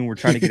stay tuned. We're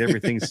trying to get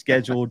everything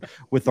scheduled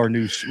with our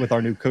new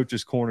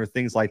coaches corner,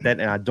 things like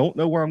that. And I don't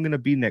know where I'm going to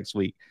be next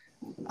week.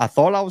 I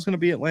thought I was going to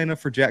be Atlanta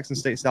for Jackson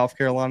State, South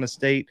Carolina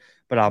State,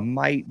 but I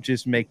might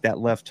just make that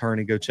left turn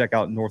and go check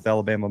out North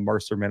Alabama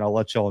Mercer, man. I'll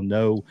let y'all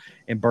know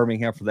in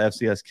Birmingham for the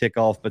FCS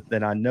kickoff. But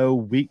then I know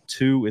week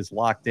 2 is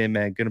locked in,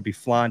 man. Going to be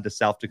flying to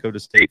South Dakota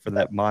State for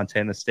that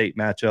Montana State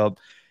matchup.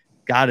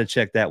 Got to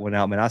check that one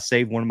out, man. I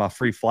saved one of my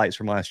free flights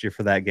from last year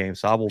for that game.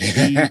 So I will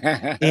be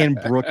in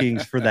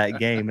Brookings for that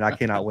game, and I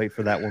cannot wait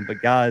for that one.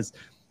 But guys,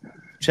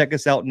 check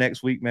us out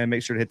next week, man.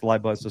 Make sure to hit the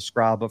like button,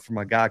 subscribe. But for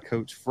my guy,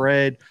 Coach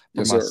Fred, for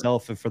Yes, sir.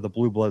 myself, and for the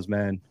Blue Bloods,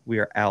 man, we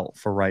are out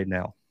for right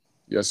now.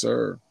 Yes,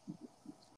 sir.